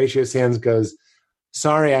 And Horatio Sands goes,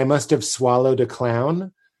 "Sorry, I must have swallowed a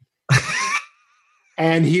clown."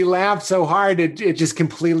 And he laughed so hard it just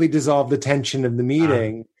completely dissolved the tension of the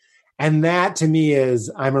meeting. And that to me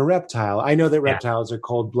is, I'm a reptile. I know that reptiles are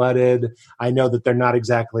cold-blooded. I know that they're not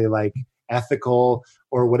exactly like ethical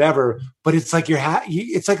or whatever, but it's like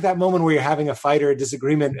it's like that moment where you're having a fight or a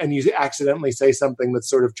disagreement and you accidentally say something that's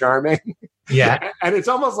sort of charming. Yeah. And it's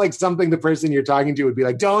almost like something the person you're talking to would be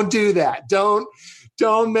like, don't do that. Don't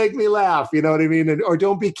make me laugh. You know what I mean? Or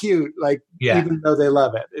don't be cute. Like, even though they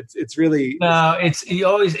love it, it's really, no,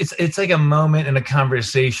 it's like a moment in a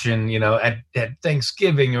conversation, you know, at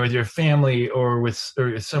Thanksgiving or with your family or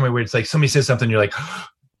somewhere where it's like somebody says something, you're like,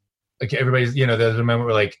 okay, everybody's, you know, there's a moment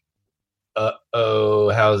where like,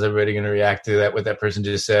 how's everybody going to react to that? What that person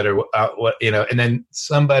just said, or what, you know? And then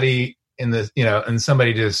somebody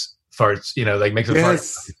somebody just farts, you know, like makes a fart,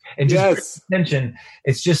 and just attention.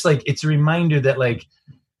 It's just like it's a reminder that, like,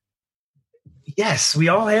 yes, we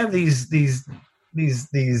all have these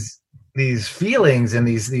feelings and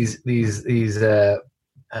these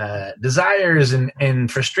desires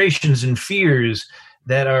and frustrations and fears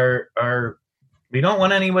that are we don't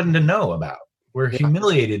want anyone to know about. We're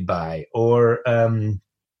humiliated by, or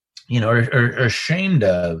you know, or ashamed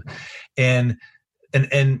of, and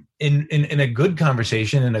in a good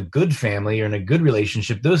conversation, in a good family, or in a good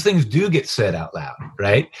relationship, those things do get said out loud,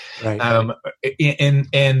 right?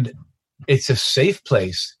 And it's a safe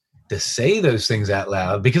place to say those things out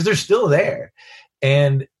loud because they're still there.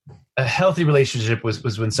 And a healthy relationship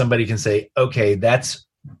was when somebody can say, okay, that's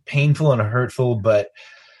painful and hurtful, but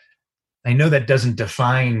I know that doesn't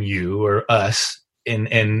define you or us,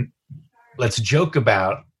 and let's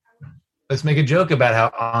make a joke about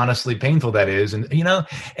how honestly painful that is. And, you know,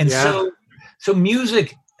 and so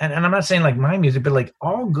music, and I'm not saying like my music, but like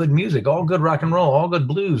all good music, all good rock and roll, all good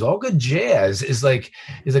blues, all good jazz is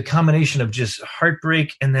a combination of just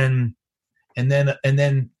heartbreak and then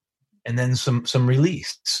some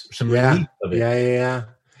release, relief of it. Yeah.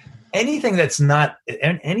 Anything that's not,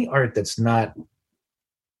 any art that's not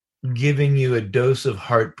giving you a dose of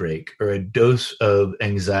heartbreak or a dose of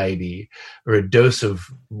anxiety or a dose of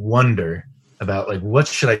wonder about, like, what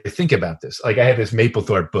should I think about this? Like, I have this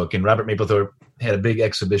Mapplethorpe book, and Robert Mapplethorpe had a big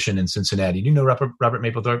exhibition in Cincinnati. Do you know Robert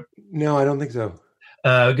Mapplethorpe? No, I don't think so.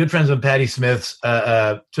 Good friends with Patti Smith,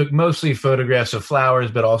 took mostly photographs of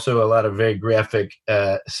flowers, but also a lot of very graphic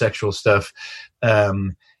sexual stuff.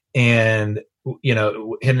 And you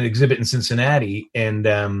know, had an exhibit in Cincinnati, and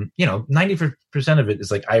you know, 90% of it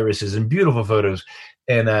is like irises and beautiful photos,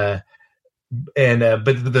 but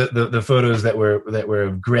the photos that were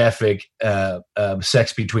of graphic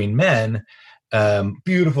sex between men,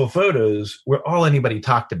 beautiful photos, were all anybody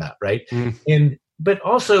talked about, right? But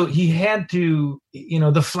also he had to, you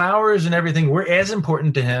know, the flowers and everything were as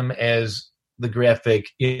important to him as the graphic,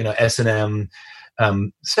 you know, S&M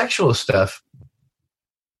sexual stuff.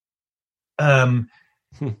 I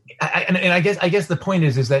guess the point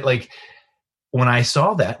is that, like, when I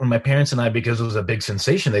saw that, when my parents and I, because it was a big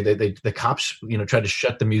sensation, the cops, you know, tried to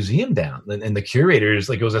shut the museum down, and the curators,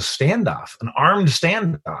 like, it was a standoff, an armed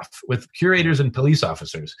standoff with curators and police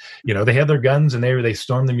officers. You know, they had their guns and they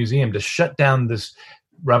stormed the museum to shut down this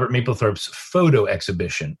Robert Mapplethorpe's photo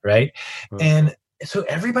exhibition, right? And so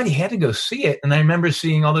everybody had to go see it. And I remember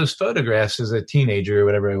seeing all those photographs as a teenager or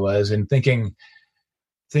whatever it was, and thinking,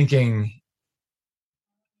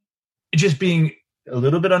 just being a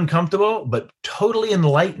little bit uncomfortable, but totally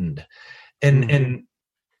enlightened, and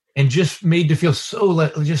just made to feel so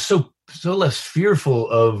less fearful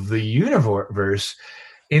of the universe,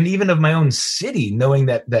 and even of my own city, knowing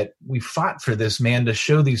that we fought for this man to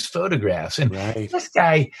show these photographs. And this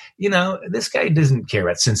guy doesn't care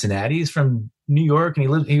about Cincinnati. He's from New York,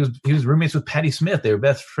 and he was roommates with Patti Smith. They were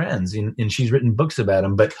best friends, and she's written books about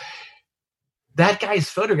him. But that guy's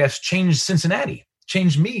photographs changed Cincinnati.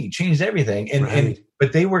 Changed me, changed everything.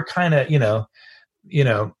 But they were kind of, you know,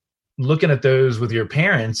 looking at those with your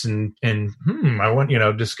parents and I want, you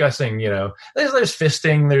know, discussing, you know, there's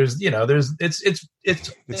fisting, there's, you know,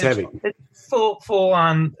 it's heavy. It's full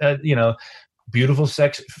on, you know, beautiful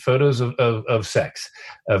sex photos of sex,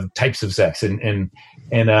 of types of sex, and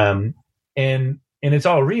it's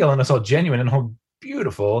all real and it's all genuine and all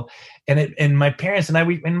beautiful. And my parents and I,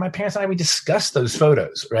 we discussed those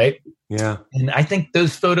photos, right? Yeah. And I think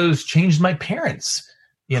those photos changed my parents,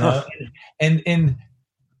 you know, and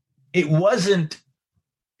it wasn't,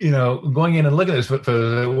 you know, going in and looking at those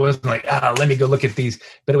photos, it wasn't like, let me go look at these,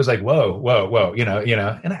 but it was like, whoa, you know,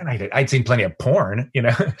 and I'd seen plenty of porn, you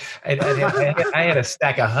know, I had a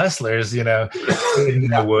stack of Hustlers, you know, in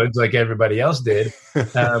the woods like everybody else did,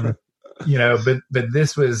 you know, but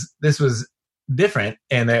this was different,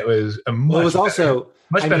 and it was Well, it was also,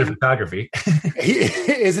 Much better photography.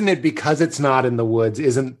 Isn't it, because it's not in the woods?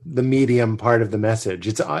 Isn't the medium part of the message?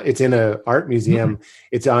 It's in an art museum.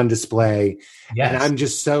 It's on display. Yes. And I'm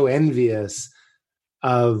just so envious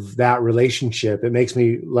of that relationship. It makes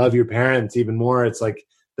me love your parents even more. It's like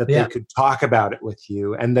that they could talk about it with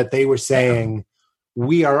you, and that they were saying,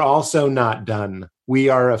 we are also not done. We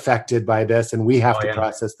are affected by this, and we have to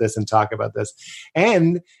process this and talk about this.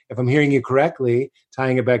 And if I'm hearing you correctly,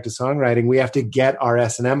 tying it back to songwriting, we have to get our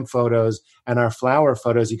S&M photos and our flower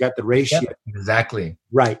photos. You got the ratio. Yep, exactly.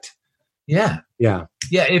 Right. Yeah. Yeah.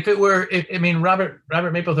 Yeah. If it were, Robert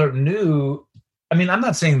Mapplethorpe knew, I'm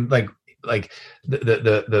not saying like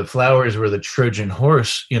the flowers were the Trojan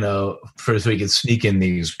horse, so he could sneak in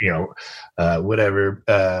these,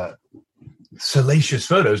 salacious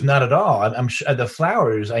photos. Not at all. I'm sure the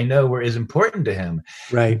flowers I know were as important to him.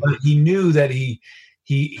 Right. But he knew that he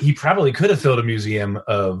probably could have filled a museum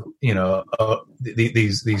of,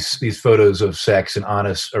 these photos of sex and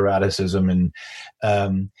honest eroticism.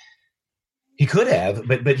 And, he could have,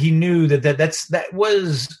 but he knew that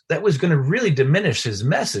was going to really diminish his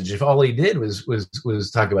message if all he did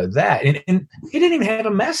was talk about that. And he didn't even have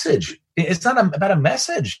a message. It's not about a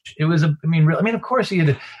message. It was of course he had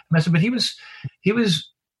a message, but he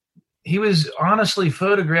was honestly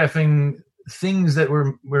photographing things that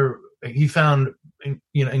were he found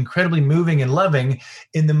incredibly moving and loving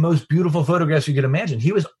in the most beautiful photographs you could imagine.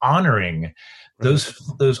 He was honoring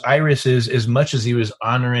those irises as much as he was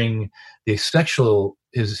honoring his sexual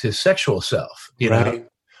self, right. know.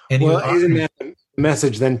 And isn't that a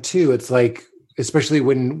message then too? It's like, especially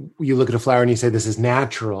when you look at a flower and you say this is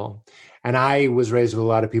natural. And I was raised with a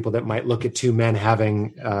lot of people that might look at two men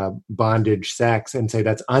having bondage sex and say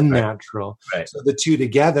that's unnatural. Right. So the two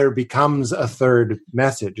together becomes a third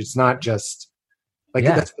message. It's not just like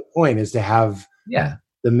that's the point, is to have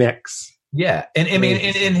the mix. Yeah, and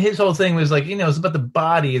and his whole thing was like, it's about the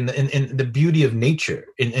body and the beauty of nature,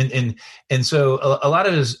 and so a lot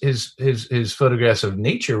of his photographs of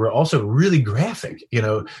nature were also really graphic,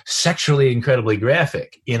 sexually incredibly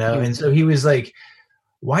graphic, and so he was like,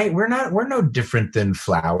 why we're no different than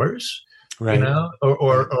flowers. Right.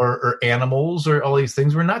 Or animals or all these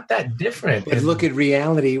things. We're not that different. But look at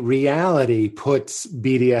reality. Reality puts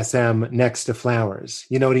BDSM next to flowers.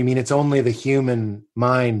 You know what I mean? It's only the human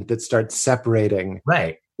mind that starts separating.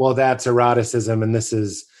 Right. Well, that's eroticism, and this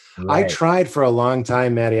is. Right. I tried for a long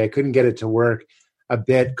time, Maddie. I couldn't get it to work. A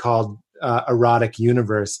bit called Erotic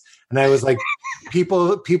Universe, and I was like,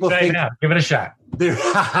 people think. Now. Give it a shot.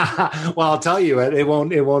 Well, I'll tell you, it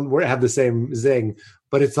won't have the same zing.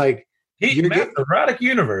 But it's like. Erotic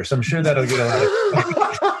Universe. I'm sure that'll get a lot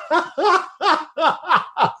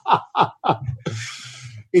of.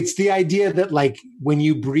 It's the idea that like when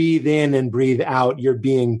you breathe in and breathe out, you're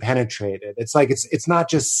being penetrated. It's like it's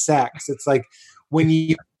not just sex. It's like when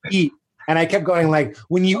you eat, and I kept going like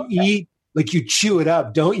when you eat, like you chew it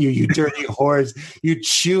up, don't you? You dirty whores. You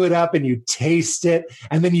chew it up and you taste it,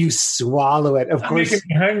 and then you swallow it. Of course, making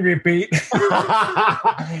me hungry, Pete.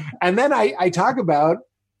 And then I talk about.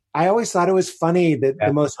 I always thought it was funny that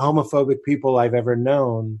the most homophobic people I've ever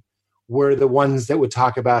known were the ones that would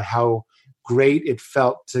talk about how great it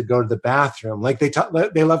felt to go to the bathroom. Like they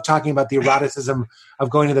love talking about the eroticism of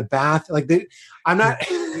going to the bath. Like I'm not.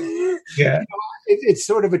 It's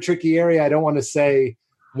sort of a tricky area. I don't want to say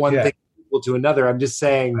one thing equal to another. I'm just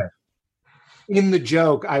saying. Right. In the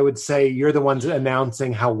joke, I would say you're the ones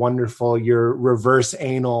announcing how wonderful your reverse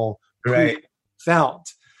anal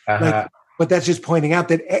felt. Uh-huh. Like, but that's just pointing out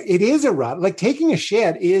that it is erotic. Like taking a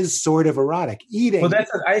shit is sort of erotic. Eating, well,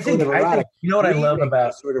 I think you know what I love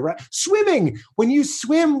about sort of swimming. When you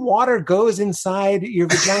swim, water goes inside your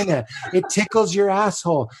vagina. It tickles your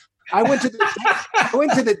asshole. I went to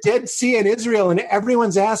the Dead Sea in Israel, and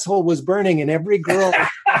everyone's asshole was burning, and every girl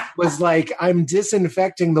was like, "I'm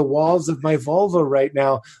disinfecting the walls of my vulva right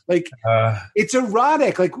now." Like it's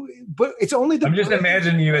erotic. Like, but it's only the. I'm just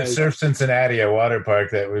imagining you at Surf Cincinnati, a water park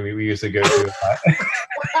that we used to go to.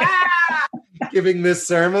 Giving this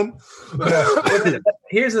sermon.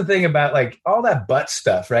 Here's the thing about like all that butt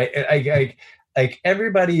stuff, right? Like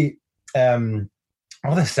everybody.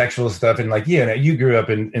 All the sexual stuff, and like you grew up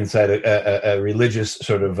inside a religious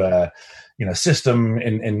sort of system,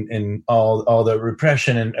 and all the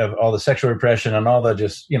repression and of all the sexual repression and all the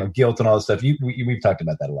just guilt and all the stuff. We've talked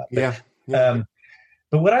about that a lot. But,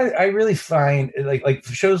 but what I really find like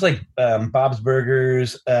shows like Bob's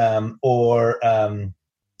Burgers or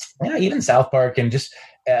even South Park and just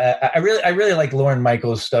I really like Lorne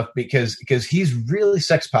Michaels stuff because he's really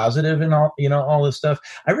sex positive and all this stuff.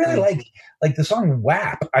 I really like the song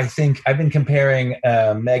WAP. I think I've been comparing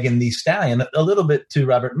Megan Thee Stallion a little bit to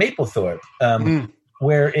Robert Mapplethorpe,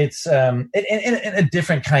 where it's in a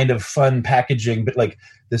different kind of fun packaging, but like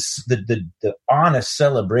this the honest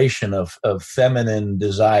celebration of feminine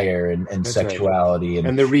desire and sexuality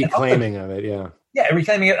and the reclaiming of it. Yeah,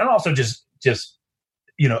 reclaiming it, and also just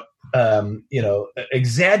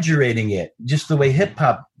exaggerating it, just the way hip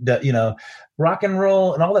hop, rock and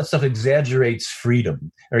roll and all that stuff exaggerates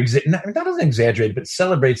freedom, or not doesn't exaggerate, but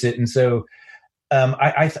celebrates it. And so,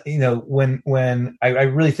 I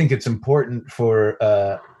really think it's important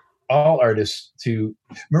for all artists to.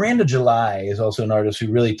 Miranda July is also an artist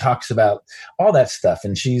who really talks about all that stuff,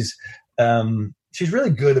 and she's really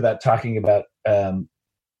good about talking about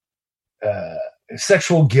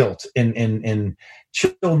sexual guilt in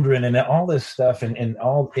children and all this stuff so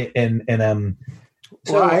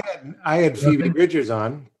I had Phoebe Bridgers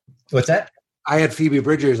on. What's that? I had Phoebe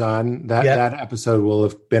Bridgers on. That episode will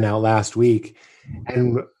have been out last week,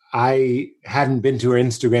 and I hadn't been to her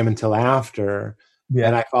Instagram until after,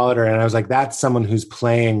 and I followed her, and I was like, that's someone who's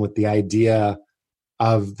playing with the idea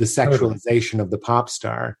of the sexualization of the pop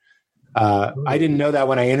star. I didn't know that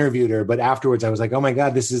when I interviewed her, but afterwards I was like, oh my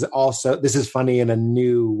God, this is funny in a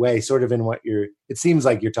new way, sort of in what it seems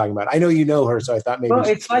like you're talking about. I know you know her, so I thought maybe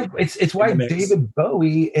it's why David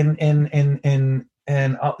Bowie and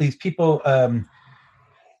all these people,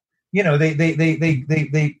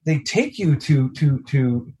 they take you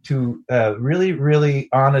to really, really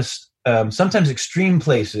honest, sometimes extreme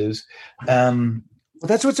places. Well,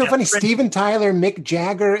 that's what's so funny. Steven Tyler, Mick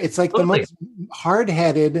Jagger, it's like the most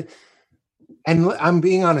hard-headed. And I'm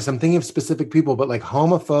being honest, I'm thinking of specific people, but like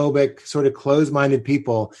homophobic, sort of closed-minded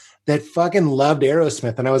people that fucking loved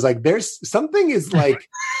Aerosmith. And I was like, there's something is like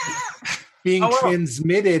being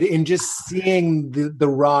transmitted in just seeing the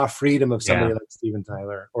raw freedom of somebody like Steven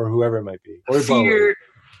Tyler or whoever it might be. Or fear.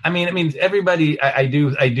 I mean, everybody, I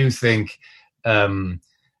do think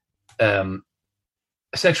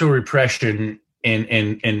sexual repression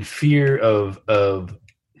and fear of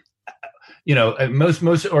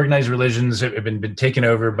most organized religions have been taken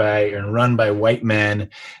over by and run by white men,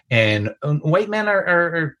 and white men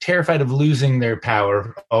are terrified of losing their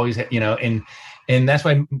power. Always, and that's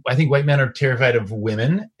why I think white men are terrified of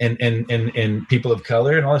women and people of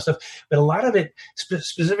color and all that stuff. But a lot of it,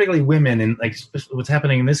 specifically women, and like what's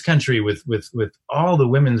happening in this country with all the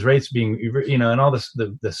women's rights being, and all this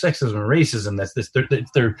the sexism and racism. That's this.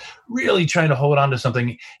 They're really trying to hold on to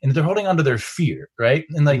something, and they're holding on to their fear, right?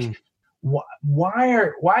 And like.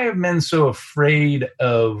 Why are men so afraid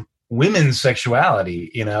of women's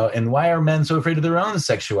sexuality, and why are men so afraid of their own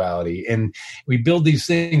sexuality? And we build these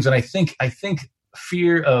things, and I think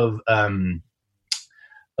fear of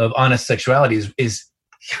honest sexuality is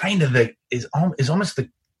kind of is almost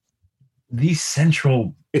the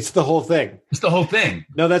central. It's the whole thing. It's the whole thing.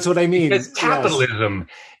 No, that's what I mean. Because capitalism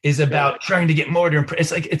is about trying to get more to impress.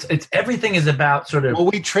 It's like it's everything is about sort of. Well,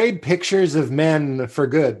 we trade pictures of men for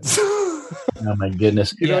goods. Oh my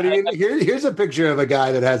goodness! You know what I mean? Here's a picture of a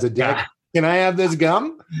guy that has a dick. Can I have this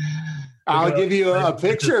gum? I'll give you a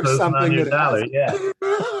picture of something that has.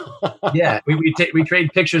 Yeah. We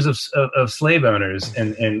trade pictures of slave owners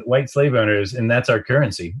and white slave owners, and that's our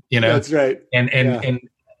currency. That's right. And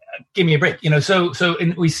give me a break. So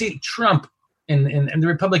and we see Trump and the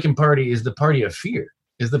Republican Party is the party of fear,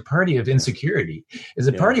 is the party of insecurity, is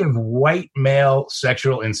the party of white male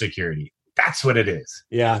sexual insecurity. That's what it is.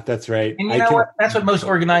 Yeah, that's right. And what? That's what most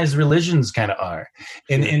organized religions kind of are.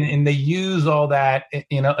 And they use all that,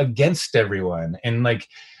 against everyone. And like,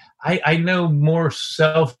 I know more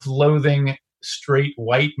self-loathing straight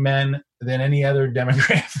white men than any other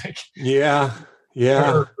demographic. Yeah.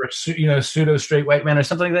 Or pseudo straight white men or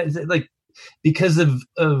something like that. Like, because of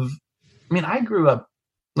I grew up,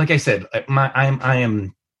 like I said, I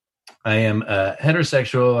am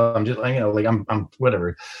heterosexual. I'm just I'm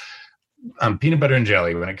whatever. Peanut butter and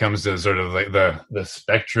jelly when it comes to sort of like the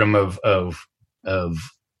spectrum of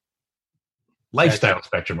lifestyle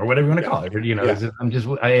spectrum or whatever you want to call it.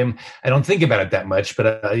 I don't think about it that much,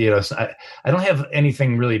 but I don't have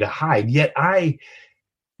anything really to hide. Yet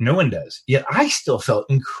no one does. Yet I still felt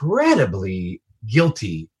incredibly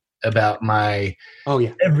guilty about my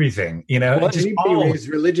everything. Well, anybody who's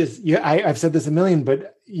religious. Yeah, I've said this a million,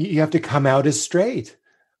 but you have to come out as straight.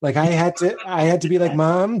 Like I had to be like,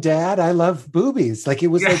 Mom, Dad, I love boobies. Like it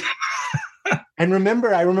was like, and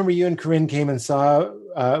I remember you and Corinne came and saw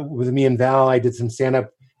with me and Val, I did some stand up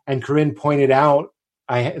and Corinne pointed out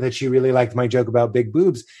that she really liked my joke about big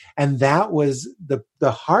boobs. And that was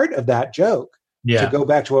the heart of that joke. Yeah. To go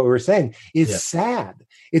back to what we were saying, is sad.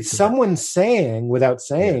 It's someone saying, without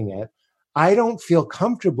saying it, I don't feel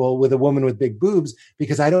comfortable with a woman with big boobs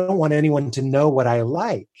because I don't want anyone to know what I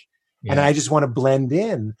like. Yeah. And I just want to blend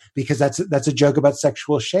in because that's a joke about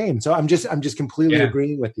sexual shame. So I'm just completely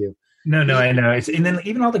agreeing with you. No, I know. And then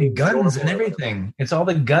even all the guns and everything. It's all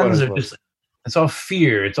the guns are just. It's all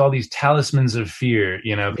fear. It's all these talismans of fear.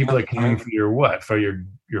 You know, people are coming for your what? For your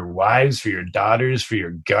wives, for your daughters, for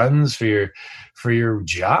your guns, for your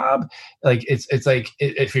job. Like it's like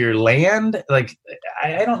for your land. Like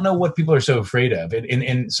I don't know what people are so afraid of.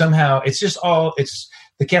 And somehow it's just it's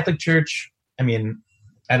the Catholic Church. I mean,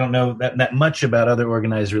 I don't know that much about other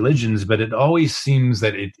organized religions, but it always seems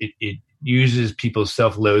that it uses people's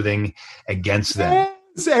self-loathing against them.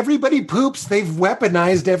 Everybody poops. They've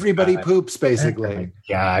weaponized everybody poops, basically. Oh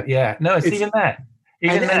God, yeah. No, it's even that.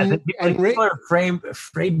 People are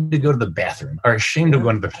afraid to go to the bathroom, are ashamed of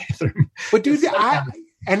going to the bathroom. But dude,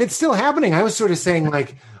 and it's still happening. I was sort of saying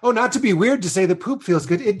like, oh, not to be weird to say the poop feels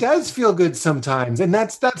good. It does feel good sometimes. And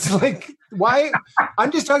that's like, why?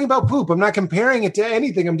 I'm just talking about poop. I'm not comparing it to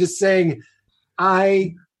anything. I'm just saying,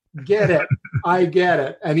 I get it. I get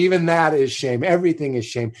it. And even that is shame. Everything is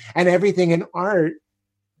shame. And everything in art,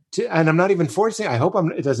 and I'm not even forcing. I hope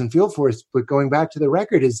it doesn't feel forced. But going back to the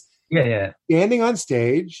record is standing on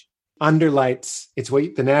stage under lights. It's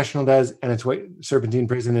what the National does, and it's what Serpentine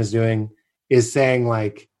Prison is doing. Is saying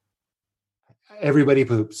like everybody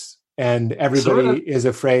poops and everybody is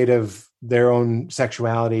afraid of their own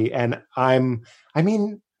sexuality. And I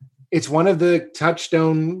mean, it's one of the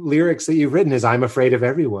touchstone lyrics that you've written is "I'm afraid of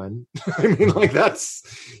everyone." I mean, like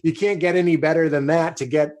you can't get any better than that to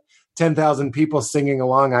get 10,000 people singing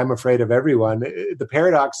along, "I'm afraid of everyone." The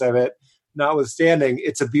paradox of it notwithstanding,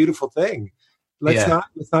 it's a beautiful thing. Let's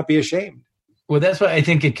not be ashamed. Well, that's why I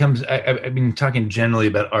think it comes. I've been talking generally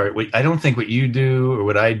about art. I don't think what you do or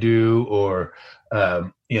what I do or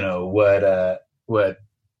what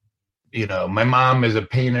my mom is a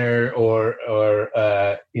painter or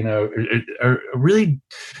really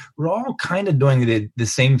we're all kind of doing the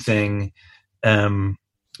same thing.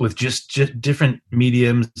 With just different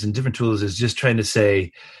mediums and different tools is just trying to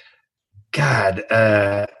say, God,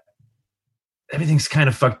 everything's kind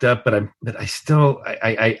of fucked up, but I still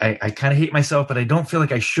kind of hate myself, but I don't feel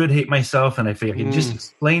like I should hate myself. And I feel I can just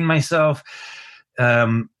explain myself.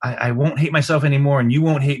 I won't hate myself anymore and you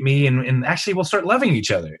won't hate me. And actually we'll start loving each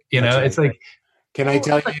other. You know, it's like, can I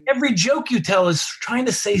tell you? Every joke you tell is trying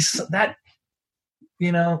to say that,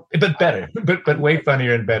 but better, but way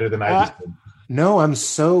funnier and better than I just did. No, I'm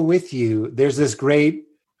so with you. There's this great,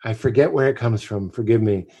 I forget where it comes from, forgive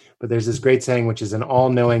me, but there's this great saying, which is an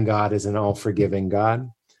all-knowing God is an all-forgiving God.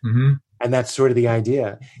 Mm-hmm. And that's sort of the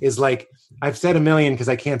idea is like, I've said a million because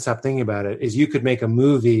I can't stop thinking about it, is you could make a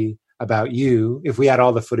movie about you if we had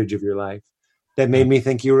all the footage of your life that made me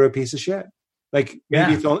think you were a piece of shit. Like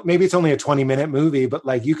maybe it's only a 20-minute movie, but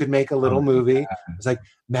like you could make a little movie. It's like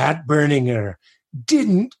Matt Berninger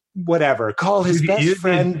didn't whatever, call his best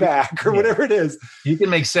friend back or whatever it is. You can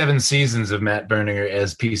make 7 seasons of Matt Berninger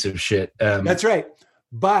as piece of shit. That's right.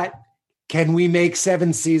 But can we make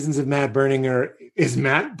 7 seasons of Matt Berninger? Is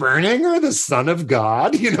Matt Berninger the son of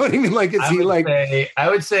God? You know what I mean? Like, is he like? I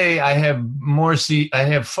would say I have I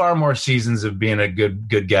have far more seasons of being a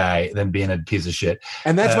good guy than being a piece of shit.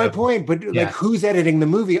 And that's my point. But like, who's editing the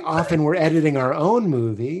movie? Often we're editing our own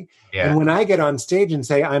movie. Yeah. And when I get on stage and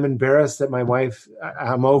say I'm embarrassed that my wife,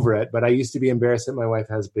 I'm over it, but I used to be embarrassed that my wife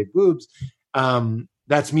has big boobs.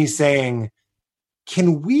 That's me saying,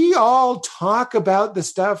 can we all talk about the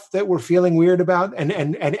stuff that we're feeling weird about and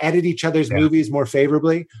edit each other's movies more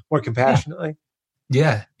favorably, more compassionately?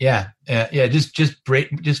 Yeah.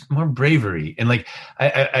 Just more bravery. And like,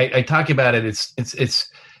 I talk about it. It's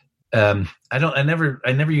I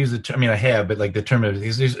never use the term. I mean, I have, but like the term of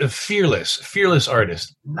there's a fearless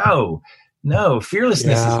artist. No,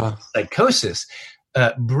 fearlessness is psychosis.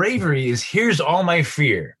 Bravery is here's all my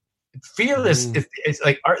fear. Fearless, it's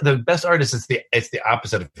like the best artist. It's the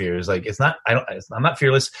opposite of fear. It's like I'm not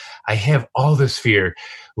fearless. I have all this fear.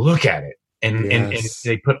 Look at it, and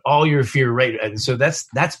they put all your fear right. And so that's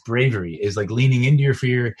bravery. Is like leaning into your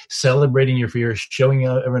fear, celebrating your fear, showing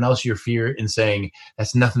everyone else your fear, and saying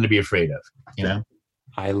that's nothing to be afraid of. You know,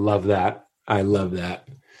 I love that.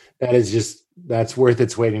 That is that's worth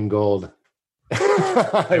its weight in gold.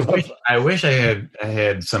 I wish I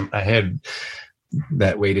had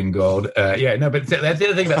that weight in gold. But that's the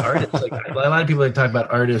other thing about artists. Like a lot of people talk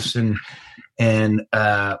about artists and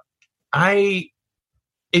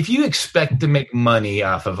if you expect to make money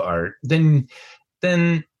off of art, then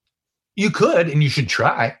then you could, and you should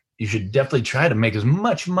try. You should definitely try to make as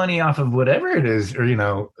much money off of whatever it is,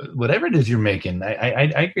 or whatever it is you're making. I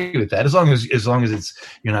agree with that. As long as it's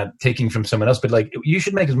you're not taking from someone else, but like you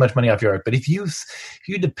should make as much money off your art. But if you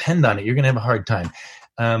depend on it, you're going to have a hard time.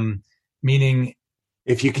 Meaning,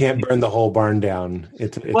 if you can't burn the whole barn down,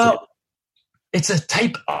 it's a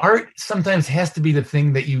type art. Sometimes has to be the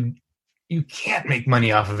thing that you can't make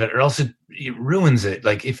money off of it, or else it ruins it.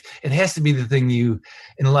 Like if it has to be the thing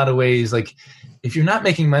in a lot of ways, like if you're not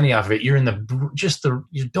making money off of it, you're in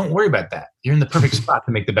you don't worry about that. You're in the perfect spot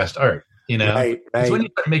to make the best art, Right. So when you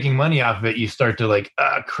start making money off of it, you start to like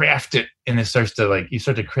craft it, and you start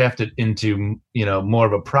to craft it into, more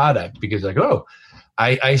of a product, because like, oh,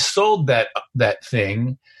 I sold that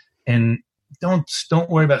thing, and don't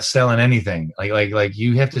worry about selling anything. Like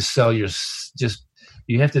you have to sell you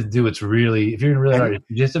have to do what's really, if you're really hard,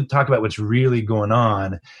 you just have to talk about what's really going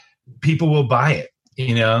on. People will buy it,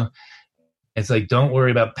 It's like, don't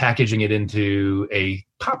worry about packaging it into a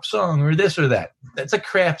pop song or this or that. That's a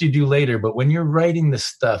craft you do later. But when you're writing the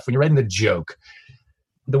stuff, when you're writing the joke,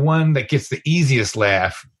 the one that gets the easiest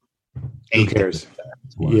laugh, who cares?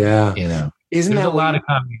 Yeah. Isn't there's that a lot of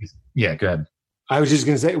comedies? Yeah, go ahead. I was just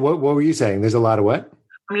going to say, what were you saying? There's a lot of what?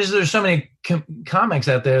 There's so many comics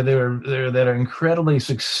out there that are incredibly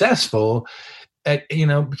successful at,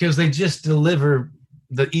 because they just deliver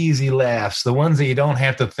the easy laughs, the ones that you don't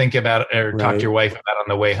have to think about or talk to your wife about on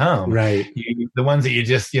the way home. Right. The ones that you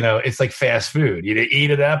just, it's like fast food. You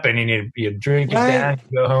eat it up and you drink it down,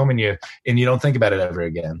 you go home and you don't think about it ever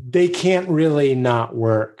again. They can't really not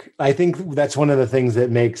work. I think that's one of the things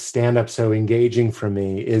that makes stand-up so engaging for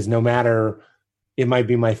me is no matter, it might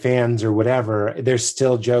be my fans or whatever, there's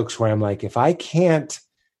still jokes where I'm like, if I can't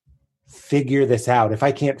figure this out, if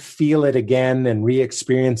I can't feel it again and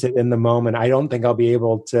re-experience it in the moment, I don't think I'll be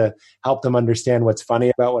able to help them understand what's funny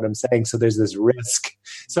about what I'm saying. So there's this risk.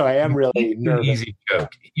 So I am really nervous. Easy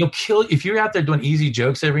joke. You'll kill if you're out there doing easy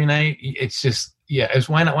jokes every night. It's just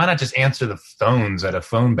why not just answer the phones at a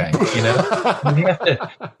phone bank? You have to. You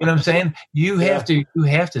know what I'm saying? You have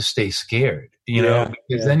to stay scared.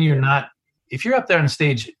 Because then you're not. If you're up there on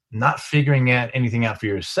stage not figuring anything out for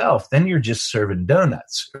yourself, then you're just serving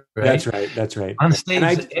donuts. Right? That's right. On stage,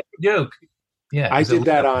 every joke. Yeah, I did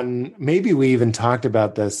that on. Maybe we even talked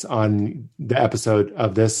about this on the episode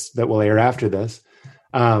of this that will air after this.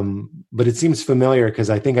 But it seems familiar because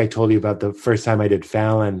I think I told you about the first time I did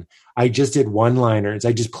Fallon. I just did one-liners.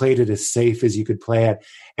 I just played it as safe as you could play it,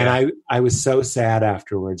 and I was so sad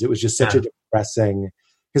afterwards. It was just such a depressing.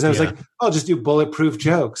 Because I was like, I'll just do bulletproof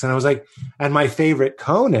jokes. And I was like, and my favorite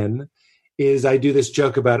Conan is I do this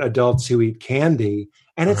joke about adults who eat candy.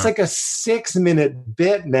 And it's like a 6-minute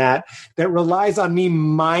bit, Matt, that relies on me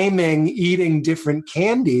miming eating different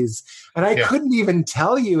candies. And I couldn't even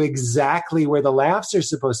tell you exactly where the laughs are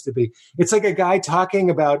supposed to be. It's like a guy talking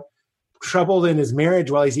about trouble in his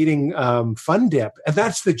marriage while he's eating Fun Dip. And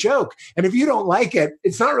that's the joke. And if you don't like it,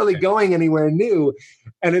 it's not really going anywhere new.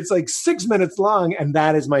 And it's like 6 minutes long. And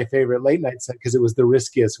that is my favorite late night set because it was the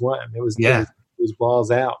riskiest one. It was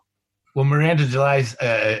balls out. Well, Miranda July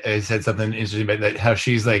said something interesting about that, how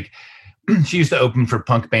she's like, she used to open for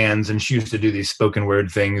punk bands and she used to do these spoken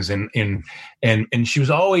word things and she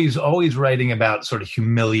was always writing about sort of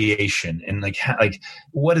humiliation and like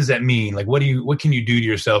what does that mean? Like what can you do to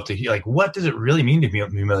yourself to like what does it really mean to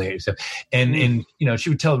humiliate yourself? And she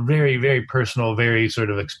would tell very, very personal, very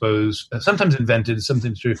sort of exposed, sometimes invented,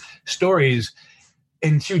 sometimes true stories,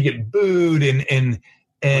 and she would get booed and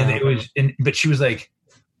it was but she was like,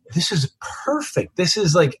 this is perfect. This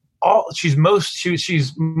is like she's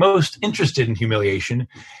most interested in humiliation,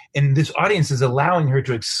 and this audience is allowing her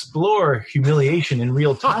to explore humiliation in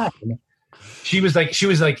real time. She was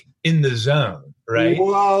like in the zone, right?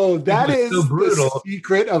 Whoa, that is so brutal. The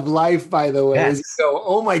secret of life, by the way. Yes. Is go,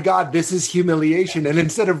 oh my God, this is humiliation. And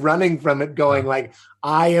instead of running from it, going like,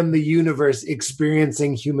 I am the universe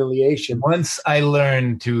experiencing humiliation. Once I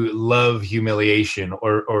learned to love humiliation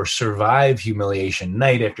or survive humiliation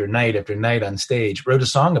night after night after night on stage, wrote a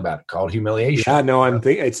song about it called Humiliation. Yeah, no,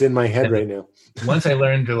 it's in my head right now. Once I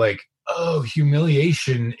learned to like,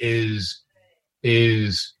 humiliation is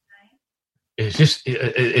it's just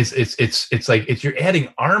it's like you're adding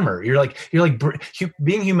armor. You're like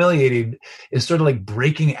being humiliated is sort of like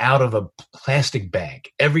breaking out of a plastic bag.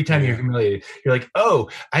 Every time you're humiliated, you're like,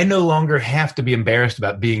 oh, I no longer have to be embarrassed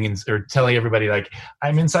about being in, or telling everybody like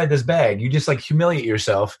I'm inside this bag. You just like humiliate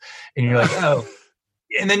yourself, and you're like, oh,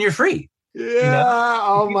 and then you're free. Yeah.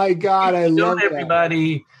 Oh my God, I love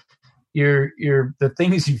everybody. the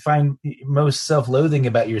things you find most self-loathing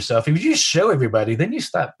about yourself, if you just show everybody, then you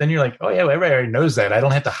stop. Then you're like, oh yeah, everybody already knows that. I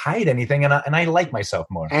don't have to hide anything, and I like myself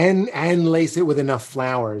more. And lace it with enough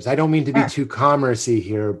flowers. I don't mean to be too commercy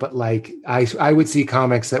here, but like I would see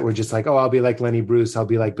comics that were just like, oh, I'll be like Lenny Bruce, I'll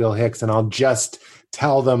be like Bill Hicks, and I'll just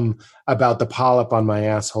tell them about the polyp on my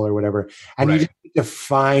asshole or whatever. And you just need to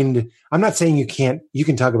find. I'm not saying you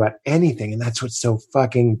can talk about anything, and that's what's so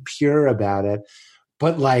fucking pure about it.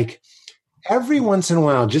 But like, every once in a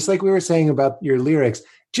while, just like we were saying about your lyrics,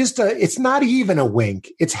 it's not even a wink.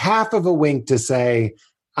 It's half of a wink to say,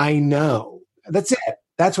 I know. That's it.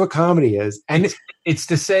 That's what comedy is. And it's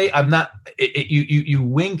to say, I'm not, you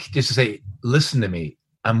wink just to say, listen to me.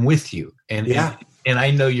 I'm with you. And I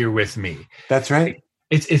know you're with me. That's right.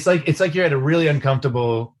 It's like you're at a really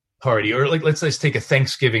uncomfortable party, or like, let's take a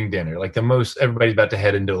Thanksgiving dinner, like everybody's about to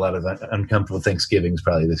head into a lot of uncomfortable Thanksgivings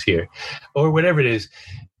probably this year, or whatever it is.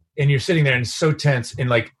 And you're sitting there and it's so tense, and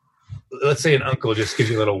like, let's say an uncle just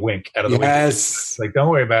gives you a little wink out of the window. Yes. Like, don't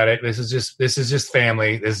worry about it. This is just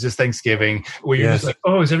family. This is just Thanksgiving. Where you're just like,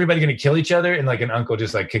 oh, is everybody going to kill each other? And like an uncle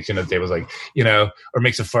just like kicks you under the table, like, or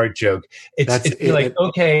makes a fart joke. It's like,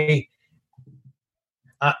 okay,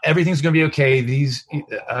 everything's going to be okay.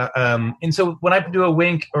 And so when I do a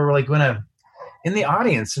wink, or like when I'm in the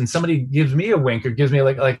audience and somebody gives me a wink or gives me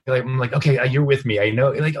like I'm like, okay, you're with me. I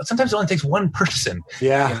know. Like sometimes it only takes one person.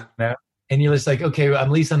 Yeah. And you're just like, okay, at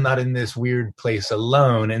least I'm not in this weird place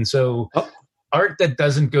alone. And so art that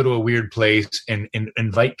doesn't go to a weird place and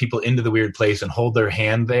invite people into the weird place and hold their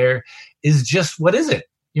hand there is just, what is it?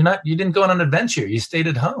 You didn't go on an adventure. You stayed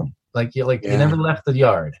at home. You never left the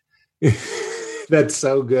yard. That's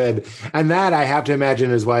so good. And that, I have to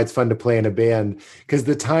imagine, is why it's fun to play in a band. Because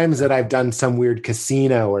the times that I've done some weird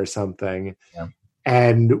casino or something,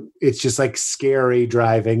 and it's just like scary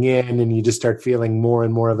driving in, and you just start feeling more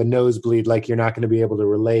and more of a nosebleed, like you're not going to be able to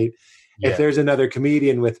relate. If there's another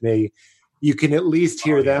comedian with me, you can at least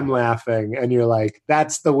hear them laughing, and you're like,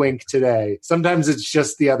 that's the wink today. Sometimes it's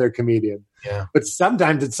just the other comedian. Yeah. But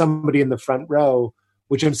sometimes it's somebody in the front row,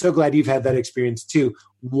 which I'm so glad you've had that experience too.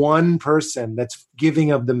 One person that's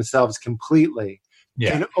giving of themselves completely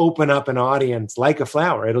can open up an audience like a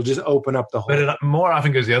flower. It'll just open up the whole. But it more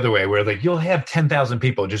often goes the other way, where like you'll have 10,000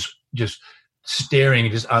 people just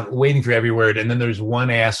staring, just waiting for every word, and then there's one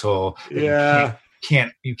asshole. Yeah.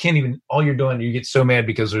 You can't even. All you're doing, you get so mad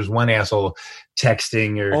because there's one asshole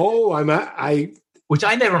texting or. Which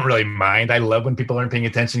I never really mind. I love when people aren't paying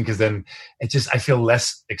attention, because then I feel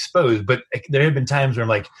less exposed. But there have been times where I'm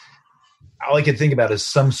like, all I can think about is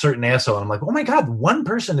some certain asshole. And I'm like, oh my God, one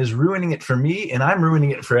person is ruining it for me, and I'm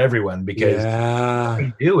ruining it for everyone, because what are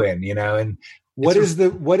you doing, And what is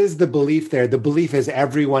the belief there? The belief is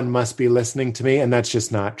everyone must be listening to me, and that's just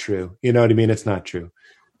not true. You know what I mean? It's not true.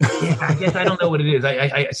 I guess I don't know what it is.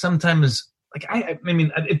 I sometimes. Like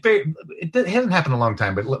it hasn't happened in a long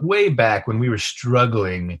time, but way back when we were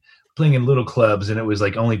struggling, playing in little clubs, and it was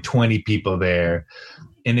like only 20 people there.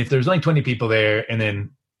 And if there's only 20 people there, and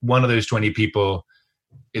then one of those 20 people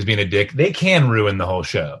is being a dick, they can ruin the whole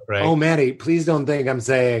show, right? Oh, Matty, please don't think I'm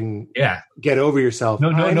saying, get over yourself.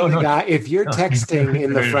 No. Guy, if you're texting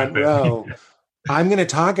in the front row, I'm going to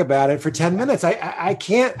talk about it for 10 minutes. I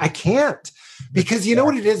can't, because you know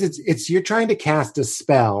what it is? It's you're trying to cast a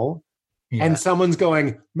spell. Yeah. And someone's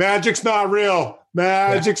going, magic's not real.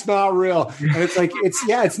 Magic's not real. And it's like,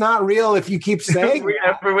 it's not real if you keep saying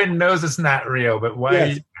everyone knows it's not real, but why?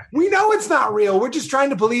 Yes. We know it's not real. We're just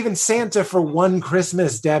trying to believe in Santa for one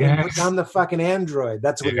Christmas, Devin. Put down the fucking Android.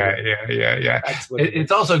 That's what Yeah. That's what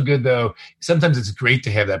it's also good, though. Sometimes it's great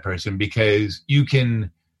to have that person, because you can,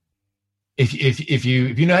 if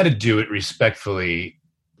you know how to do it respectfully,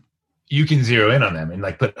 you can zero in on them and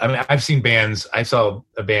I've seen bands. I saw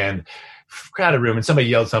a band, crowded room, and somebody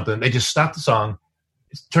yelled something. They just stopped the song,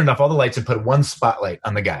 turned off all the lights, and put one spotlight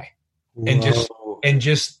on the guy, and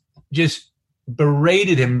just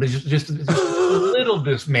berated him, just belittled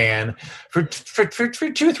this man for 2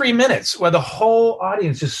 or 3 minutes, while the whole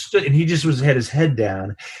audience just stood, and he just had his head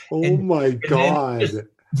down. My God,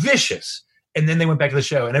 vicious. And then they went back to the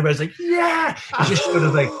show, and everybody's like, "Yeah!" It just showed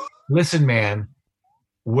us, like, listen, man,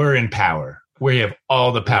 we're in power. We have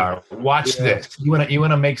all the power. Watch this. You want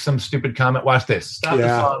to make some stupid comment? Watch this. Stop the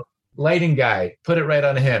song. Lighting guy. Put it right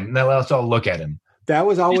on him. Now let's all look at him. That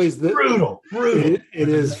was always brutal. It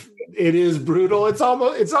is brutal. It's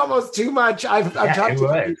almost too much. I've talked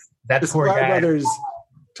to that poor guy. Brothers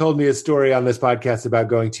told me a story on this podcast about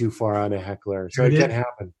going too far on a heckler. So it can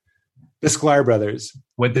happen. The Sklar brothers.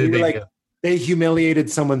 What did they do? They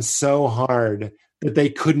humiliated someone so hard that they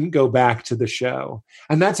couldn't go back to the show.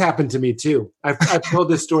 And that's happened to me too. I've told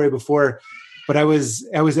this story before, but I was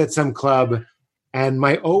at some club, and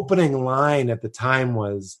my opening line at the time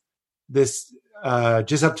was this,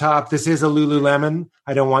 just up top, "This is a Lululemon.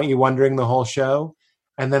 I don't want you wondering the whole show."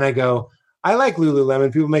 And then I go, "I like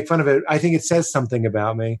Lululemon. People make fun of it. I think it says something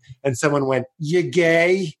about me." And someone went, "You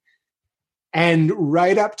gay?" And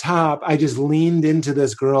right up top, I just leaned into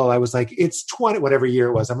this girl. I was like, "It's whatever year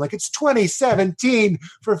it was." I'm like, "It's 2017.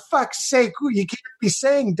 For fuck's sake, you can't be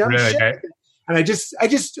saying dumb shit." And I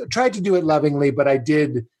just tried to do it lovingly, but I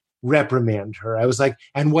did reprimand her. I was like,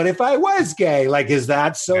 "And what if I was gay? Like, is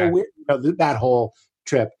that so weird?" That whole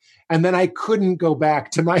trip. And then I couldn't go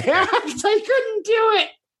back to my act. I couldn't do it.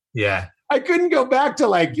 Yeah. I couldn't go back to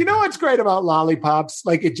like, you know what's great about lollipops?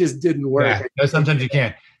 Like, it just didn't work. Yeah. No, sometimes you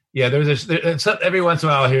can't. Yeah, every once in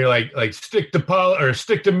a while I'll hear like stick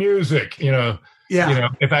to music, Yeah.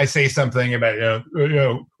 If I say something about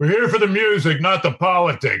we're here for the music, not the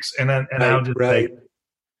politics, and I'll just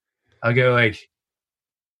I'll go like,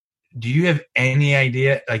 "Do you have any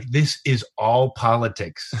idea? Like, this is all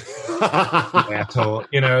politics, asshole."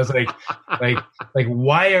 It's like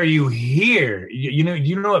why are you here? You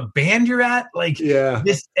know what band you're at? Like,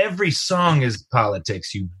 this every song is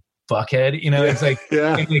politics, you fuckhead. It's like,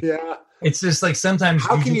 it's just like sometimes.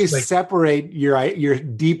 How can you separate your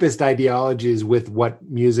deepest ideologies with what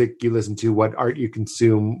music you listen to, what art you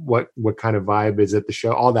consume, what kind of vibe is at the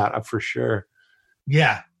show, all that for sure.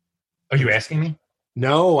 Yeah. Are you asking me?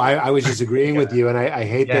 No, I was just agreeing with you, and I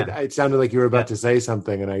hate that it sounded like you were about to say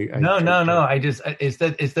something, and No. It's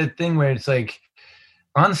that thing where it's like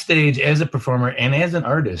on stage as a performer and as an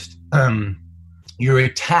artist, you're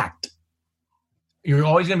attacked. You're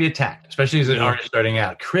always going to be attacked, especially as an artist starting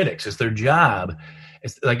out. Critics, it's their job.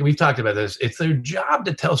 It's like we've talked about this. It's their job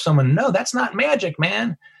to tell someone, "No, that's not magic,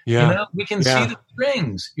 man. Yeah. We can see the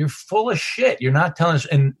strings. You're full of shit. You're not telling us."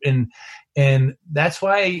 And that's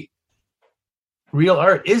why real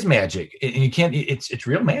art is magic, and you can't. It's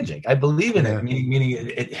real magic. I believe in it. Meaning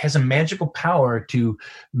it has a magical power to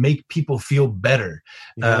make people feel better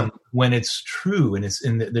when it's true, and it's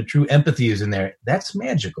in the true empathy is in there. That's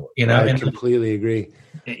magical. I completely agree.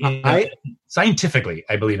 Scientifically,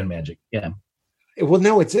 I believe in magic. Yeah. Well,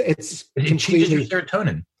 no, it changes your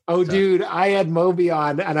serotonin. Oh, dude, I had Moby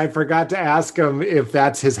on, and I forgot to ask him if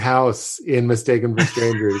that's his house in Mistaken for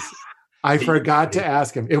Strangers. I forgot to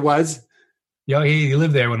ask him. It was. Yeah, he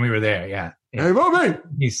lived there when we were there. Yeah. Hey, Moby!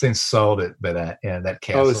 He's since sold it, but that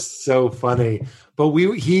castle. Oh, so funny. But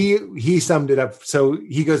he summed it up. So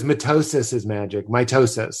he goes, mitosis is magic.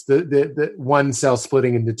 Mitosis, the one cell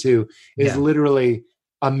splitting into two, is literally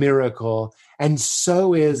a miracle, and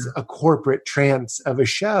so is a corporate trance of a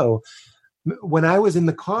show. When I was in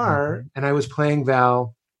the car and I was playing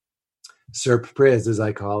Val Surprise, as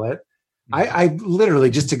I call it, I literally,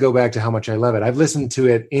 just to go back to how much I love it, I've listened to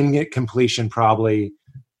it in completion probably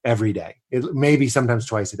every day. It maybe sometimes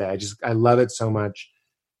twice a day. I love it so much.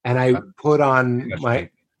 And I put on my,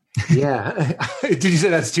 Did you say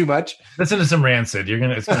that's too much? Listen to some Rancid.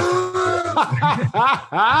 It's gonna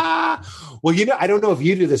Well, I don't know if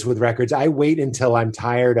you do this with records. I wait until I'm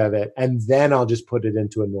tired of it, and then I'll just put it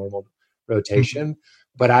into a normal rotation.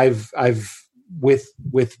 But I've with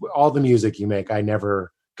all the music you make, I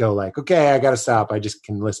never go like, okay, I got to stop. I just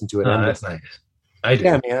can listen to it. That's nice. I do.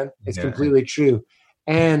 Yeah, man, it's completely true.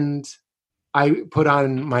 And I put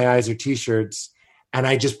on My Eyes Are T-shirts, and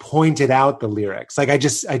I just pointed out the lyrics. Like I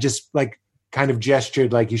just like kind of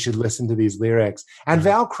gestured like you should listen to these lyrics. And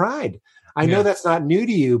Val cried. I know that's not new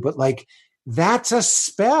to you, but like that's a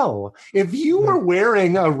spell. If you were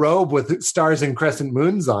wearing a robe with stars and crescent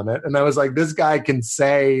moons on it, and I was like, this guy can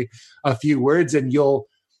say a few words, and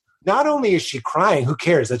not only is she crying, who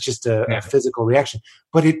cares? That's just a physical reaction.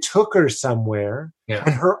 But it took her somewhere,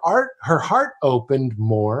 and her heart opened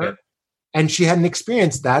more, and she had an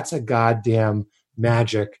experience. That's a goddamn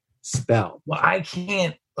magic spell. Well, I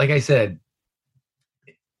can't, like I said,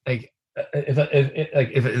 like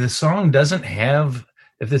if the song doesn't have,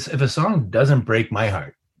 if a song doesn't break my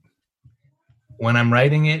heart when I'm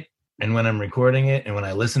writing it and when I'm recording it and when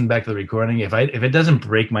I listen back to the recording, if it doesn't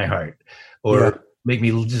break my heart or make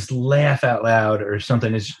me just laugh out loud or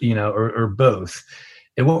something, is or both,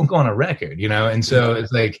 it won't go on a record, And so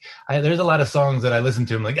it's like there's a lot of songs that I listen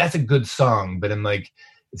to. I'm like, that's a good song, but I'm like,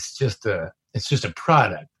 it's just a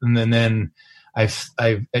product, and then I've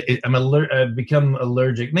become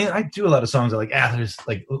allergic. Man, I do a lot of songs that like there's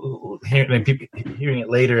like people hearing it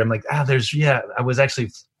later. I'm like I was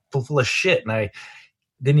actually full of shit, and I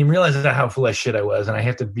didn't even realize how full of shit I was, and I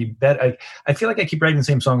have to be better. I feel like I keep writing the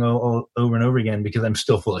same song over and over again because I'm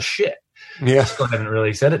still full of shit. Yeah. I still haven't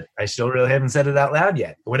really said it. I still really haven't said it out loud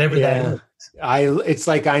yet. Whatever that is. It's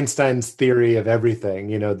like Einstein's theory of everything,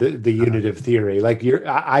 the unitive theory. Like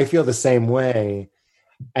I feel the same way.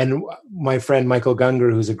 And my friend Michael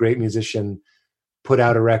Gungor, who's a great musician, put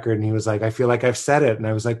out a record and he was like, I feel like I've said it. And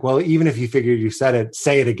I was like, well, even if you figured you said it,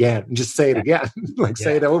 say it again. Just say it again.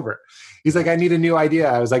 Say it over. He's like, I need a new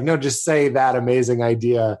idea. I was like, no, just say that amazing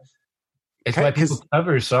idea. It's why people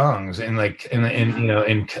cover songs and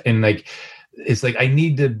it's like I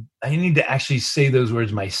need to actually say those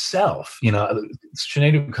words myself.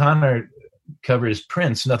 Sinead O'Connor covers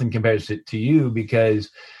Prince, Nothing Compares to You,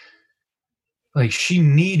 because like she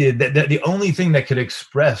needed that the only thing that could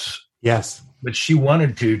express what she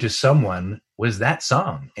wanted to someone was that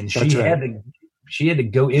song, and she had to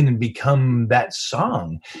go in and become that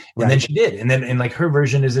song, and then she did, and like her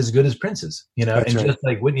version is as good as Prince's, just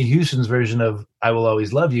like Whitney Houston's version of "I Will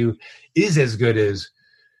Always Love You" is as good as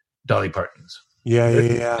Dolly Parton's.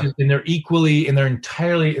 And they're equally, and they're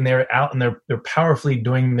entirely, and they're out, and they're powerfully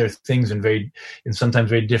doing their things in sometimes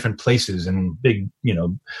very different places and big,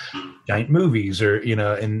 giant movies, or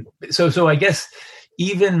and so I guess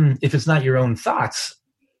even if it's not your own thoughts,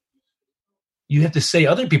 you have to say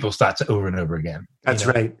other people's thoughts over and over again. That's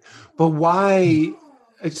right. But why?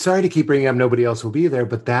 Sorry to keep bringing up Nobody Else Will Be There,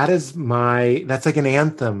 but that's like an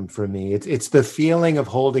anthem for me. It's the feeling of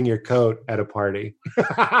holding your coat at a party,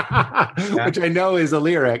 which I know is a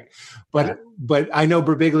lyric, but I know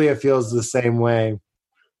Birbiglia feels the same way,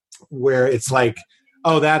 where it's like,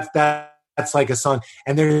 oh, that's like a song.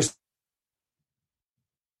 And there's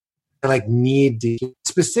like need to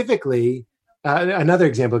specifically, another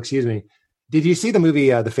example, excuse me. Did you see the movie,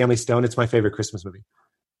 The Family Stone? It's my favorite Christmas movie.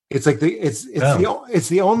 It's like it's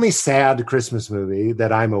the only sad Christmas movie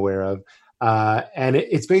that I'm aware of, and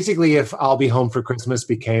it's basically if I'll Be Home for Christmas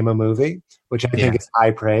became a movie, which I think is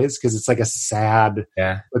high praise because it's like a sad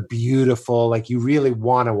but beautiful, like you really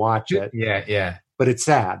want to watch it. But it's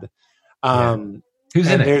sad.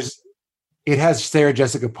 Who's in it? It has Sarah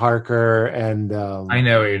Jessica Parker and I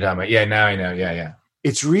know what you're talking about. Yeah, now I know. Yeah.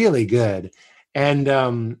 It's really good,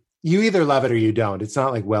 and you either love it or you don't. It's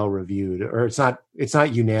not like well reviewed, or it's not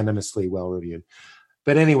unanimously well reviewed.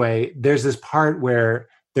 But anyway, there's this part where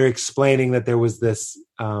they're explaining that there was this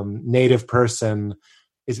native person.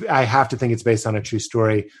 I have to think it's based on a true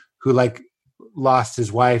story, who like lost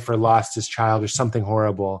his wife or lost his child or something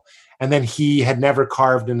horrible. And then he had never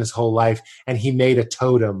carved in his whole life, and he made a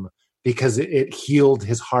totem because it healed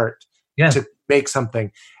his heart to make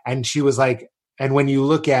something. And she was like, and when you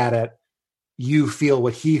look at it, you feel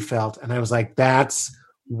what he felt. And I was like, that's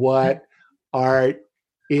what art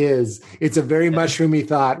is. It's a very mushroomy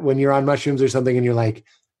thought when you're on mushrooms or something and you're like,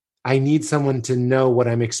 I need someone to know what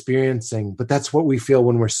I'm experiencing. But that's what we feel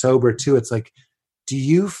when we're sober too. It's like, do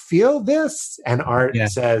you feel this? And art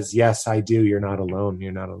says, yes, I do. You're not alone.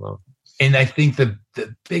 You're not alone. And I think the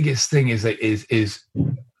biggest thing is that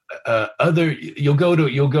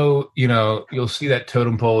you'll see that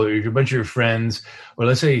totem pole, or a bunch of your friends, or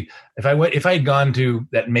let's say if I had gone to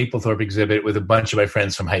that Mapplethorpe exhibit with a bunch of my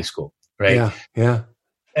friends from high school, right? Yeah.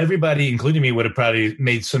 Everybody, including me, would have probably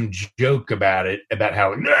made some joke about it, about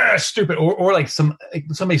how stupid, or like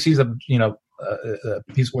somebody sees a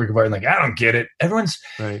piece of work of art and like, I don't get it. Everyone's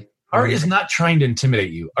right. Art is not trying to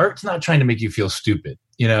intimidate you. Art's not trying to make you feel stupid,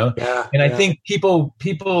 I think people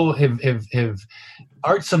have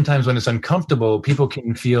art sometimes when it's uncomfortable, people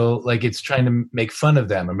can feel like it's trying to make fun of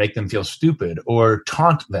them or make them feel stupid or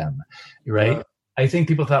taunt them, right? I think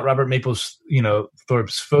people thought Robert Maples,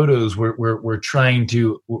 Thorpe's photos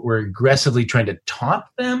were aggressively trying to taunt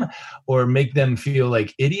them or make them feel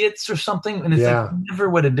like idiots or something. And it's like never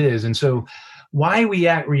what it is. And so why we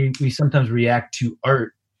sometimes react to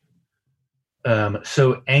art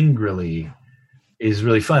so angrily is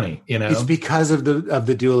really funny, It's because of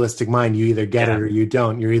the dualistic mind. You either get it or you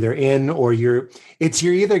don't. You're either in or you're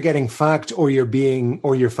either getting fucked or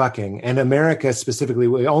you're fucking. And America specifically,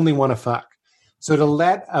 we only want to fuck. So to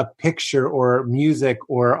let a picture or music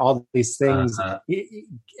or all these things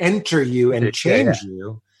enter you and change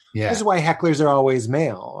you. Yeah. This is why hecklers are always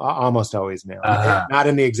male, almost always male. Not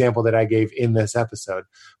in the example that I gave in this episode,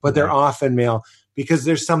 but they're often male. Because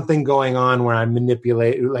there's something going on where I'm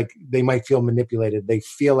manipulated, like they might feel manipulated. They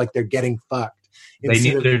feel like they're getting fucked.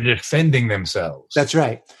 They're defending themselves. That's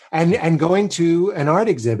right. And going to an art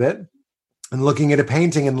exhibit and looking at a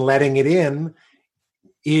painting and letting it in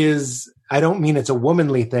is, I don't mean it's a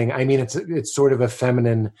womanly thing. I mean, it's sort of a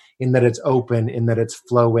feminine in that it's open, in that it's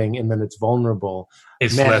flowing, in that it's vulnerable.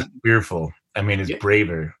 It's less fearful. I mean, it's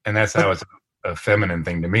braver. And that's how it's. a feminine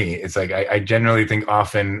thing to me. It's like I generally think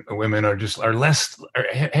often women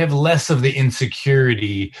have less of the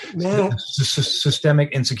insecurity,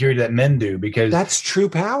 systemic insecurity that men do, because that's true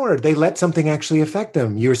power. They let something actually affect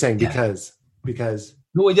them. You were saying because I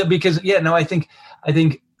think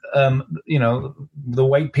the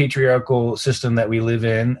white patriarchal system that we live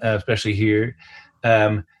in, especially here,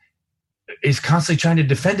 is constantly trying to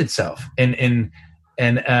defend itself,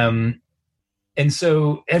 and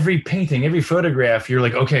so every painting, every photograph, you're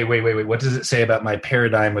like, okay, wait, what does it say about my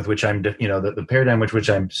paradigm with which I'm, the paradigm with which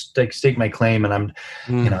I'm stake my claim, and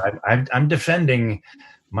I'm defending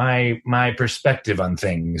my perspective on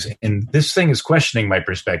things, and this thing is questioning my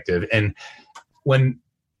perspective. And when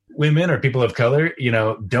women or people of color,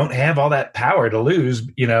 don't have all that power to lose,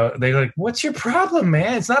 they're like, what's your problem,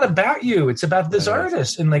 man? It's not about you. It's about this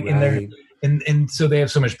artist. And like, and so they have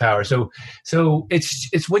so much power. So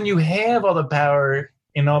it's when you have all the power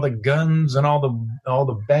and all the guns and all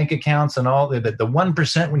the bank accounts and all the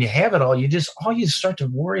 1%, when you have it all you start to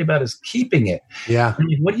worry about is keeping it. Yeah. I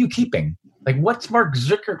mean, what are you keeping? Like, what's Mark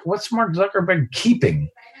Zuckerberg keeping?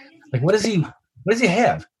 Like, what does he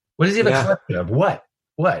have? What does he have a collection of? What?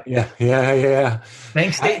 Yeah.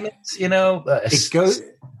 Bank statements,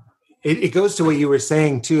 It goes to what you were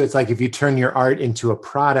saying too. It's like if you turn your art into a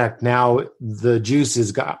product, now the juice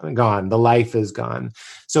is gone, the life is gone.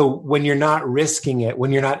 So when you're not risking it,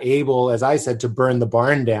 when you're not able, as I said, to burn the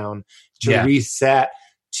barn down, to reset,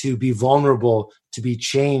 to be vulnerable, to be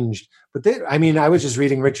changed. But I was just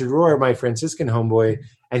reading Richard Rohr, my Franciscan homeboy,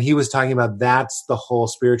 and he was talking about that's the whole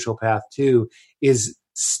spiritual path too, is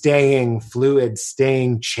staying fluid,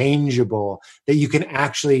 staying changeable, that you can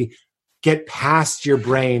actually get past your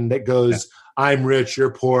brain that goes, I'm rich,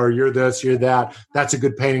 you're poor, you're this, you're that. That's a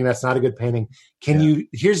good painting. That's not a good painting.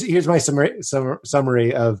 Here's my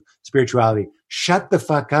summary of spirituality. Shut the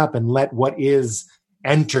fuck up and let what is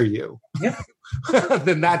enter you. Yeah.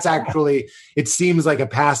 Then that's actually, it seems like a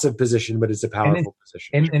passive position, but it's a powerful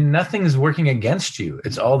position. And nothing's working against you.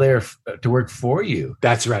 It's all there to work for you.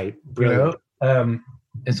 That's right. Brilliant.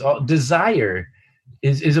 It's all desire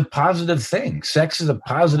is a positive thing. Sex is a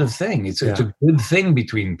positive thing. It's a good thing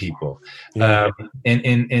between people, and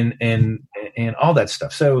all that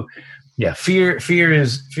stuff. So, fear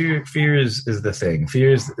is the thing.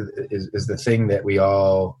 Fear is the thing that we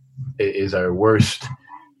all is our worst.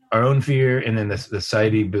 Our own fear, and then the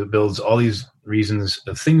society builds all these reasons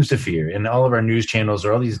of things to fear, and all of our news channels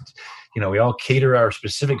are all these. We all cater our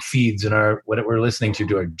specific feeds and what we're listening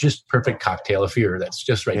to a just perfect cocktail of fear. That's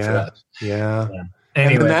just right for us. Yeah.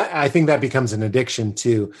 Anyway, and I think that becomes an addiction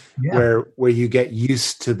too, where you get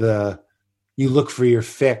used to you look for your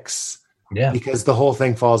fix, because the whole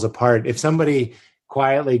thing falls apart. If somebody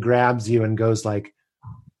quietly grabs you and goes like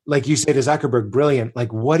you say to Zuckerberg, brilliant.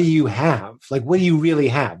 Like, what do you have? Like, what do you really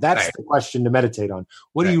have? That's the question to meditate on.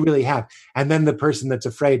 What do you really have? And then the person that's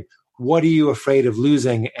afraid, what are you afraid of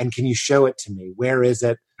losing? And can you show it to me? Where is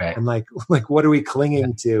it? Right. And like, what are we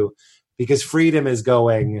clinging to? Because freedom is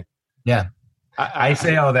going. Yeah. I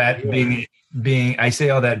say all that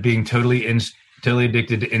being totally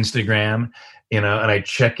addicted to Instagram, and I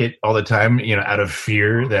check it all the time, out of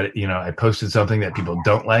fear that, I posted something that people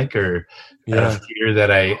don't like, or out of fear that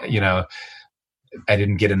I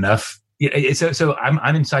didn't get enough. So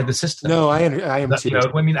I'm inside the system. No, I am too.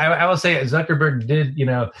 I will say Zuckerberg did,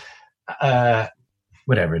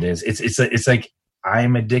 whatever it is. It's like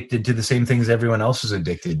I'm addicted to the same things everyone else is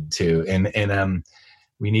addicted to, and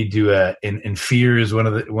we need to, and fear is one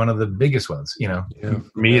of the biggest ones. For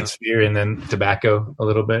me, it's fear, and then tobacco a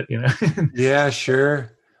little bit. Yeah,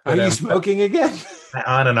 sure. Are you smoking again?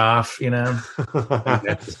 On and off,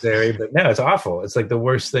 necessary, but no, it's awful. It's like the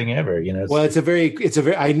worst thing ever. Well,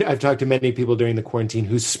 I've talked to many people during the quarantine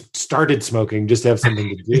who started smoking just to have something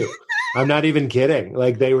to do. I'm not even kidding.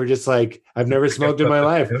 Like, they were just like, I've never smoked in my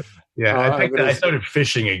life. Yeah, I started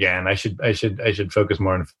fishing again. I should focus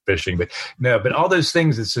more on fishing, but all those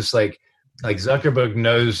things. It's just like Zuckerberg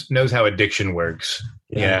knows how addiction works,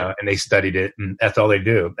 and they studied it, and that's all they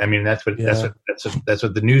do. I mean, that's what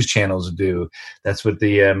the news channels do. That's what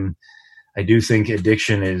I do think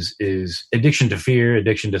addiction is addiction to fear,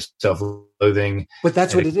 addiction to self-loathing. But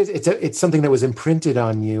that's what it is. It's something that was imprinted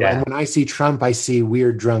on you. Yeah. And when I see Trump, I see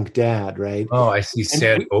weird drunk dad, right? Oh, I see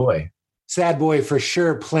sad boy. Sad boy for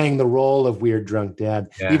sure, playing the role of weird drunk dad,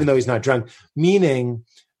 even though he's not drunk. Meaning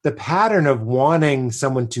the pattern of wanting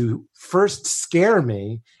someone to first scare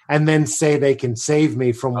me and then say they can save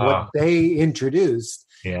me from what they introduced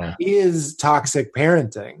is toxic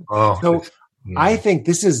parenting. So I think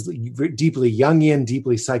this is deeply Jungian,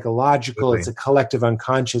 deeply psychological. Really? It's a collective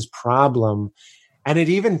unconscious problem. And it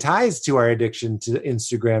even ties to our addiction to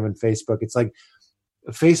Instagram and Facebook. It's like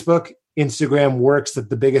Facebook, Instagram works that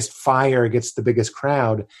the biggest fire gets the biggest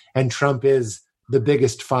crowd, and Trump is the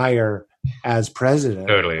biggest fire as president.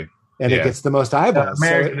 Totally. And it gets the most eyeballs.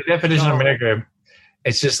 The definition of America,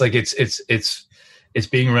 it's just like it's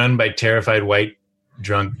being run by terrified white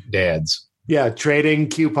drunk dads. Yeah, trading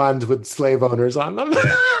coupons with slave owners on them.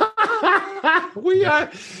 Yeah. We are.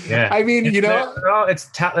 Yeah. I mean,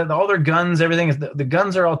 all their guns, everything is the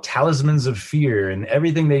guns are all talismans of fear, and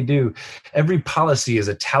everything they do, every policy is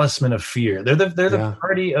a talisman of fear. They're the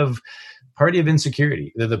party of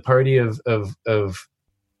insecurity. They're the party of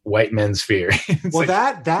white men's fear. Well,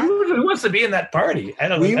 like, who wants to be in that party? I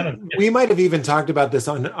don't know. We might have even talked about this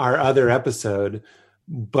on our other episode,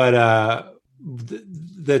 but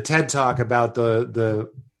the TED Talk about the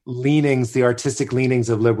leanings, the artistic leanings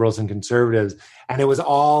of liberals and conservatives. And it was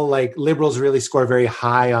all like liberals really score very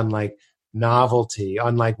high on like novelty,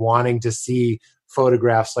 on like wanting to see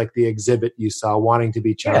photographs like the exhibit you saw, wanting to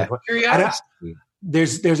be challenged. Curiosity.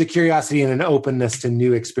 There's a curiosity and an openness to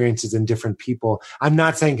new experiences and different people. I'm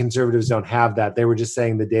not saying conservatives don't have that. They were just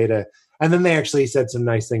saying the data. And then they actually said some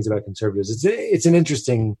nice things about conservatives. It's an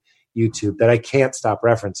interesting YouTube that I can't stop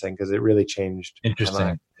referencing because it really changed.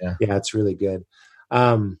 Interesting. Yeah, it's really good.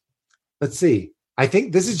 Let's see. I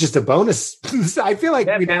think this is just a bonus. I feel like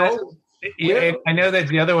I know that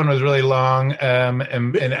the other one was really long. And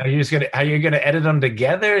are you gonna edit them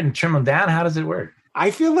together and trim them down? How does it work?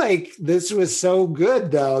 I feel like this was so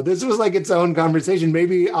good, though. This was like its own conversation.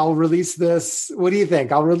 Maybe I'll release this. What do you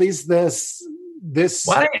think? I'll release this next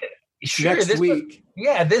week.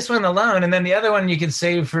 This one alone, and then the other one you could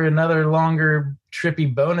save for another longer,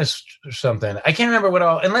 trippy bonus or something. I can't remember what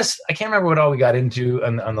all we got into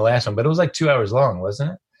on the last one, but it was like 2 hours long,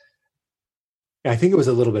 wasn't it? I think it was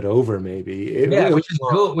a little bit over, maybe.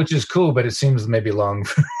 Which is cool, but it seems maybe long.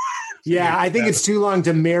 Yeah, I think it's too long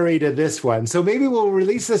to marry to this one. So maybe we'll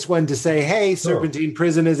release this one to say, hey, Serpentine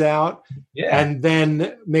Prison is out. Yeah. And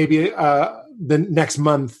then maybe the next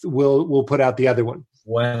month we'll put out the other one.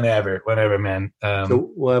 Whenever, man.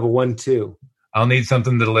 So we'll have a 1-2. I'll need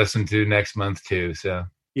something to listen to next month too. So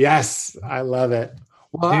yes, I love it.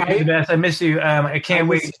 Well, you're the best. I miss you. I can't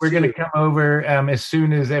wait. We're going to come over as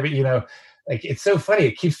soon as like it's so funny.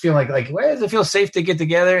 It keeps feeling like where does it feel safe to get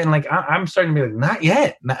together? And like I'm starting to be like, not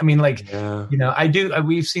yet. I do.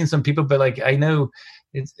 We've seen some people, but like I know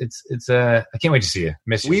it's. I can't wait to see you.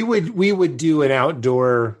 Miss you. We would do an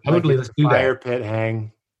outdoor totally. Let's do fire that. Pit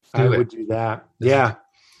hang. I would do that. Yeah.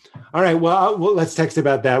 All right. Well, let's text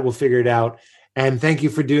about that. We'll figure it out. And thank you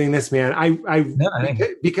for doing this, man.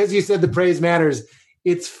 Because you said the praise matters.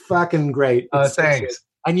 It's fucking great. Thanks.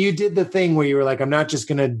 And you did the thing where you were like, I'm not just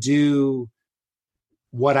going to do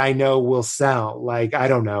what I know will sell. Like, I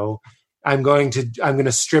don't know. I'm going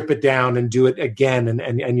to strip it down and do it again.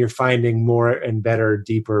 And you're finding more and better,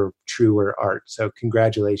 deeper, truer art. So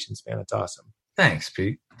congratulations, man. It's awesome. Thanks,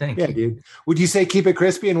 Pete. Thank you. Dude. Would you say keep it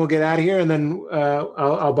crispy and we'll get out of here and then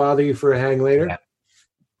I'll bother you for a hang later? Yeah.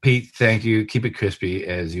 Pete, thank you. Keep it crispy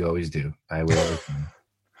as you always do. I will.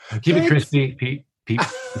 Keep it crispy, Pete. Keep it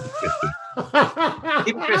crispy.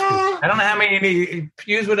 Keep it crispy. I don't know how many you need.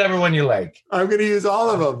 Use whatever one you like. I'm going to use all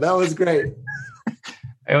of them. That was great.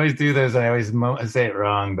 I always do those. And I always say it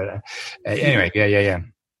wrong. But anyway, yeah.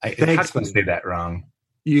 Thanks. I say that wrong.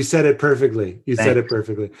 You said it perfectly. Said it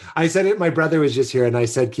perfectly. I said it. My brother was just here, and I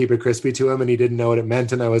said "keep it crispy" to him, and he didn't know what it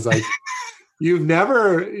meant. And I was like, "You've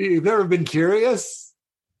never been curious."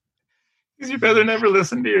 Because your brother never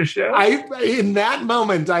listened to your show. In that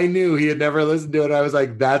moment, I knew he had never listened to it. I was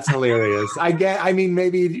like, "That's hilarious." I mean,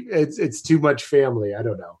 maybe it's too much family. I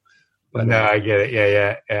don't know. But no, I get it.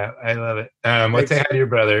 Yeah. I love it. Let's say hi to your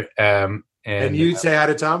brother. And you say hi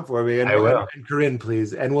to Tom for me. And I will. And Corinne,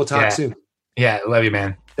 please. And we'll talk soon. Yeah, love you,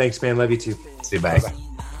 man. Thanks, man. Love you too. See you. Bye. Bye-bye.